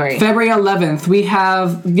 February? February 11th, we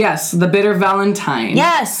have, the Bitter Valentine.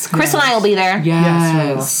 Yes, Chris and I will be there.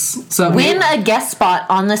 Yes. So Win a guest spot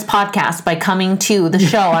on this podcast by coming to the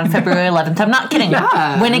show on February 11th. I'm not kidding.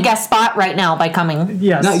 Yeah. Win a guest spot right now by coming.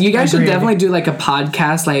 Yes. No, you guys should agreed. definitely do like a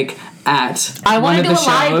podcast like at I one want of to do the a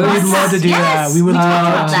live shows. podcast. We'd love to do that. We would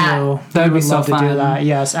love to. That would We be so love to do fun. that.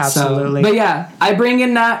 Yes, absolutely. But yeah, I bring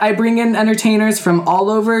in entertainers from all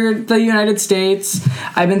over the United States.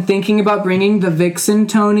 I've been thinking about bringing the Vixen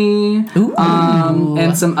Tony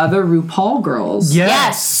and some other RuPaul girls.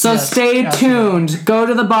 Yes. So stay tuned. Go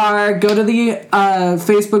to the bar. Go to the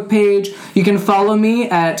Facebook page. You can follow me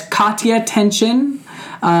at Kahtya Tehnsion,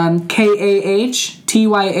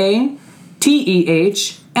 KahtyaTehnsion.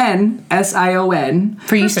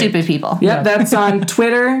 For you stupid people. Yep, that's on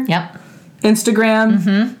Twitter. Yep.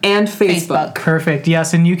 Instagram, and Facebook. Perfect.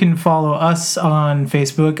 Yes, and you can follow us on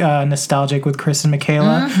Facebook, Nostalgic with Chris and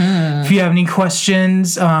Michaela. If you have any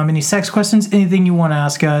questions, any sex questions, anything you want to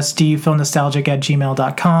ask us,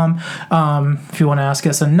 dfeelnostalgic@gmail.com. If you want to ask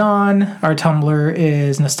us our Tumblr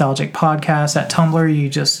is Nostalgic Podcast at Tumblr. You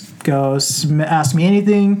just go ask me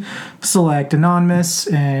anything, select anonymous,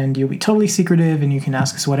 and you'll be totally secretive, and you can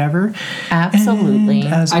ask us whatever. Absolutely.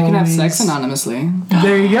 I can have sex anonymously.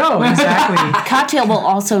 There you go. Exactly. Kahtya will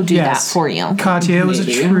also do that for you. Kahtya, it was a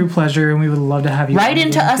true pleasure, and we would love to have you. Write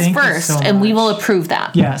into us first, and we will approve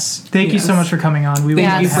that. Yes. Thank you so much for coming on.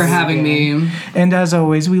 Thank you for having me. And as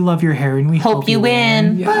always, we love your hair, and we hope you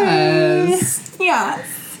win. Yes. Yes.